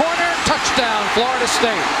to the corner. Touchdown, Florida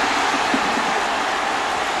State.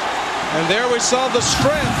 And there we saw the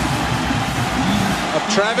strength of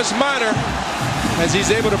Travis Minor as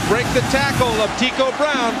he's able to break the tackle of Tico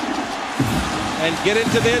Brown and get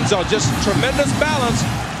into the end zone. Just tremendous balance.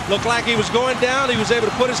 Looked like he was going down. He was able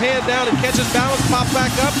to put his hand down and catch his balance, pop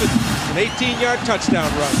back up, and an 18-yard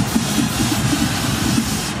touchdown run.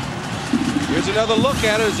 Here's another look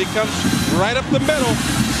at it as he comes right up the middle.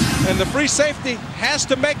 And the free safety has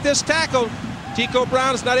to make this tackle. Tico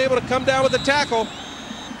Brown is not able to come down with the tackle.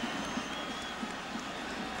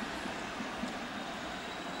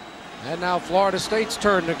 And now Florida State's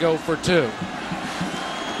turn to go for two.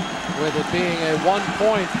 With it being a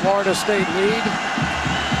 1-point Florida State lead,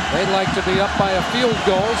 they'd like to be up by a field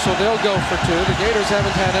goal, so they'll go for two. The Gators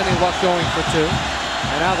haven't had any luck going for two.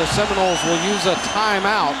 And now the Seminoles will use a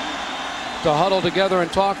timeout to huddle together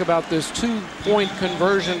and talk about this 2-point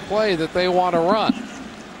conversion play that they want to run.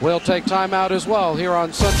 We'll take timeout as well here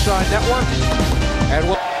on Sunshine Network. And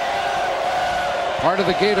part of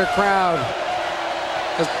the Gator crowd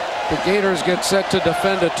as the Gators get set to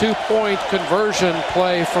defend a 2-point conversion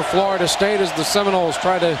play for Florida State as the Seminoles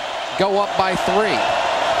try to go up by 3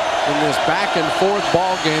 in this back and forth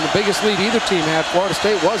ball game. The biggest lead either team had, Florida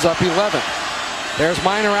State, was up 11. There's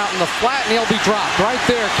Minor out in the flat, and he'll be dropped right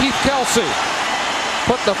there. Keith Kelsey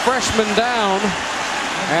put the freshman down,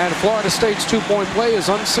 and Florida State's 2-point play is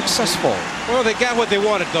unsuccessful. Well, they got what they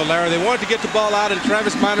wanted, though, Larry. They wanted to get the ball out in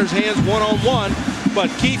Travis Minor's hands one-on-one, but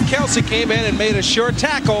Keith Kelsey came in and made a sure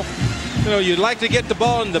tackle. You know, you'd like to get the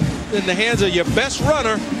ball in the hands of your best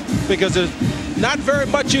runner, because there's not very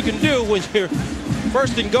much you can do when you're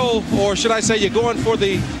first and goal, or should I say you're going for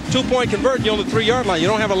the 2-point conversion. You're on the 3-yard line. You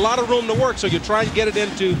don't have a lot of room to work, so you try and get it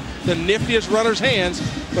into the niftiest runner's hands,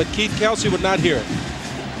 but Keith Kelsey would not hear it.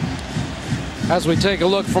 As we take a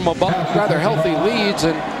look from above, rather healthy leads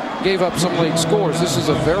and gave up some late scores. This is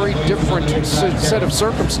a very different set of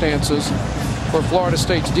circumstances for Florida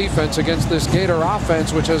State's defense against this Gator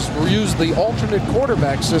offense, which has used the alternate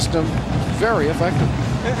quarterback system very effectively.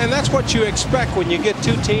 And that's what you expect when you get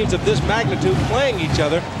two teams of this magnitude playing each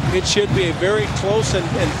other. It should be a very close and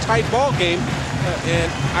tight ball game. And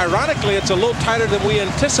ironically, it's a little tighter than we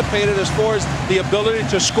anticipated as far as the ability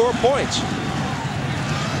to score points.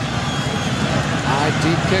 High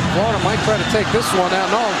deep kick. Florida might try to take this one out.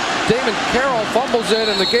 No, Damon Carroll fumbles it,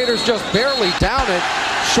 and the Gators just barely down it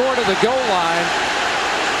short of the goal line.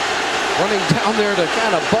 Running down there to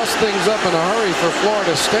kind of bust things up in a hurry for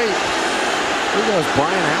Florida State. Here goes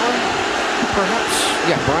Brian Allen, perhaps?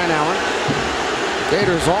 Yeah, Brian Allen.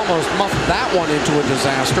 Gators almost muffed that one into a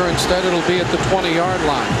disaster. Instead, it'll be at the 20-yard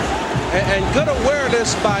line. And good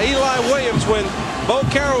awareness by Eli Williams when Bo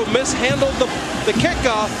Carroll mishandled the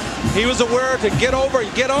kickoff. He was aware to get over and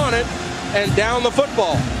get on it and down the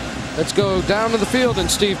football. Let's go down to the field and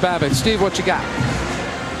Steve Babbitt. Steve, what you got?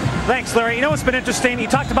 Thanks, Larry. You know what's been interesting? You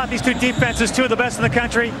talked about these two defenses, two of the best in the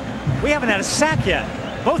country. We haven't had a sack yet.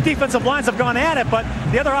 Both defensive lines have gone at it, but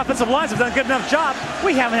the other offensive lines have done a good enough job.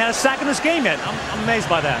 We haven't had a sack in this game yet. I'm amazed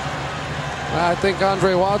by that. I think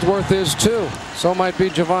Andre Wadsworth is too. So might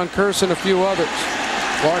be Javon Curse and a few others.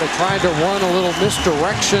 Florida trying to run a little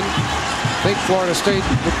misdirection. I think Florida State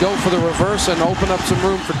would go for the reverse and open up some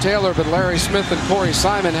room for Taylor, but Larry Smith and Corey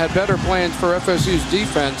Simon had better plans for FSU's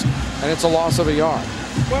defense, and it's a loss of a yard.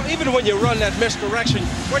 Well, even when you run that misdirection,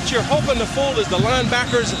 what you're hoping to fool is the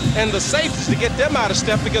linebackers and the safeties to get them out of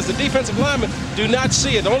step, because the defensive linemen do not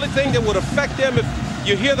see it. The only thing that would affect them if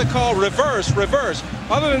you hear the call reverse, reverse.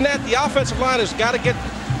 Other than that, the offensive line has got to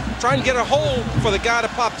try and get a hole for the guy to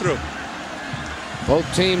pop through.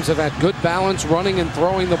 Both teams have had good balance running and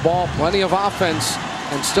throwing the ball. Plenty of offense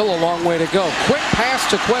and still a long way to go. Quick pass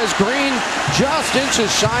to Quez Green, just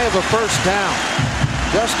inches shy of a first down.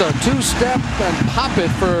 Just a two-step and pop it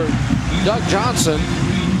for Doug Johnson.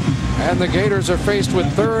 And the Gators are faced with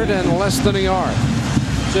third and less than a yard.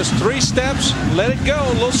 Just 3 steps, let it go,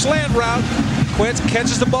 a little slant route. Quez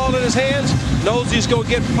catches the ball in his hands, knows he's going to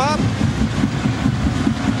get popped.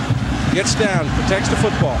 Gets down, protects the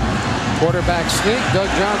football. Quarterback sneak.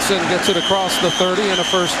 Doug Johnson gets it across the 30 and a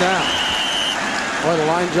first down. Well, the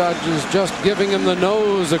line judge is just giving him the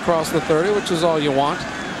nose across the 30, which is all you want.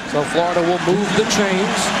 So Florida will move the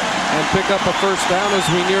chains and pick up a first down as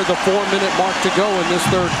we near the 4-minute mark to go in this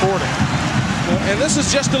third quarter. And this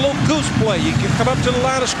is just a little goose play. You can come up to the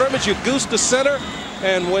line of scrimmage, you goose the center,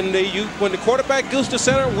 and when the quarterback goose the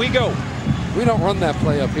center, we go. We don't run that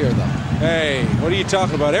play up here, though. Hey, what are you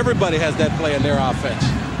talking about? Everybody has that play in their offense.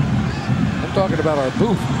 I'm talking about our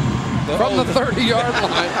booth from the 30-yard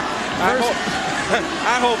line.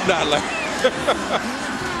 I hope not, Larry.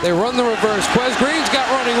 They run the reverse. Quez Green's got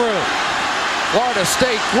running room. Florida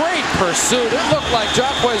State, great pursuit. It looked like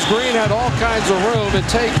Jaquez Green had all kinds of room, and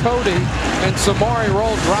Tay Cody and Samari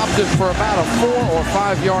Roll dropped it for about a 4 or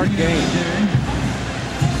 5 yard gain.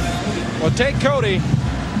 Well, Tay Cody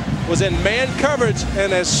was in man coverage,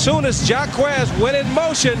 and as soon as Jaquez went in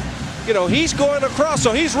motion, you know, he's going across,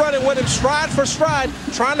 so he's running with him stride for stride,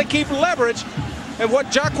 trying to keep leverage. And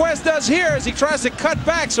what Jaquez does here is he tries to cut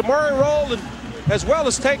back. Samari Roll and as well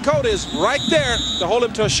as Tate Cody, is right there to hold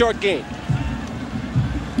him to a short gain.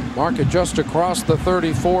 Mark it just across the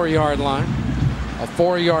 34-yard line. A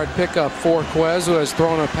 4-yard pickup for Quez, who has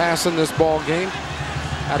thrown a pass in this ball game.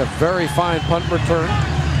 Had a very fine punt return.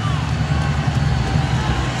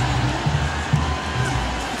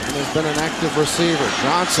 And there's been an active receiver.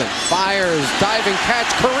 Johnson fires, diving catch.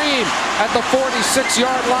 Kareem at the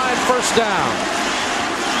 46-yard line, first down.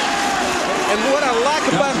 And what I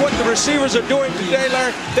like about what the receivers are doing today,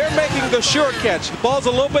 Larry, they're making the sure catch. The ball's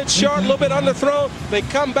a little bit short, a little bit underthrown. They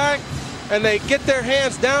come back and they get their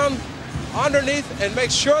hands down underneath and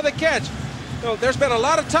make sure they catch. You know, there's been a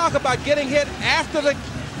lot of talk about getting hit after the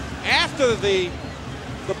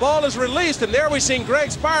ball is released, and there we've seen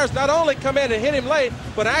Greg Spires not only come in and hit him late,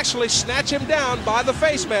 but actually snatch him down by the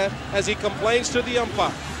face man as he complains to the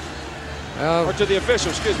umpire. Or to the official,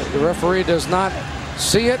 excuse me. The referee does not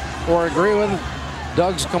see it or agree with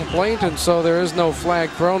Doug's complaint, and so there is no flag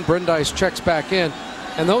thrown. Brandeis checks back in,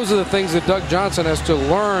 and those are the things that Doug Johnson has to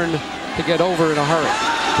learn to get over in a hurry.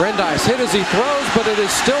 Brandeis hit as he throws, but it is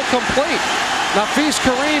still complete. Nafis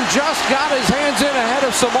Kareem just got his hands in ahead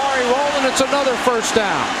of Samari Rolle, and it's another first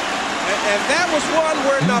down. And that was one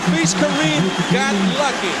where Nafis Kareem got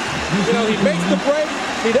lucky. You know, he makes the break,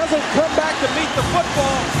 he doesn't come back to meet the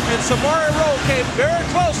football, and Samari Rolle came very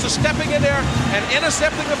close to stepping in there and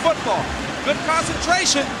intercepting the football. Good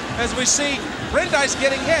concentration as we see Brandeis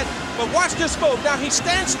getting hit, but watch this move. Now he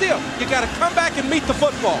stands still. You got to come back and meet the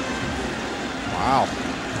football. Wow.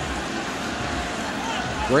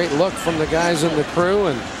 Great look from the guys in the crew,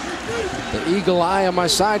 and the eagle eye of my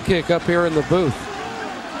sidekick up here in the booth.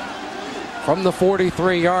 From the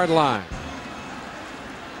 43-yard line.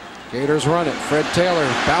 Gators run it. Fred Taylor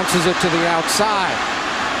bounces it to the outside.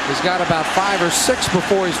 He's got about 5 or 6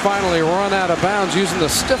 before he's finally run out of bounds using the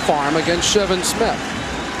stiff arm against Chevin Smith.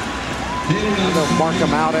 And they'll mark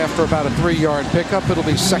him out after about a 3-yard pickup. It'll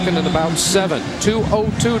be second and about 7.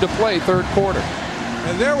 2:02 to play, third quarter.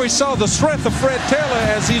 And there we saw the strength of Fred Taylor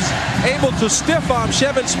as he's able to stiff arm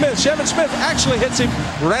Chevin Smith. Chevin Smith actually hits him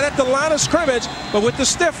right at the line of scrimmage, but with the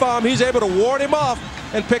stiff arm, he's able to ward him off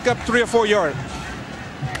and pick up 3 or 4 yards.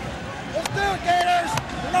 Let's do it, Gators.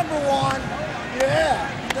 We're #1. Yeah,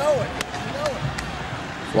 you know it. You know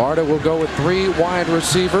it. Florida will go with 3 wide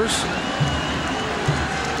receivers.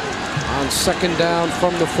 On second down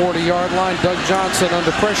from the 40-yard line, Doug Johnson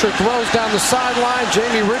under pressure, throws down the sideline.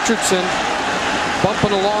 Jamie Richardson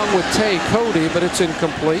bumping along with Tay Cody, but it's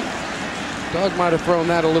incomplete. Doug might have thrown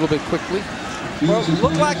that a little bit quickly. Well, it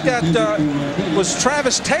looked like that was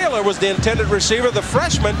Travis Taylor was the intended receiver, the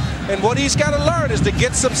freshman, and what he's got to learn is to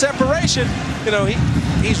get some separation. You know,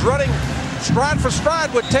 he's running stride for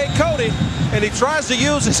stride with Tay Cody, and he tries to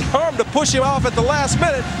use his arm to push him off at the last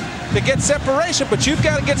minute to get separation, but you've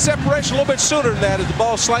got to get separation a little bit sooner than that as the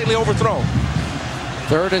ball's slightly overthrown.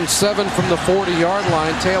 3rd and 7 from the 40-yard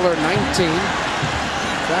line. Taylor 19.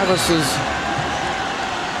 Travis has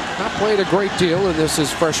not played a great deal in this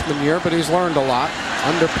his freshman year, but he's learned a lot.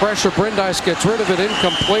 Under pressure, Brandeis gets rid of it,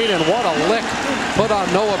 incomplete, and what a lick put on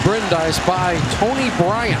Noah Brandeis by Tony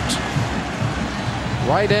Bryant.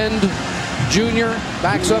 Right end junior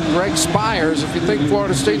backs up Greg Spires. If you think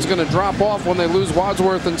Florida State's going to drop off when they lose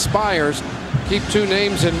Wadsworth and Spires, keep 2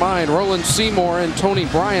 names in mind. Roland Seymour and Tony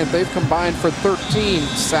Bryant. They've combined for 13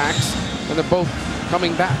 sacks, and they're both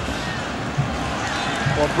coming back.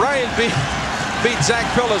 Well, Bryant beat Zach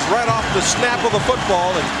Pillis right off the snap of the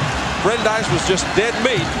football, and Brandeis was just dead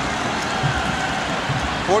meat.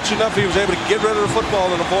 Fortunate enough, he was able to get rid of the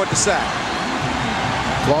football and avoid the sack.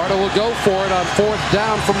 Florida will go for it on 4th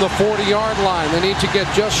down from the 40-yard line. They need to get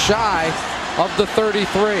just shy of the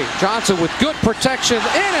 33. Johnson with good protection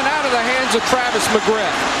in and out of the hands of Travis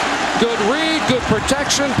McGriff. Good read, good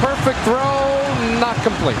protection, perfect throw, not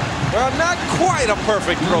complete. Well, not quite a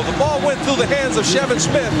perfect throw. The ball went through the hands of Chevin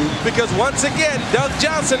Smith because once again, Doug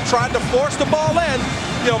Johnson tried to force the ball in.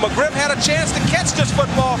 You know, McGriff had a chance to catch this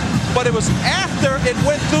football, but it was after it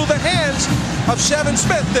went through the hands of Chevin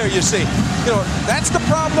Smith there, you see. You know, that's the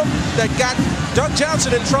problem that got Doug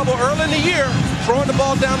Johnson in trouble early in the year, throwing the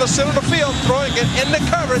ball down the center of the field, throwing it into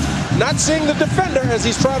coverage, not seeing the defender as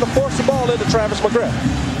he's trying to force the ball into Travis McGriff.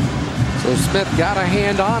 So Smith got a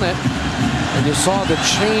hand on it, and you saw the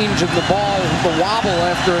change in the ball, the wobble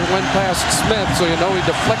after it went past Smith, so you know he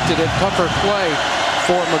deflected it. Tougher play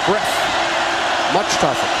for McGriff. Much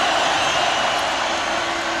tougher.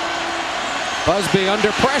 Busby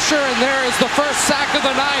under pressure, and there is the first sack of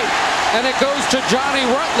the night, and it goes to Johnny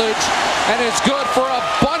Rutledge, and it's good for a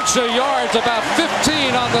bunch of yards, about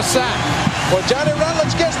 15 on the sack. Well, Johnny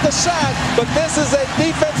Rutledge gets the sack, but this is a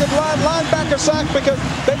defensive linebacker sack because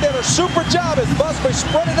they did a super job as Busby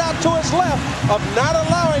spread it out to his left of not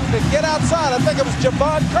allowing him to get outside. I think it was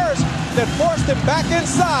Javon Curse that forced him back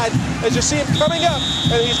inside as you see him coming up,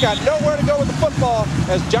 and he's got nowhere to go with the football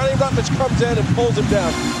as Johnny Rutledge comes in and pulls him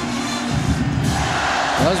down.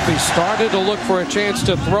 Busby started to look for a chance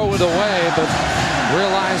to throw it away, but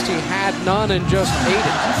realized he had none and just ate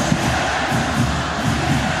it.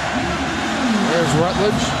 There's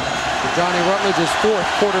Rutledge. Johnny Rutledge's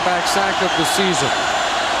 4th quarterback sack of the season.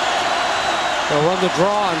 They'll run the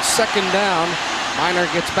draw on 2nd down. Miner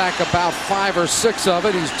gets back about 5 or 6 of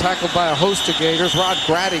it. He's tackled by a host of Gators. Rod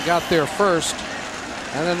Grady got there first.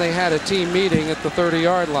 And then they had a team meeting at the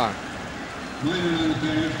 30-yard line.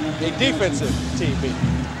 A defensive team meeting.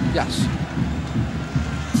 Yes.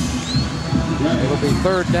 It'll be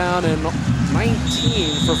 3rd down and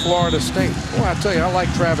 19 for Florida State. Boy, I tell you, I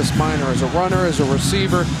like Travis Miner as a runner, as a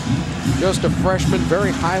receiver. Just a freshman,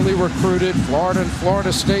 very highly recruited. Florida and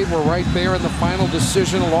Florida State were right there in the final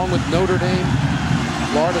decision along with Notre Dame.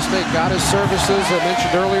 Florida State got his services, I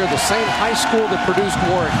mentioned earlier, the same high school that produced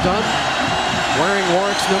Warwick Dunn, wearing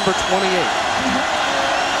Warwick's number 28.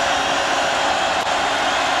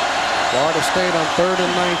 Florida State on 3rd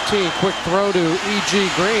and 19. Quick throw to E.G.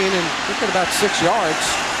 Green and looking about 6 yards.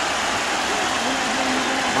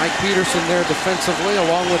 Mike Peterson there defensively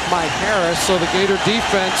along with Mike Harris. So the Gator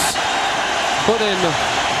defense put in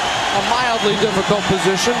a mildly difficult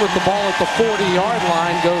position with the ball at the 40-yard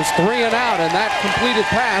line. Goes 3 and out, and that completed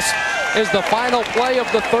pass is the final play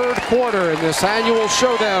of the 3rd quarter in this annual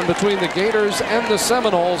showdown between the Gators and the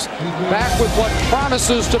Seminoles. Back with what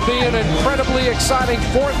promises to be an incredibly exciting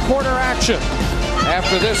 4th quarter action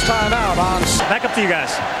after this timeout on. Back up to you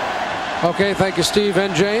guys. Okay, thank you, Steve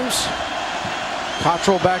and James.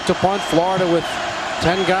 Cottrell back to punt. Florida with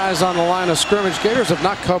 10 guys on the line of scrimmage. Gators have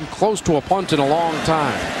not come close to a punt in a long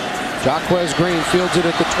time. Jaquez Green fields it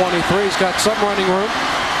at the 23. He's got some running room.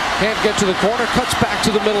 Can't get to the corner, cuts back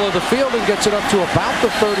to the middle of the field and gets it up to about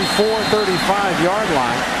the 34, 35-yard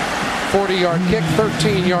line. 40-yard kick,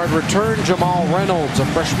 13-yard return. Jamal Reynolds, a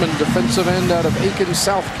freshman defensive end out of Aiken,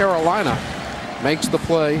 South Carolina, makes the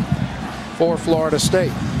play for Florida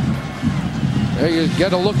State. There you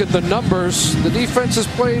get a look at the numbers. The defense has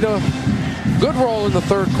played a good role in the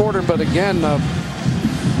 3rd quarter, but again, the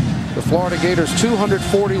Florida Gators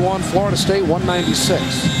 241, Florida State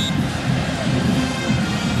 196.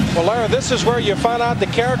 Well, Larry, this is where you find out the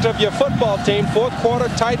character of your football team. 4th quarter,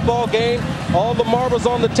 tight ball game, all the marbles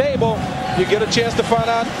on the table. You get a chance to find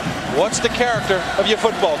out what's the character of your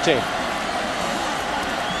football team.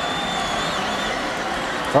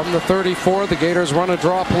 From the 34, the Gators run a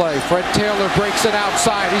draw play. Fred Taylor breaks it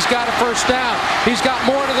outside. He's got a 1st down. He's got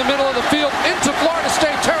more to the middle of the field into Florida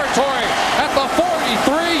State territory at the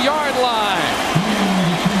 43-yard line.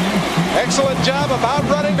 Excellent job of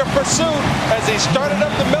outrunning the pursuit as he started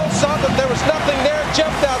up the middle, saw that there was nothing there,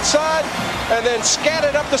 jumped outside, and then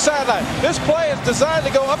scattered up the sideline. This play is designed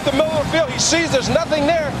to go up the middle of the field. He sees there's nothing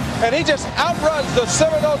there, and he just outruns the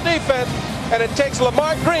Seminole defense, and it takes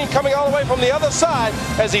Lamar Green coming all the way from the other side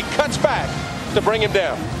as he cuts back to bring him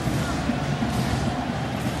down.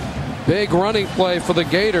 Big running play for the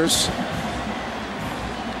Gators.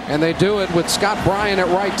 And they do it with Scott Bryan at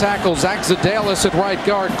right tackle, Zach Zadalis at right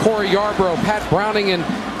guard, Corey Yarbrough, Pat Browning, and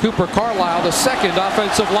Cooper Carlisle, the 2nd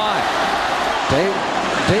offensive line.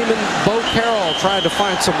 Damon Bo Carroll tried to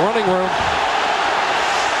find some running room.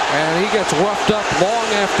 And he gets roughed up long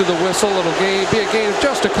after the whistle. It'll be a gain of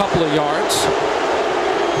just a couple of yards.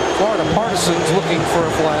 Florida Partisans looking for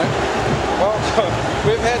a flag. Well,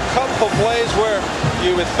 we've had a couple plays where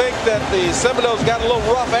you would think that the Seminoles got a little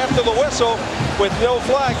rough after the whistle with no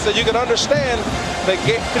flag, so you can understand the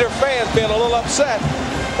Gator fans being a little upset.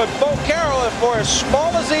 But Bo Carroll, for as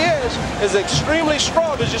small as he is extremely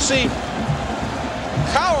strong. As you see,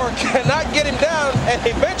 Cowher cannot get him down, and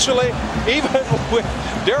eventually, even with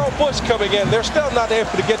Darrell Bush coming in, they're still not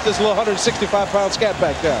able to get this little 165-pound scat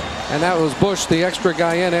back down. And that was Bush, the extra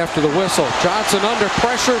guy in after the whistle. Johnson under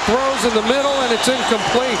pressure, throws in the middle, and it's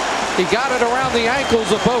incomplete. He got it around the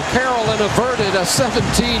ankles of Bo Carroll and averted a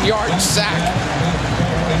 17-yard sack.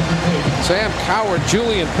 Sam Cowher,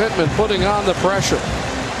 Julian Pittman putting on the pressure.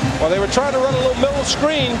 Well, they were trying to run a little middle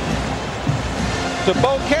screen to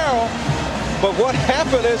Bo Carroll, but what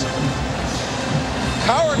happened is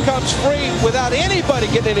Cowher comes free without anybody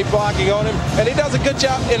getting any blocking on him, and he does a good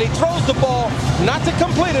job, and he throws the ball not to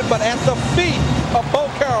complete it, but at the feet of Bo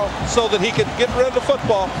Carroll so that he could get rid of the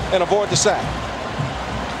football and avoid the sack.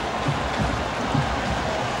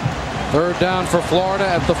 Third down for Florida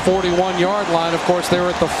at the 41-yard line. Of course, they were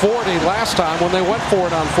at the 40 last time when they went for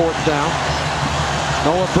it on fourth down.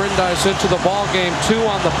 Noah Brindise into the ball game, 2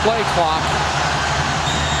 on the play clock.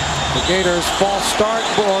 The Gators false start,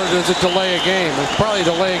 or does it delay a game? It's probably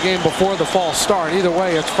delay a game before the false start. Either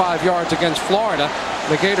way, it's 5 yards against Florida.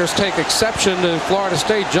 The Gators take exception to Florida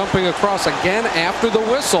State jumping across again after the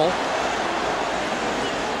whistle.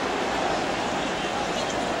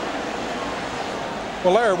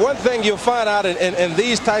 Well, Larry, one thing you'll find out in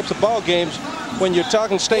these types of ball games when you're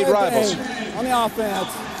talking state rivals. On the offense,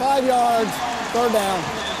 5 yards, third down.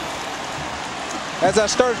 As I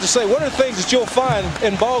started to say, one of the things that you'll find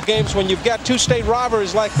in ball games when you've got two state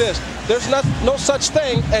rivalries like this, there's no such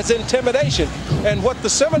thing as intimidation. And what the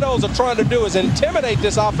Seminoles are trying to do is intimidate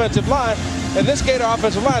this offensive line, and this Gator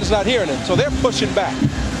offensive line is not hearing it, so they're pushing back.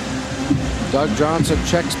 Doug Johnson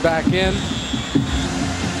checks back in.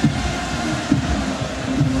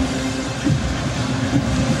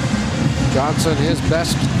 Johnson, his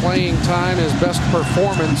best playing time, his best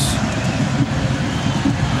performance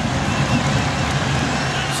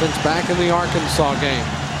since back in the Arkansas game.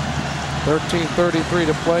 13:33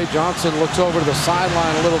 to play. Johnson looks over to the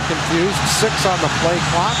sideline a little confused. 6 on the play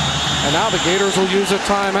clock. And now the Gators will use a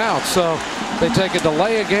timeout. So they take a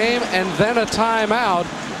delay a game and then a timeout.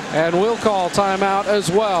 And we'll call timeout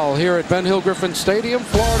as well here at Ben Hill Griffin Stadium,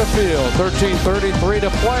 Florida Field. 13:33 to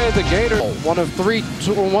play. The Gators, one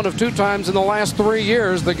of 2 times in the last 3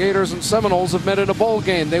 years, the Gators and Seminoles have met in a bowl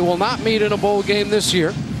game. They will not meet in a bowl game this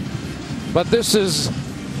year. But this is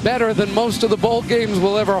better than most of the bowl games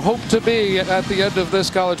will ever hope to be at the end of this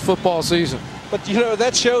college football season. But you know,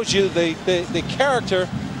 that shows you the character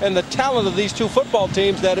and the talent of these two football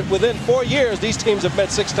teams, that within 4 years these teams have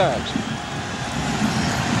met 6 times.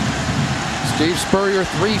 Steve Spurrier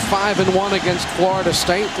 3-5-1 against Florida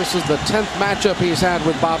State. This is the 10th matchup he's had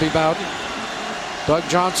with Bobby Bowden. Doug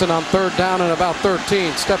Johnson on third down and about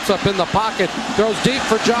 13. Steps up in the pocket, throws deep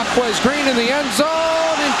for Jaquez Green in the end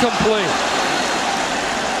zone. Incomplete.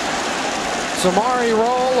 Samari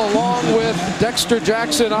Roll along with Dexter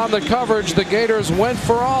Jackson on the coverage. The Gators went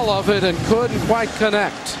for all of it and couldn't quite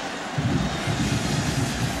connect.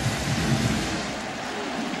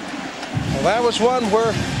 Well, that was one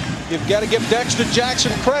where you've got to give Dexter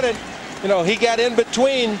Jackson credit. You know, he got in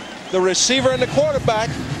between the receiver and the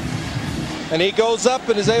quarterback, and he goes up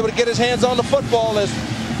and is able to get his hands on the football as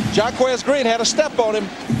Jaquez Green had a step on him.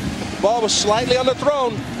 The ball was slightly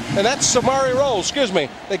underthrown. And that's Samari Roll, excuse me,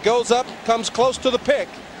 that goes up, comes close to the pick.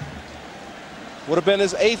 Would have been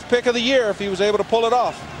his 8th pick of the year if he was able to pull it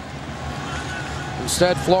off.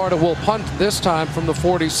 Instead, Florida will punt this time from the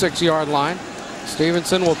 46-yard line.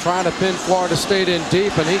 Stevenson will try to pin Florida State in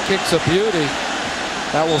deep, and he kicks a beauty.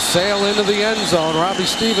 That will sail into the end zone. Robbie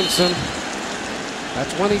Stevenson,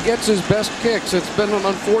 that's when he gets his best kicks. It's been an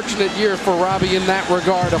unfortunate year for Robbie in that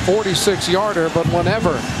regard, a 46-yarder, but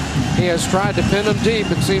whenever he has tried to pin him deep,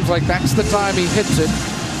 it seems like that's the time he hits it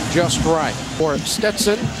just right. For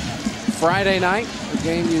Stetson, Friday night, the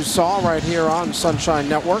game you saw right here on Sunshine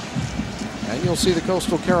Network. And you'll see the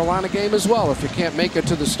Coastal Carolina game as well. If you can't make it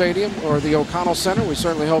to the stadium or the O'Connell Center, we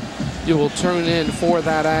certainly hope you will tune in for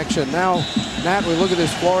that action. Now, Nat, we look at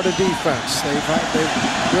this Florida defense.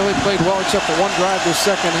 They've really played well except for one drive this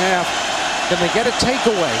second half. Can they get a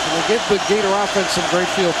takeaway? Can they give the Gator offense some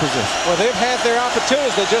great field position? Well, they've had their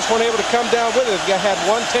opportunities. They just weren't able to come down with it. They've had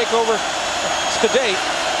one takeover to date,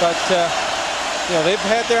 but you know, they've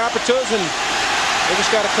had their opportunities, and they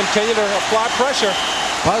just got to continue to apply pressure.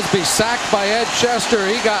 Busby sacked by Ed Chester.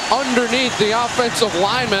 He got underneath the offensive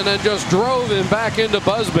lineman and just drove him back into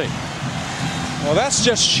Busby. Well, that's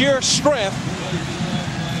just sheer strength.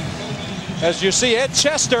 As you see, Ed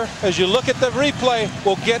Chester, as you look at the replay,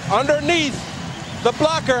 will get underneath the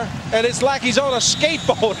blocker, and it's like he's on a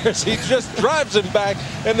skateboard as he just drives him back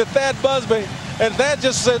into Thad Busby. And Thad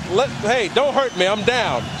just said, hey, don't hurt me, I'm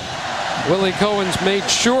down. Willie Cohen's made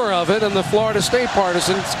sure of it, and the Florida State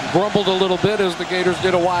partisans grumbled a little bit, as the Gators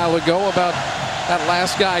did a while ago, about that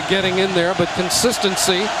last guy getting in there, but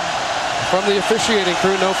consistency from the officiating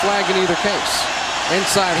crew, no flag in either case.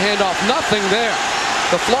 Inside handoff, nothing there.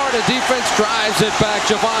 The Florida defense drives it back.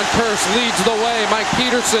 Javon Kearse leads the way. Mike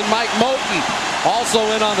Peterson, Mike Moten also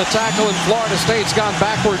in on the tackle, and Florida State's gone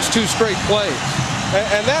backwards 2 straight plays.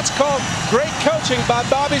 And that's called great coaching by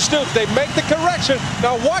Bobby Stoops. They make the correction.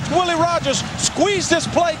 Now watch Willie Rogers squeeze this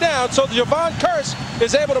play down so that Javon Kearse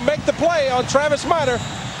is able to make the play on Travis Minor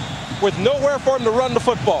with nowhere for him to run the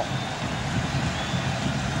football.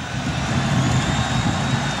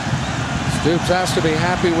 Stoops has to be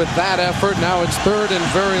happy with that effort. Now it's 3rd and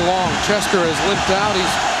very long. Chester has limped out.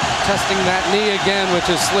 He's testing that knee again, which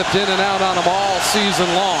has slipped in and out on them all season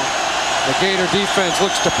long. The Gator defense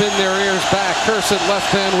looks to pin their ears back. Kearse at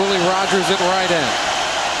left end, Willie Rogers at right end.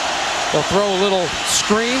 They'll throw a little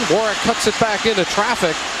screen. Warwick cuts it back into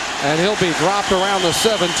traffic, and he'll be dropped around the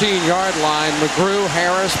 17-yard line. McGrew,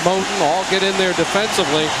 Harris, Moten all get in there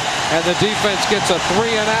defensively, and the defense gets a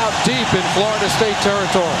 3-and-out deep in Florida State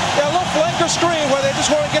territory. Yeah, a little flanker screen where they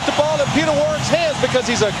just want to get the ball in Peter Warwick's hands because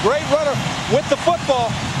he's a great runner with the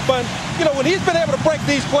football. But, you know, when he's been able to break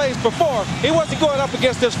these plays before, he wasn't going up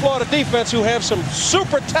against this Florida defense who have some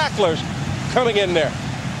super tacklers coming in there.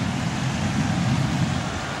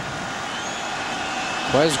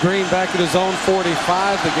 Wes Green back at his own 45.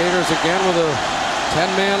 The Gators again with a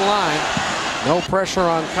 10-man line. No pressure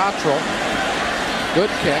on Cottrell. Good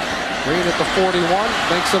kick. Green at the 41.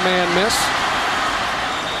 Makes a man miss.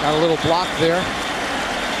 Got a little block there.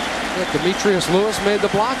 Demetrius Lewis made the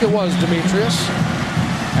block. It was Demetrius.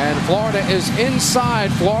 And Florida is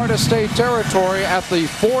inside Florida State territory at the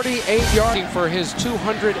 48-yard for his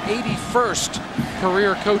 281st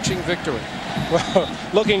career coaching victory. Well,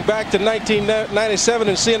 looking back to 1997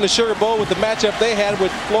 and seeing the Sugar Bowl with the matchup they had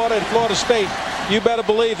with Florida and Florida State, you better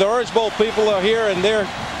believe the Orange Bowl people are here and they're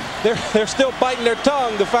still biting their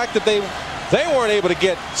tongue. The fact that they weren't able to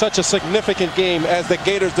get such a significant game as the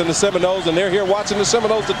Gators and the Seminoles, and they're here watching the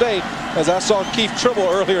Seminoles today, as I saw Keith Tribble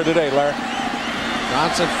earlier today, Larry.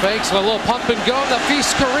 Johnson fakes a little pump and go.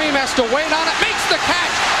 Nafis Kareem has to wait on it. Makes the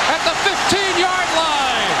catch at the 15-yard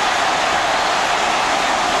line.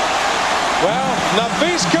 Well,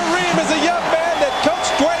 Nafis Kareem is a young man that Coach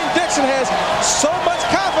Dwayne Dixon has so much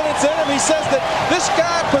confidence in him. He says that this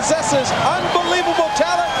guy possesses unbelievable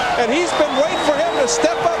talent, and he's been waiting for him to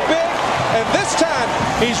step up big. And this time,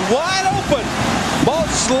 he's wide open. Ball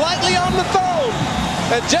slightly on the throw.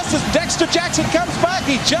 And just as Dexter Jackson comes back,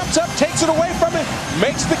 he jumps up, takes it away from him,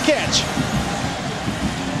 makes the catch.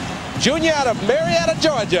 Junior out of Marietta,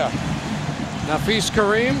 Georgia. Nafis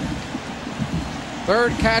Kareem,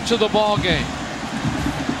 third catch of the ball game.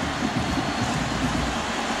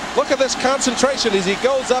 Look at this concentration as he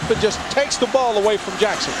goes up and just takes the ball away from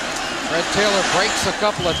Jackson. Fred Taylor breaks a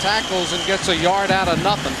couple of tackles and gets a yard out of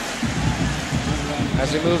nothing.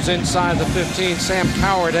 As he moves inside the 15, Sam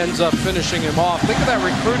Coward ends up finishing him off. Think of that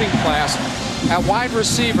recruiting class. At wide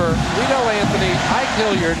receiver, Rito Anthony, Ike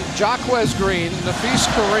Hilliard, Jacquez Green, Nafis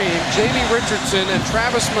Kareem, Jamie Richardson, and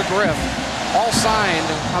Travis McGriff all signed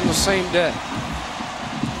on the same day.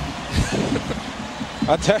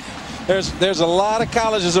 I tell you, there's a lot of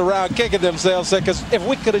colleges around kicking themselves because if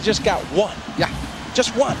we could have just got one. Yeah.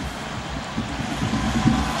 Just one.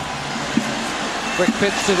 Quick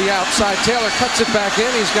pitch to the outside. Taylor cuts it back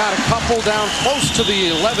in. He's got a couple down close to the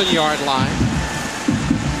 11-yard line.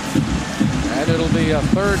 And it'll be a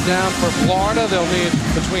third down for Florida. They'll need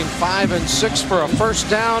between 5 and 6 for a first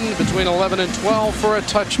down, between 11 and 12 for a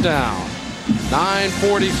touchdown.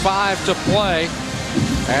 9:45 to play.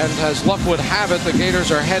 And as luck would have it, the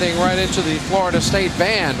Gators are heading right into the Florida State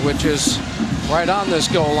band, which is right on this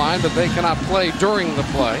goal line, but they cannot play during the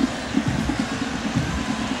play.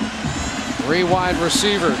 3 wide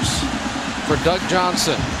receivers for Doug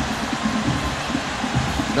Johnson.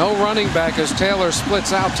 No running back as Taylor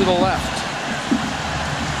splits out to the left.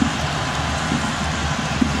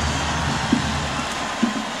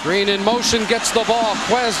 Green in motion, gets the ball.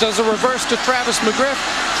 Quez does a reverse to Travis McGriff.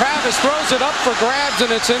 Travis throws it up for grabs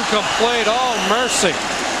and it's incomplete. Oh, mercy.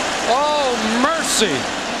 Oh, mercy.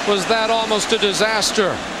 Was that almost a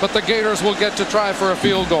disaster? But the Gators will get to try for a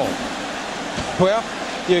field goal. Well,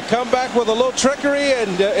 you come back with a little trickery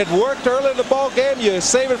and it worked early in the ball game. You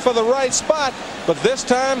save it for the right spot. But this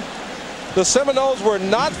time, the Seminoles were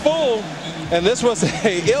not fooled. And this was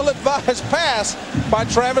a ill-advised pass by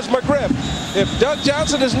Travis McGriff. If Doug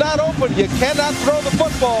Johnson is not open, you cannot throw the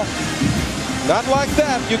football. Not like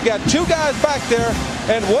that. You've got 2 guys back there,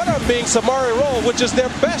 and one of them being Samari Rolle, which is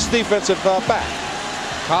their best defensive back.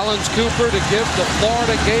 Collins Cooper to give the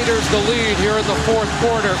Florida Gators the lead here in the 4th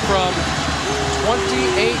quarter from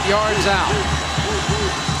 28 yards out.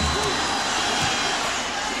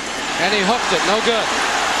 And he hooked it. No good.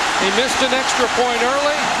 He missed an extra point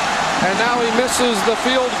early. And now he misses the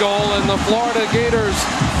field goal, and the Florida Gators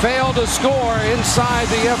fail to score inside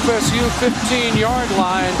the FSU 15-yard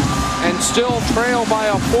line and still trail by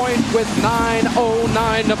a point with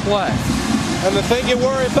 9:09 to play. And the thing you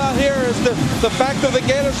worry about here is the fact of the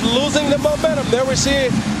Gators losing the momentum. There we see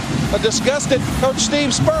a disgusted Coach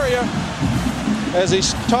Steve Spurrier as he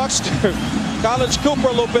talks to Collins Cooper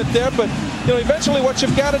a little bit there, but you know, eventually what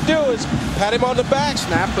you've got to do is pat him on the back.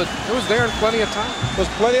 Snap, but it was there in plenty of time. It was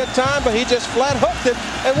plenty of time, but he just flat hooked it.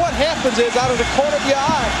 And what happens is, out of the corner of your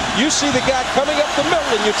eye, you see the guy coming up the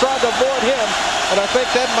middle, and you try to avoid him. And I think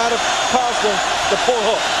that might have caused the poor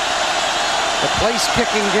hook. The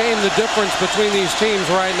place-kicking game, the difference between these teams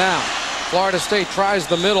right now. Florida State tries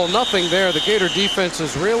the middle, nothing there. The Gator defense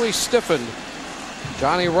is really stiffened.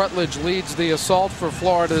 Johnny Rutledge leads the assault for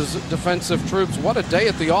Florida's defensive troops. What a day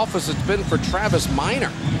at the office it's been for Travis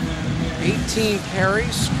Minor. 18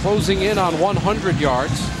 carries, closing in on 100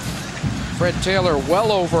 yards. Fred Taylor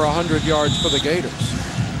well over 100 yards for the Gators.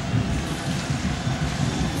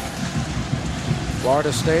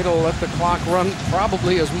 Florida State will let the clock run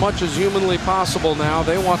probably as much as humanly possible now.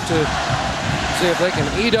 They want to see if they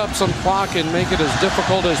can eat up some clock and make it as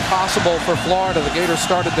difficult as possible for Florida. The Gators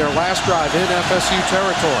started their last drive in FSU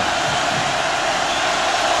territory.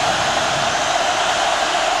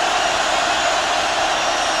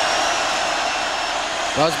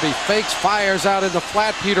 Busby fakes, fires out in the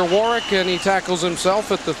flat. Peter Warwick, and he tackles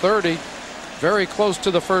himself at the 30. Very close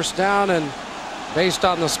to the first down, and based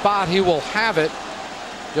on the spot, he will have it.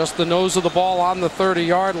 Just the nose of the ball on the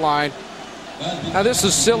 30-yard line. Now this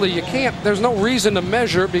is silly. You can't, there's no reason to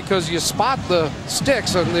measure because you spot the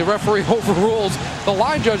sticks and the referee overrules. The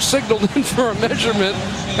line judge signaled in for a measurement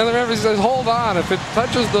and the referee says, hold on, if it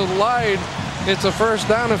touches the line, it's a first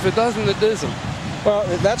down. If it doesn't, it isn't. Well,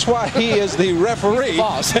 that's why he is the referee.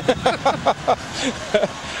 Boss.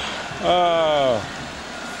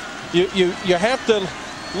 You have to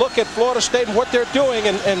look at Florida State and what they're doing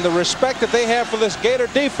and the respect that they have for this Gator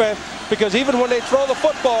defense, because even when they throw the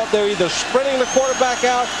football, they're either sprinting the quarterback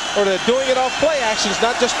out or they're doing it off play actions,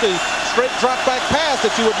 not just the straight drop back pass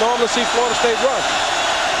that you would normally see Florida State run.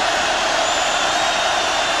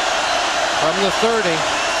 From the 30,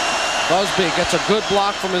 Busby gets a good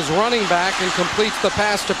block from his running back and completes the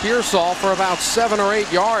pass to Pearsall for about 7 or 8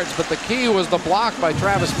 yards, but the key was the block by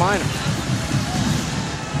Travis Minor.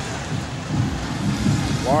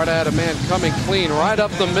 Florida had a man coming clean right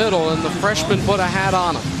up the middle, and the freshman put a hat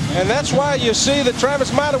on him. And that's why you see that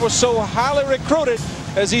Travis Minor was so highly recruited,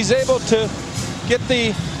 as he's able to get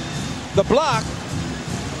the block.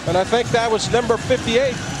 And I think that was number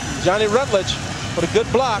 58, Johnny Rutledge, with a good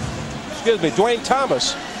block. Excuse me, Dwayne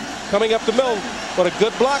Thomas coming up the middle. What a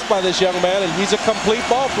good block by this young man, and he's a complete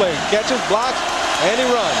ball player. He catches, blocks, and he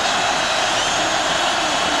runs.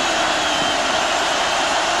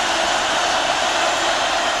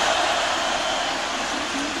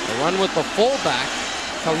 Run with the fullback,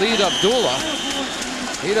 Khalid Abdullah.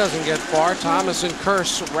 He doesn't get far. Thomas and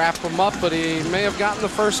Kearse wrap him up, but he may have gotten the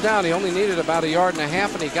first down. He only needed about 1.5 yards,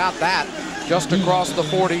 and he got that just across the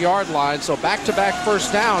 40-yard line. So back-to-back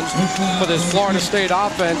first downs for this Florida State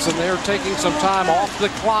offense, and they're taking some time off the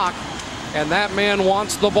clock. And that man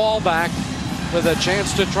wants the ball back with a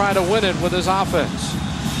chance to try to win it with his offense.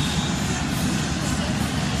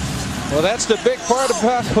 Well, that's the big part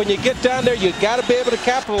about when you get down there, you got to be able to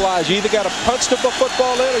capitalize. You either got to punch the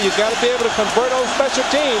football in, or you got to be able to convert on special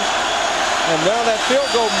teams. And now that field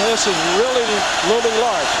goal miss is really looming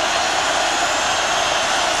large.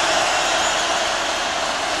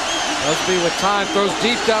 Busby with time throws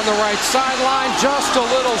deep down the right sideline, just a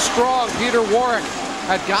little strong. Peter Warwick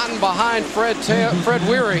had gotten behind Fred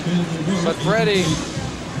Weary, but Freddie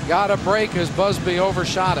got a break as Busby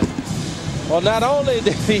overshot it. Well, not only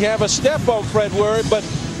did he have a step on Fred Weary, but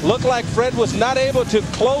looked like Fred was not able to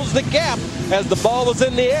close the gap as the ball was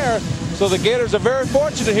in the air. So the Gators are very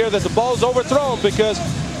fortunate here that the ball is overthrown, because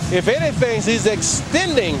if anything, he's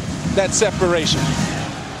extending that separation.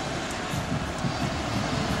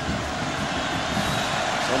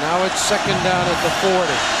 So now it's second down at the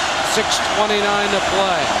 40. 6:29 to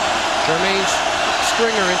play. Jermaine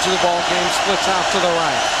Stringer into the ball game, splits out to the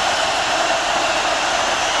right.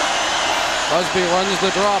 Busby runs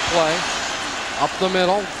the draw play. Up the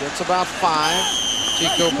middle, gets about 5.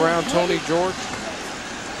 Chico Brown, Tony George.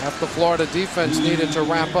 Half the Florida defense needed to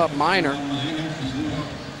wrap up Minor.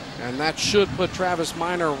 And that should put Travis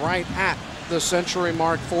Minor right at the century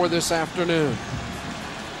mark for this afternoon.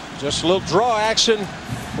 Just a little draw action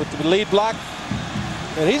with the lead block.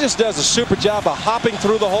 And he just does a super job of hopping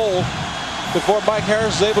through the hole before Mike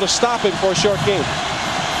Harris is able to stop him for a short game.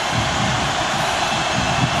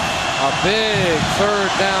 A big third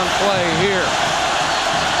down play here.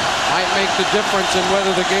 Might make the difference in whether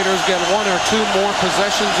the Gators get 1 or 2 more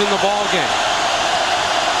possessions in the ball game.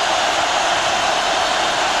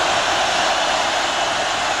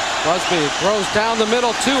 Busby throws down the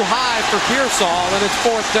middle too high for Pearsall, and it's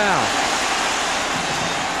 4th down.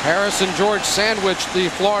 Harris and George sandwiched the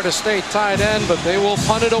Florida State tight end, but they will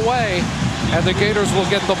punt it away and the Gators will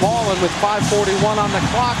get the ball, and with 5:41 on the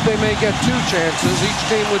clock, they may get 2 chances, each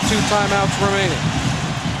team with 2 timeouts remaining.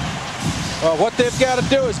 Well, what they've got to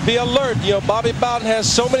do is be alert. You know, Bobby Bowden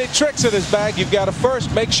has so many tricks in his bag. You've got to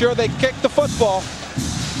first make sure they kick the football.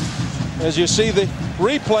 As you see the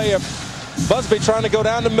replay of Busby trying to go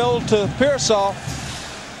down the middle to Pearsall,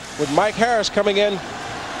 with Mike Harris coming in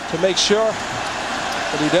to make sure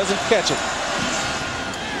that he doesn't catch it.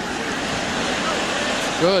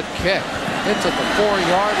 Good kick. Hits at the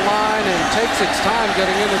 4-yard line and takes its time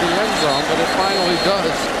getting into the end zone, but it finally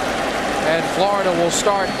does. And Florida will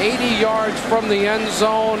start 80 yards from the end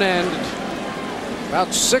zone and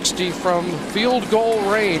about 60 from field goal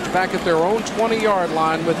range back at their own 20-yard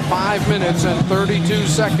line with 5 minutes and 32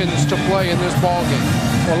 seconds to play in this ball game.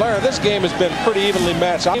 Well, Larry, this game has been pretty evenly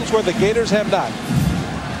matched. Games where the Gators have not.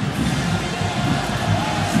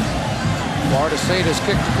 Florida State has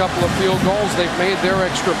kicked a couple of field goals. They've made their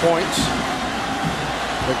extra points.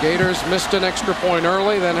 The Gators missed an extra point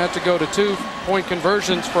early, then had to go to 2-point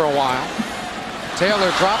conversions for a while.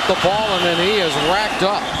 Taylor dropped the ball, and then he is racked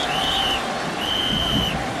up.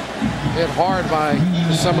 Hit hard by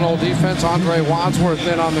the Seminole defense. Andre Wadsworth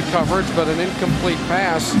in on the coverage, but an incomplete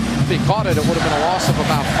pass. If he caught it, it would have been a loss of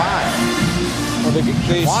about 5.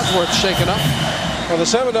 Well, Wadsworth shaken up. Well, the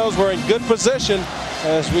Seminoles were in good position.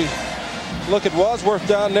 As we look at Wadsworth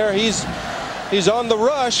down there, he's on the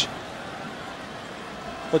rush.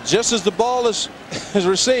 But just as the ball is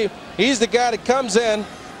received, he's the guy that comes in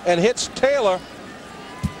and hits Taylor.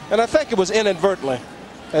 And I think it was inadvertently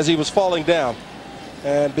as he was falling down.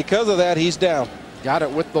 And because of that, he's down. Got it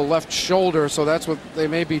with the left shoulder, so that's what they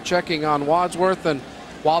may be checking on Wadsworth. And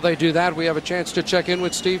while they do that, we have a chance to check in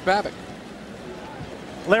with Steve Babick.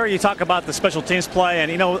 Larry, you talk about the special teams play, and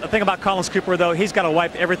you know the thing about Collins Cooper, though, he's got to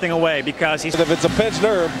wipe everything away because he's. If it's a pinched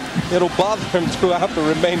nerve, it'll bother him throughout the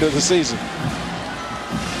remainder of the season.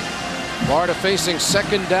 Florida facing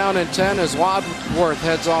 2nd down and 10 as Wadsworth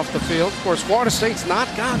heads off the field. Of course, Florida State's not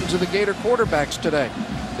gotten to the Gator quarterbacks today.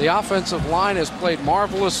 The offensive line has played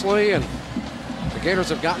marvelously, and the Gators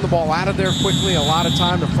have gotten the ball out of there quickly. A lot of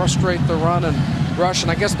time to frustrate the run and rush,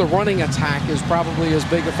 and I guess the running attack is probably as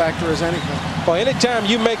big a factor as anything. Well, anytime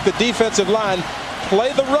you make the defensive line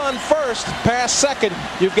play the run first, pass second,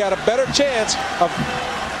 you've got a better chance of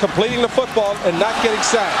completing the football and not getting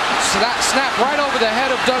sacked. Snap right over the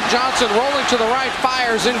head of Doug Johnson, rolling to the right,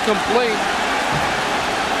 fires incomplete.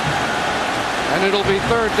 And it'll be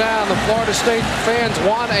 3rd down. The Florida State fans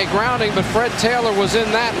want a grounding, but Fred Taylor was in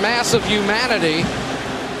that mass of humanity.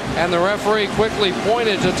 And the referee quickly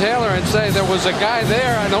pointed to Taylor and said there was a guy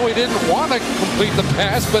there. I know he didn't want to complete the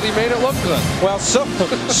pass, but he made it look good. Well, so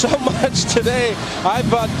much today I've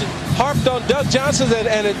harped on Doug Johnson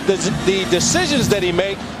and the decisions that he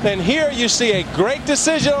made. And here you see a great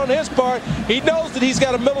decision on his part. He knows that he's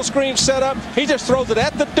got a middle screen set up. He just throws it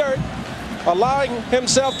at the dirt, allowing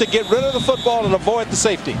himself to get rid of the football and avoid the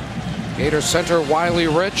safety. Gator center Wiley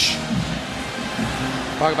Rich.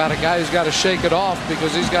 Talk about a guy who's got to shake it off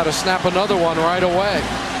because he's got to snap another one right away.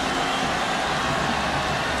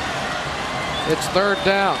 It's 3rd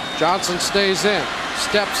down. Johnson stays in,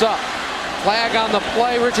 steps up. Flag on the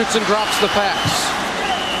play. Richardson drops the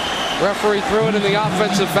pass. Referee threw it in the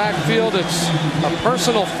offensive backfield. It's a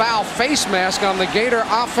personal foul face mask on the Gator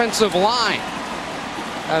offensive line.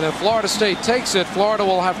 And if Florida State takes it, Florida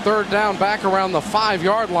will have 3rd down back around the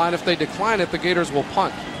 5-yard line. If they decline it, the Gators will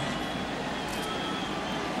punt.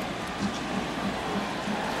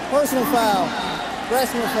 Personal foul.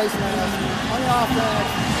 Freshman facing on the offense.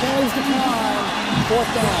 Penalties decline.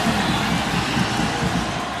 4th down.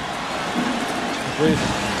 We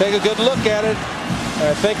take a good look at it.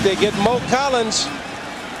 I think they get Mo Collins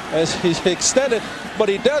as he's extended, but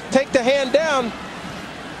he does take the hand down.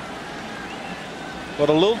 But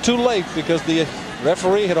a little too late because the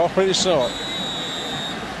referee had already saw it.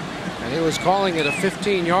 And he was calling it a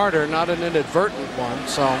 15-yarder, not an inadvertent one.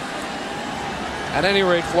 So at any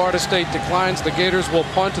rate, Florida State declines. The Gators will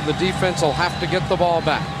punt, and the defense will have to get the ball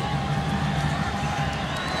back.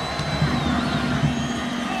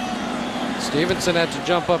 Stevenson had to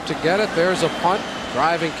jump up to get it. There's a punt.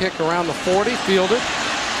 Driving kick around the 40, fielded.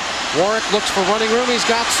 Warwick looks for running room. He's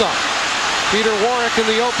got some. Peter Warwick in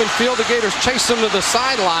the open field. The Gators chase him to the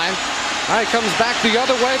sideline. Now he comes back the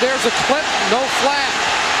other way. There's a clip. No flag.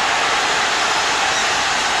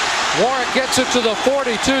 Warwick gets it to the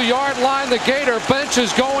 42-yard line. The Gator bench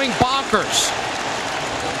is going bonkers.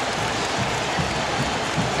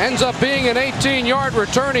 Ends up being an 18-yard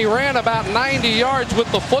return. He ran about 90 yards with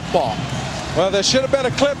the football. Well, there should have been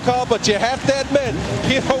a clip call, but you have to admit,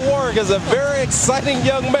 Peter Warwick is a very exciting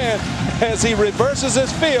young man as he reverses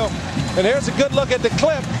his field And here's a good look at the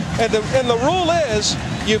clip. And the rule is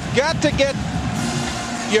you've got to get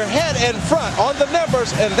your head in front on the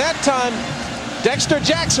numbers. And that time, Dexter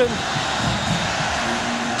Jackson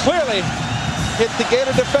clearly hit the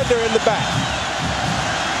Gator defender in the back.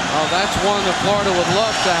 Well, that's one that Florida would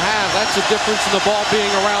love to have. That's the difference in the ball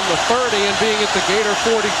being around the 30 and being at the Gator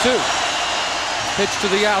 42. Pitch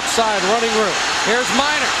to the outside, running room. Here's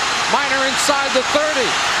Minor. Minor inside the 30.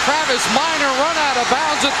 Travis Minor run out of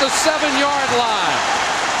bounds at the 7-yard line.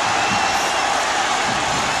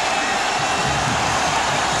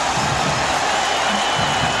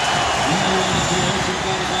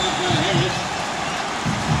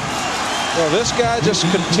 Well, this guy just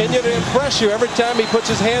continued to impress you every time he puts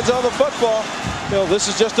his hands on the football. You know, this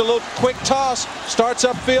is just a little quick toss, starts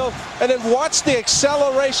upfield, and then watch the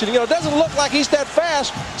acceleration. You know, it doesn't look like he's that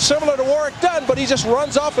fast, similar to Warrick Dunn, but he just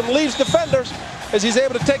runs off and leaves defenders as he's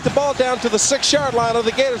able to take the ball down to the 6-yard line of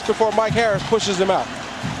the Gators before Mike Harris pushes him out.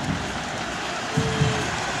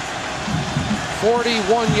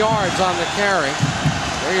 41 yards on the carry.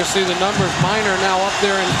 There you see the numbers. Minor now up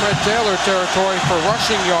there in Fred Taylor territory for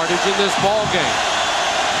rushing yardage in this ball game.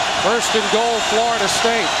 First and goal, Florida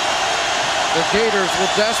State. The Gators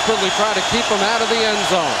will desperately try to keep him out of the end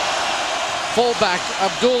zone. Fullback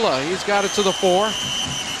Abdullah, he's got it to the 4.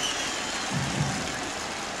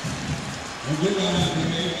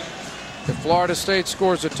 If Florida State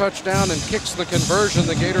scores a touchdown and kicks the conversion,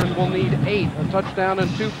 the Gators will need 8, a touchdown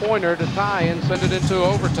and 2-pointer to tie and send it into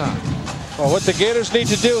overtime. Well, what the Gators need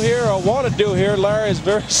to do here, or want to do here, Larry, is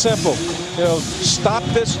very simple. You know, stop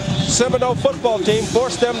this Seminole football team,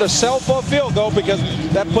 force them to settle for a field goal, because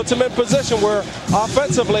that puts them in position where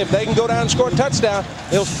offensively, if they can go down and score a touchdown,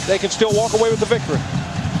 they can still walk away with the victory.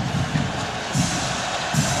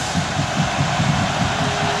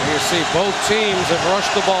 You see both teams have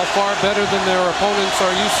rushed the ball far better than their opponents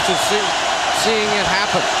are used to seeing it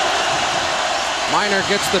happen. Minor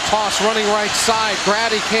gets the toss running right side.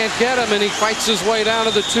 Grady can't get him, and he fights his way down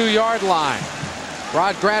to the 2-yard line.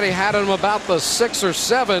 Rod Grady had him about the 6 or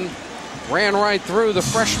 7, ran right through the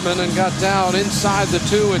freshman and got down inside the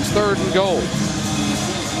 2. It's 3rd and goal.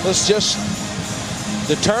 It's just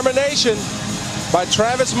determination by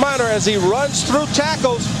Travis Minor as he runs through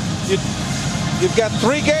tackles. You've got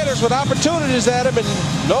 3 Gators with opportunities at him, and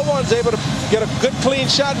no one's able to get a good clean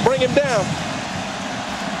shot and bring him down.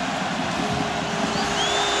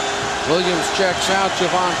 Williams checks out.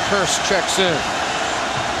 Javon Curse checks in.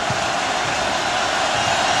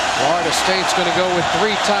 Florida State's going to go with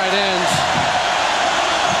 3 tight ends.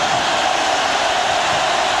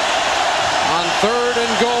 On 3rd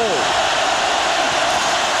and goal.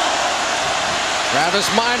 Travis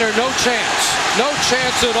Minor, no chance. No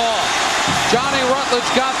chance at all. Johnny Rutledge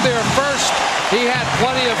got there first. He had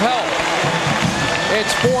plenty of help.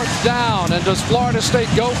 It's 4th down, and does Florida State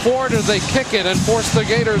go for it, or do they kick it and force the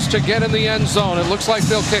Gators to get in the end zone? It looks like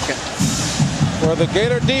they'll kick it. Well, the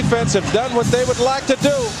Gator defense have done what they would like to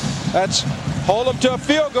do. That's hold them to a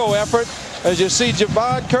field goal effort. As you see,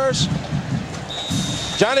 Javon Curse,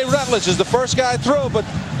 Johnny Rutledge is the first guy through, but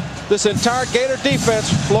this entire Gator defense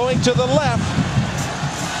flowing to the left,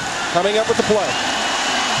 coming up with the play.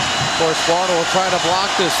 Of course, Florida will try to block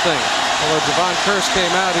this thing. Although Javon Curse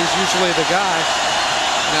came out, he's usually the guy.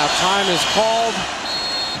 Now time is called.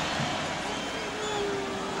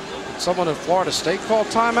 Did someone at Florida State call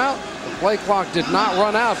timeout? The play clock did not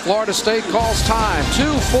run out. Florida State calls time.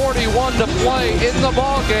 2:41 to play in the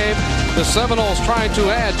ball game. The Seminoles trying to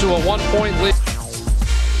add to a 1-point lead.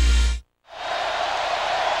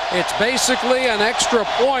 It's basically an extra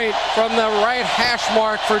point from the right hash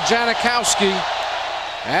mark for Janikowski,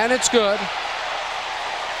 and it's good.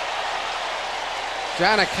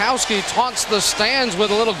 Janikowski taunts the stands with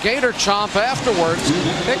a little Gator chomp afterwards.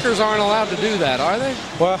 Kickers aren't allowed to do that, are they?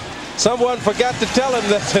 Well, someone forgot to tell him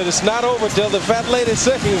that it's not over till the fat lady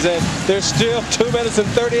sings, and there's still 2 minutes and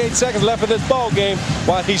 38 seconds left in this ball game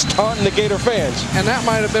while he's taunting the Gator fans. And that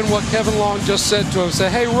might have been what Kevin Long just said to him. Say,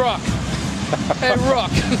 hey, Rook. Hey,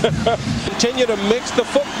 Rook. Continue to mix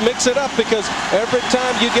it up, because every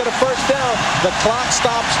time you get a first down, the clock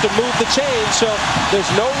stops to move the chain, so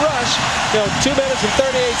there's no rush. You know, 2 minutes and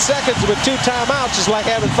 38 seconds with 2 timeouts is like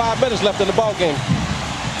having 5 minutes left in the ball game.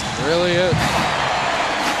 It really is.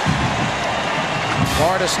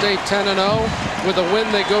 Florida State 10-0. With a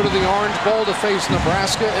win, they go to the Orange Bowl to face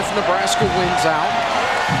Nebraska if Nebraska wins out.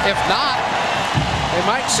 If not, they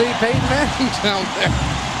might see Peyton Manning down there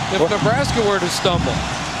if Nebraska were to stumble.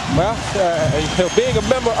 Well, being a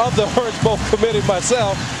member of the Orange Bowl committee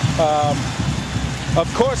myself,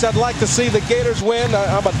 of course I'd like to see the Gators win.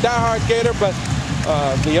 I'm a diehard Gator, but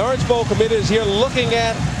the Orange Bowl committee is here looking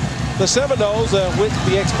at the Seminoles with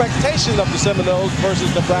the expectation of the Seminoles versus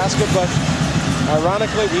Nebraska, but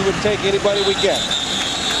ironically, we would take anybody we get.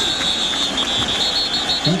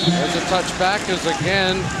 There's a touchback as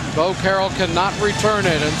again, Bo Carroll cannot return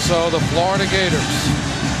it, and so the Florida Gators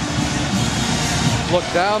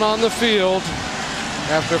look down on the field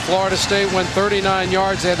after Florida State went 39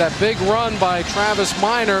 yards. They had that big run by Travis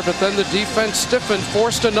Minor, but then the defense stiffened,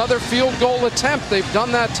 forced another field goal attempt. They've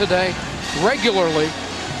done that today regularly,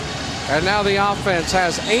 and now the offense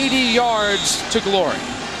has 80 yards to glory.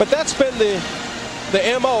 But that's been the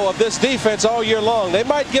MO of this defense all year long. They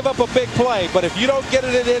might give up a big play, but if you don't get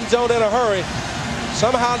it in the end zone in a hurry,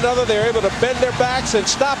 somehow or another they're able to bend their backs and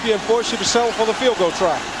stop you and force you to settle for the field goal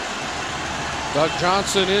try. Doug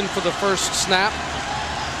Johnson in for the first snap.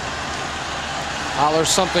 Hollers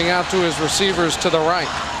something out to his receivers to the right.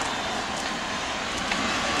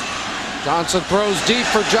 Johnson throws deep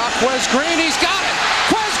for Jaquez Green. He's got it.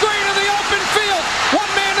 Quez Green in the open field.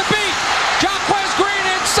 One man to beat. Jaquez Green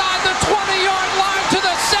inside the 20-yard line to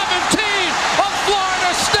the 17 of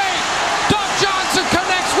Florida State. Doug Johnson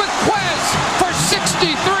connects with Quez for 63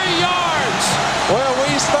 yards. Well,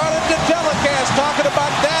 we started the telecast talking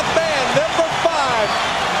about that man, number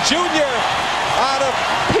 5, junior out of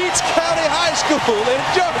Peach County High School in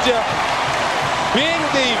Georgia, being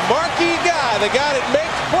the marquee guy, the guy that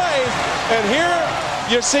makes plays. And here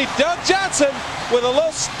you see Doug Johnson with a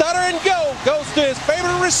little stutter and go, goes to his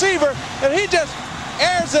favorite receiver, and he just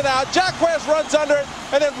airs it out. Jaquez runs under it,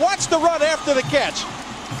 and then watch the run after the catch.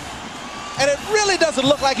 And it really doesn't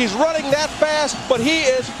look like he's running that fast, but he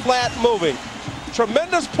is flat moving.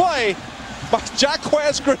 Tremendous play by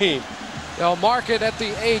Jaquez Green. They'll mark it at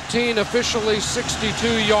the 18, officially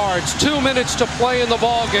 62 yards. 2 minutes to play in the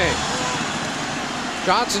ball game.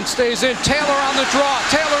 Johnson stays in. Taylor on the draw.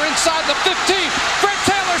 Taylor inside the 15. Fred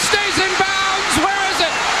Taylor stays in bounds. Where is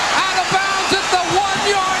it? Out of bounds at the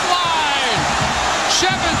 1-yard line.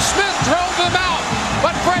 Shevin Smith drove him out,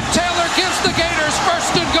 but Fred Taylor gives the Gators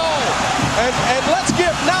first and goal. And let's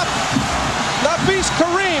give Nafis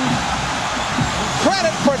Kareem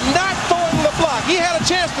credit for not throwing the block. He had a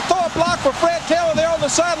chance to throw a block for Fred Taylor there on the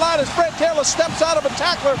sideline as Fred Taylor steps out of a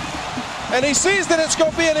tackler. And he sees that it's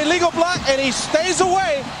going to be an illegal block, and he stays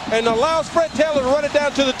away and allows Fred Taylor to run it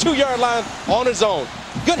down to the 2-yard line on his own.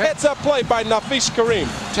 Good heads-up play by Nafis Kareem.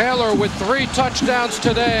 Taylor with 3 touchdowns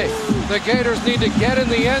today. The Gators need to get in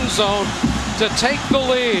the end zone to take the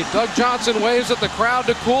lead. Doug Johnson waves at the crowd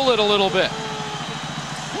to cool it a little bit.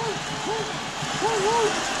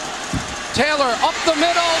 Taylor up the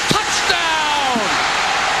middle, touchdown!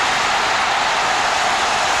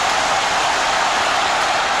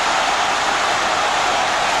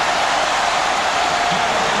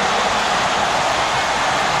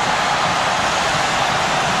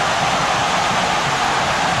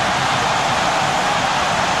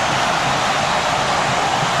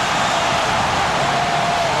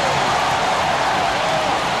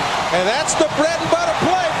 And that's the bread and butter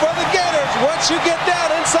play for the Gators. Once you get down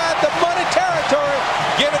inside the money territory,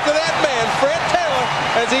 give it to that man, Fred Taylor,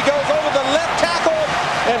 as he goes over the left tackle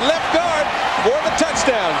and left guard for the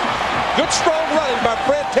touchdown. Good strong running by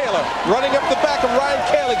Fred Taylor, running up the back of Ryan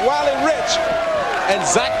Kelly, Wiley Rich, and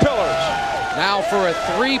Zach Pillars. Now for a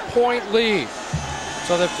 3-point lead,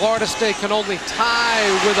 so that Florida State can only tie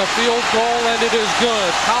with a field goal, and it is good.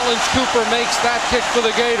 Collins Cooper makes that kick for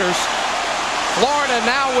the Gators. Florida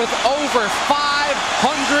now with over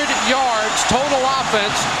 500 yards total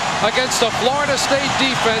offense against a Florida State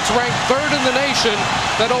defense ranked 3rd in the nation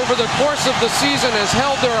that over the course of the season has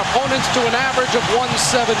held their opponents to an average of 175.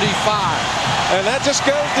 And that just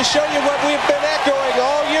goes to show you what we've been echoing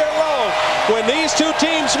all year long. When these two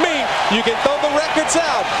teams meet, you can throw the records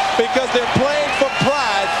out because they're playing for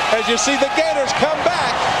pride as you see the Gators come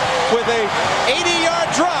back with a 80-yard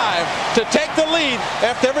drive to take the lead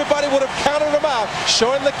after everybody would have counted them out,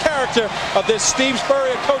 showing the character of this Steve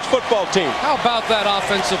Spurrier coach football team. How about that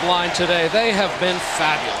offensive line today? They have been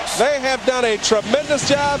fabulous. They have done a tremendous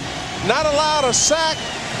job, not allowed a sack.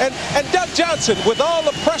 And Doug Johnson, with all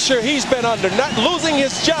the pressure he's been under, not losing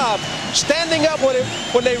his job, standing up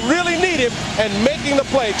when they really need him and making the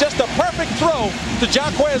play. Just a perfect throw to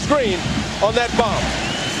Jaquez Green on that bomb.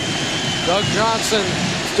 Doug Johnson,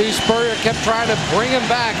 Steve Spurrier kept trying to bring him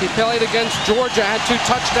back. He played against Georgia, had 2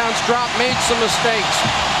 touchdowns dropped, made some mistakes.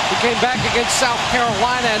 He came back against South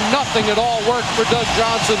Carolina and nothing at all worked for Doug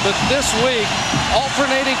Johnson. But this week,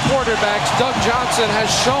 alternating quarterbacks, Doug Johnson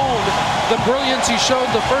has shown the brilliance he showed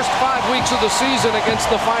the first 5 weeks of the season against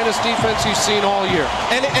the finest defense he's seen all year.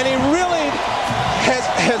 And he really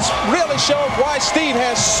has really shown why Steve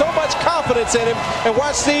has so much confidence in him and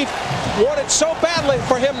why Steve wanted so badly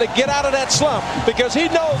for him to get out of that slump, because he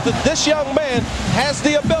knows that this young man has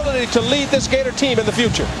the ability to lead this Gator team in the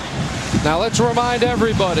future. Now let's remind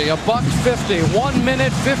everybody, $1:50, 1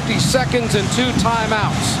 minute 50 seconds and 2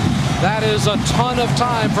 timeouts. That is a ton of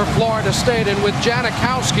time for Florida State, and with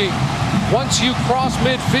Janikowski, once you cross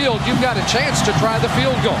midfield, you've got a chance to try the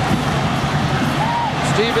field goal.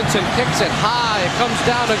 Stevenson kicks it high. It comes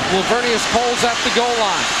down to Lavernius Coles at the goal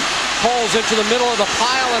line. Coles into the middle of the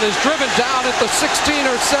pile and is driven down at the 16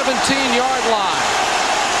 or 17-yard line.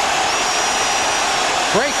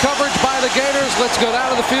 Great coverage by the Gators. Let's go down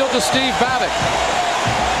to the field to Steve Babick.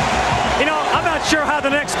 You know, I'm not sure how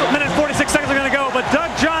the next minute and 46 seconds are going to go, but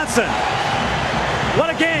Doug Johnson,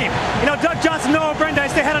 what a game. You know, Doug Johnson, Noah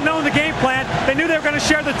Brandeis, they had to know the game plan. They knew they were going to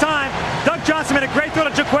share the time. Doug Johnson made a great throw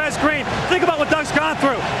to Jaquez Green. Think about what Doug's gone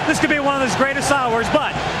through. This could be one of his greatest hours,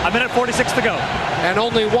 but a minute 46 to go. And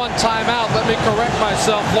only 1 timeout. Let me correct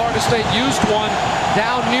myself. Florida State used one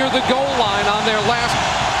down near the goal line on their last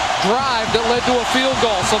drive that led to a field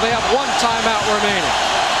goal. So they have 1 timeout remaining.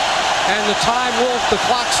 And the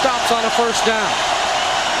clock stops on a first down.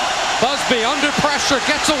 Busby under pressure,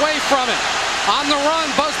 gets away from it. On the run,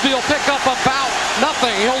 Busby will pick up about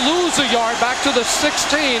nothing. He'll lose a yard back to the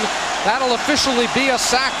 16. That'll officially be a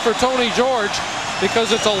sack for Tony George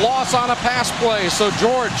because it's a loss on a pass play. So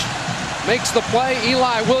George makes the play.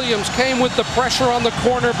 Eli Williams came with the pressure on the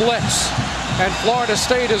corner blitz. And Florida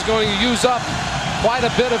State is going to use up quite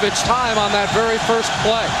a bit of its time on that very first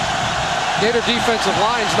play. Gator defensive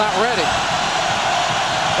line's not ready.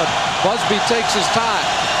 But Busby takes his time.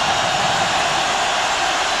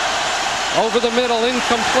 Over the middle,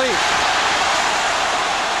 incomplete.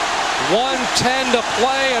 1:10 to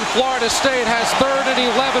play, and Florida State has 3rd and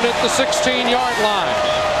 11 at the 16-yard line.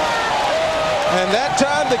 And that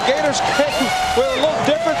time the Gators came with a little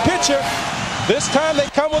different picture. This time they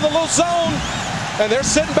come with a little zone, and they're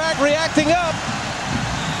sitting back reacting up.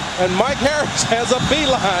 And Mike Harris has a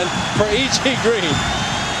beeline for E.G. Green.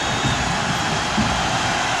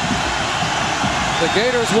 The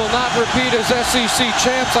Gators will not repeat as SEC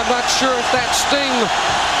champs. I'm not sure if that sting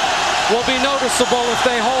will be noticeable if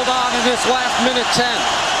they hold on in this last minute 10.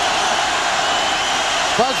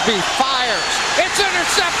 Busby fires. It's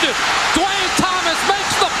intercepted. Dwayne Thomas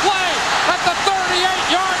makes the play at the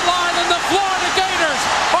 38-yard line, and the Florida Gators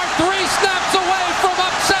are 3 snaps away from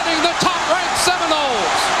upsetting the top-ranked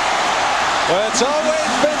Seminoles. Well, it's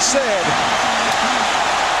always been said.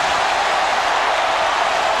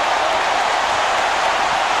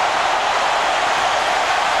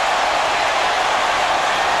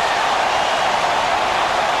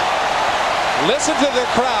 Listen to the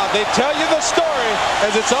crowd. They tell you the story,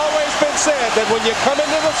 as it's always been said, that when you come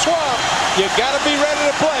into the swamp, you got to be ready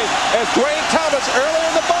to play. As Dwayne Thomas early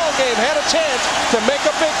in the ball game had a chance to make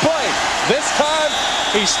a big play. This time,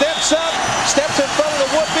 he steps up, steps in front of the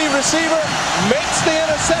would-be receiver, makes the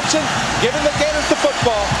interception, giving the Gators the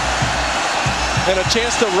football, and a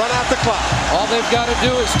chance to run out the clock. All they've got to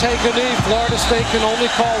do is take a knee. Florida State can only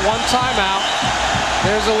call 1 timeout.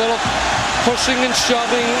 There's a little pushing and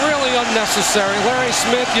shoving, really unnecessary. Larry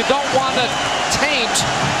Smith, you don't want to taint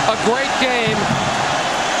a great game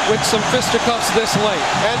with some fisticuffs this late.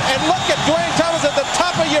 And look at Dwayne Thomas at the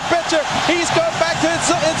top of your picture. He's going back to his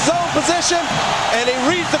zone position, and he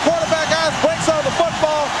reads the quarterback eyes, breaks on the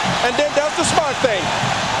football, and then does the smart thing.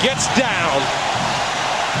 Gets down.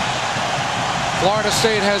 Florida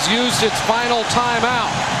State has used its final timeout.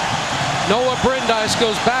 Noah Brandeis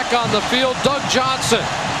goes back on the field. Doug Johnson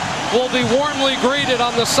will be warmly greeted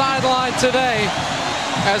on the sideline today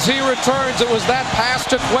as he returns. It was that pass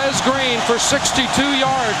to Quez Green for 62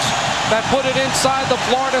 yards that put it inside the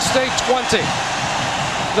Florida State 20.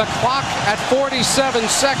 The clock at 47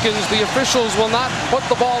 seconds. The officials will not put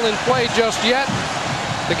the ball in play just yet.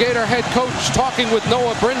 The Gator head coach talking with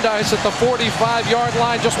Noah Brandeis at the 45-yard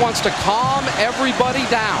line, just wants to calm everybody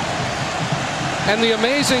down. And the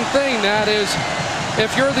amazing thing, that is,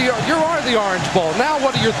 if you are the Orange Bowl, now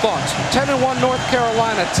what are your thoughts? 10-1 North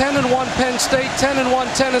Carolina, 10-1 Penn State, 10-1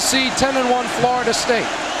 Tennessee, 10-1 Florida State.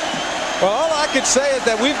 Well, all I can say is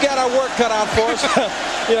that we've got our work cut out for us.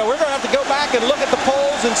 You know, we're going to have to go back and look at the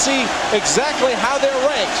polls and see exactly how they're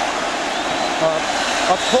ranked.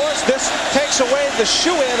 Of course, this takes away the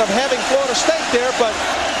shoe-in of having Florida State there, but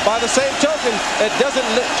by the same token, it doesn't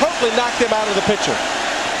totally knock them out of the picture.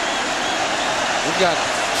 We've got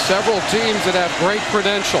several teams that have great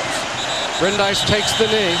credentials. Brandeis takes the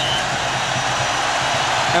knee.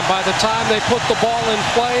 And by the time they put the ball in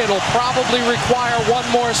play, it'll probably require 1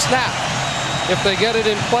 more snap. if they get it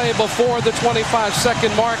in play before the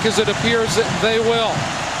 25-second mark, as it appears that they will.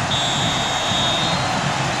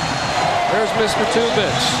 There's Mr.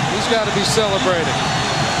 Tubich. He's got to be celebrating.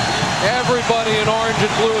 Everybody in orange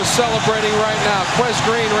and blue is celebrating right now. Quez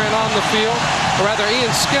Green ran on the field, or rather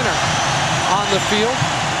Ian Skinner on the field.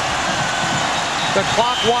 The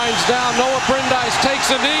clock winds down. Noah Brindise takes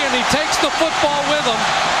a knee, and he takes the football with him.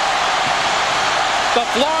 The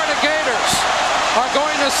Florida Gators are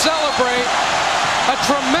going to celebrate a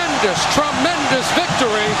tremendous, tremendous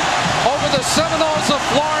victory over the Seminoles of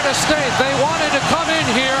Florida State. They wanted to come in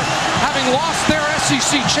here having lost their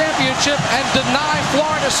SEC championship and deny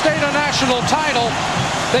Florida State a national title.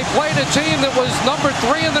 They played a team that was number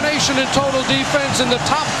 3 in the nation in total defense and the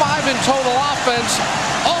top 5 in total offense.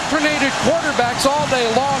 Alternated quarterbacks all day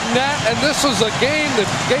long, Nat, and this is a game that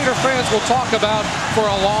Gator fans will talk about for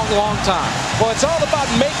a long, long time. Well, it's all about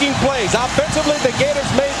making plays. Offensively, the Gators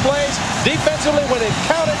made plays. Defensively, when it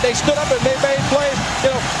counted, they stood up and they made plays.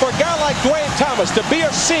 You know, for a guy like Dwayne Thomas to be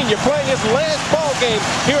a senior playing his last ball game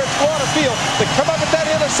here at Florida Field, to come up with that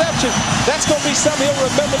interception, that's going to be something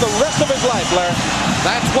he'll remember the rest of his life, Larry.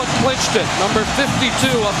 That's what clinched it. Number 52,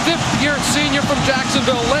 a fifth-year senior from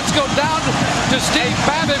Jacksonville. Let's go down to Steve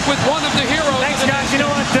Babick with one of the heroes. Thanks, guys. You know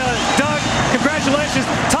what, Doug, congratulations.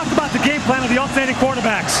 Talk about the game plan of the alternating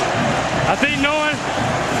quarterbacks. I think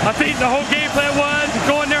the whole game plan was to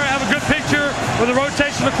go in there and have a good picture with the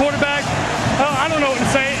rotation of the quarterback. I don't know what to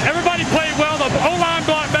say. Everybody played well. The O-line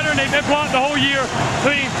blocked better than they've blocked the whole year. I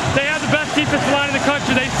mean, they had the best defensive line in the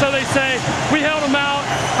country, so they say. We held them out.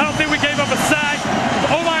 I don't think we gave up a sack.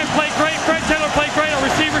 The O-line played great. Fred Taylor played great. Our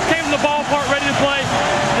receivers came in the ballpark ready to play.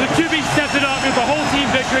 And the QB stepped it up. It was a whole team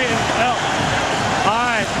victory. And, all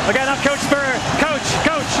right. Okay, now Coach Spurrier. Coach.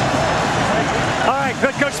 All right,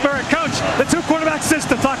 good Coach Spurrier. Coach, the 2 quarterback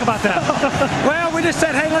system. Talk about that. Well, we just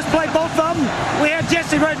said, hey, let's play both of them. We had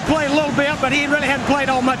Jesse ready to play a little bit, but he really hadn't played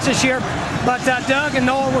all much this year. But Doug and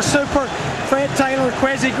Noah were super. Fred Taylor,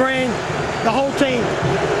 Quezzy Green, the whole team.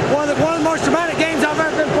 One of the most dramatic games I've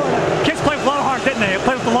ever been part of. Kids played with a lot of heart, didn't they? They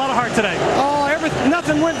played with a lot of heart today. Oh,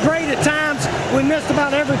 nothing went great at times. We missed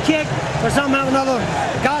about every kick, but somehow or another,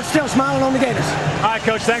 God's still smiling on the Gators. All right,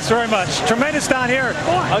 Coach, thanks very much. Tremendous down here.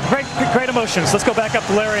 Great emotions. Let's go back up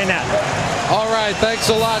to Larry and Nat. All right, thanks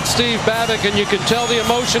a lot, Steve Babick, and you can tell the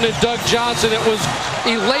emotion in Doug Johnson. It was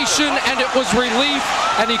elation and it was relief,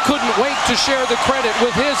 and he couldn't wait to share the credit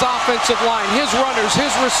with his offensive line, his runners,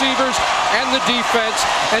 his receivers, and the defense.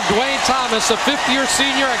 And Dwayne Thomas, a 5th-year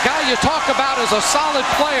senior, a guy you talk about as a solid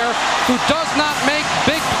player who does not make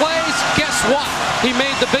big plays. Guess what? He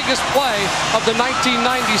made the biggest play of the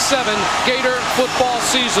 1997 Gator football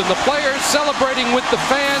season. The players celebrating with the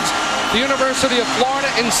fans. The University of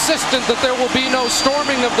Florida insistent that there will be no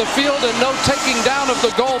storming of the field and no taking down of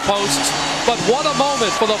the goalposts. But what a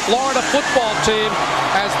moment for the Florida football team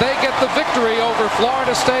as they get the victory over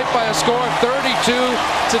Florida State by a score of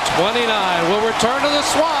 32-29. We'll return to the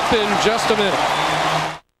Swamp in just a minute.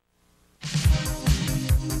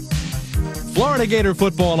 Florida Gator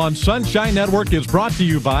football on Sunshine Network is brought to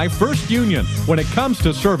you by First Union. When it comes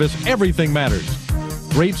to service, everything matters.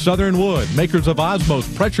 Great Southern Wood, makers of Osmos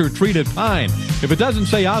pressure-treated pine. If it doesn't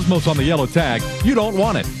say Osmos on the yellow tag, you don't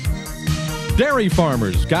want it. Dairy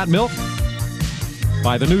Farmers, got milk?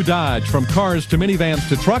 By the new Dodge, from cars to minivans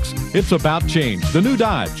to trucks, it's about change. The new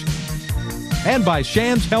Dodge. And by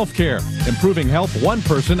Shands Healthcare, improving health one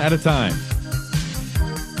person at a time.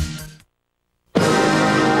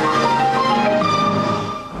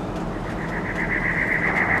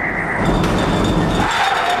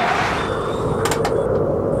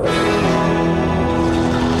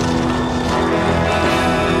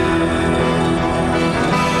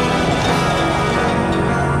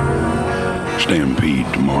 Stampede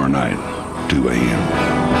tomorrow night, 2 a.m.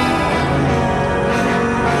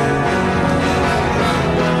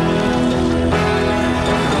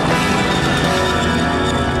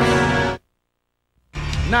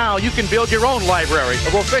 Now you can build your own library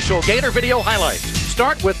of official Gator video highlights.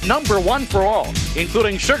 Start with number 1 for all,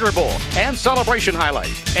 including Sugar Bowl and Celebration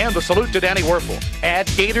highlights, and the Salute to Danny Werfel. Add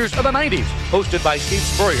Gators of the 90s, hosted by Steve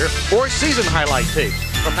Spurrier, or season highlight tapes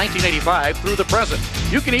from 1985 through the present.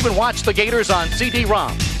 You can even watch the Gators on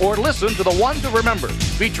CD-ROM, or listen to the One to Remember,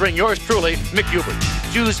 featuring yours truly, Mick Hubert.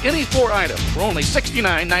 Choose any 4 items for only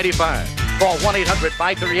 $69.95. Call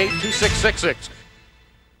 1-800-538-2666.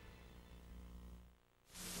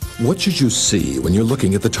 What should you see when you're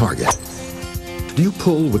looking at the target? Do you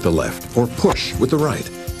pull with the left or push with the right?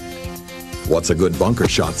 What's a good bunker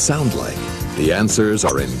shot sound like? The answers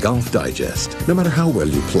are in Golf Digest. No matter how well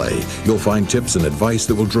you play, you'll find tips and advice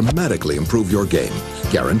that will dramatically improve your game.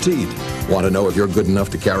 Guaranteed. Want to know if you're good enough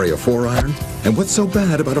to carry a 4-iron? And what's so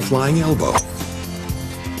bad about a flying elbow?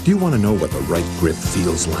 Do you want to know what the right grip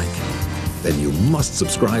feels like? Then you must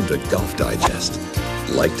subscribe to Golf Digest.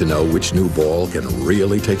 Like to know which new ball can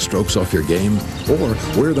really take strokes off your game? Or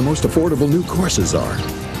where the most affordable new courses are?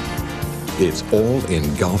 It's all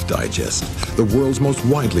in Golf Digest, the world's most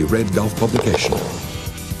widely read golf publication.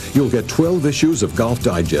 You'll get 12 issues of Golf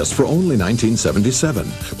Digest for only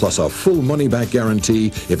 $19.77, plus a full money-back guarantee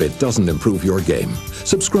if it doesn't improve your game.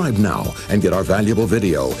 Subscribe now and get our valuable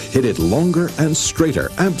video. Hit it longer and straighter,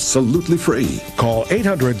 absolutely free. Call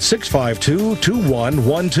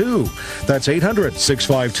 800-652-2112. That's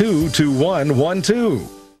 800-652-2112.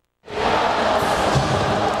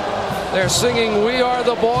 They're singing "We Are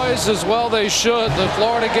the Boys" as well they should. The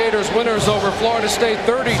Florida Gators winners over Florida State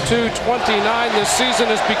 32-29. This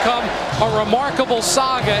season has become a remarkable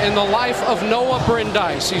saga in the life of Noah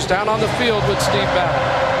Brindise. He's down on the field with Steve Battle.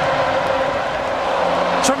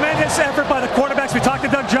 Tremendous effort by the quarterbacks. We talked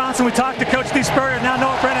to Doug Johnson. We talked to Coach Steve Spurrier. Now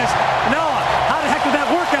Noah Brindise. Noah, how the heck did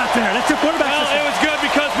that work out there? That's your quarterback. Well, it was good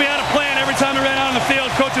because we had a plan every time we ran out on the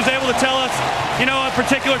field. Coach was able to tell us, you know, a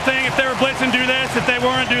particular thing. If they were blitzing, do this. If they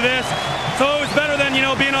weren't, do this. So it was better than, you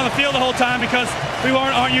know, being on the field the whole time because we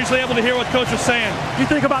aren't usually able to hear what Coach was saying. You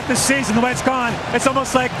think about this season, the way it's gone, it's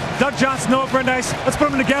almost like Doug Johnson, Noah Brindise, let's put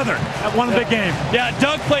them together at one big game. Yeah,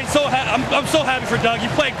 Doug played I'm so happy for Doug. He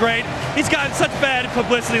played great. He's gotten such bad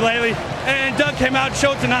publicity lately. And Doug came out and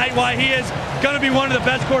showed tonight why he is going to be one of the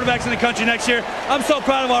best quarterbacks in the country next year. I'm so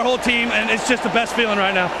proud of our whole team, and it's just the best feeling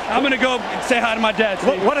right now. I'm going to go say hi to my dad.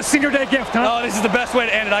 What a senior day gift, huh? Oh, this is the best way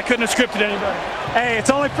to end it. I couldn't have scripted anybody. Hey, it's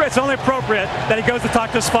only appropriate that he goes to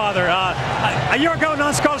talk to his father. A year ago,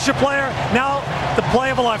 non-scholarship player, now the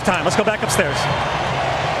play of a lifetime. Let's go back upstairs.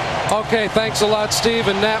 Okay, thanks a lot, Steve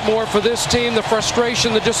and Nat Moore. For this team, the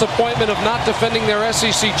frustration, the disappointment of not defending their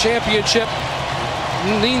SEC championship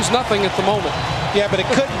means nothing at the moment. Yeah, but it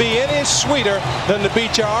couldn't be any sweeter than to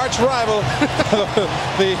beat your arch rival,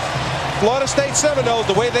 the Florida State Seminoles,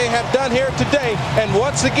 the way they have done here today, and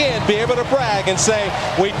once again be able to brag and say,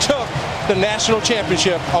 we took the national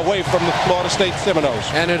championship away from the Florida State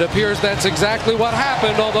Seminoles. And it appears that's exactly what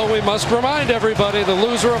happened, although we must remind everybody the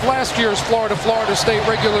loser of last year's Florida State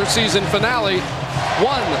regular season finale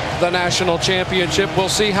won the national championship. We'll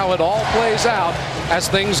see how it all plays out as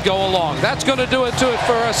things go along. That's going to do it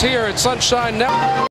for us here at Sunshine Network.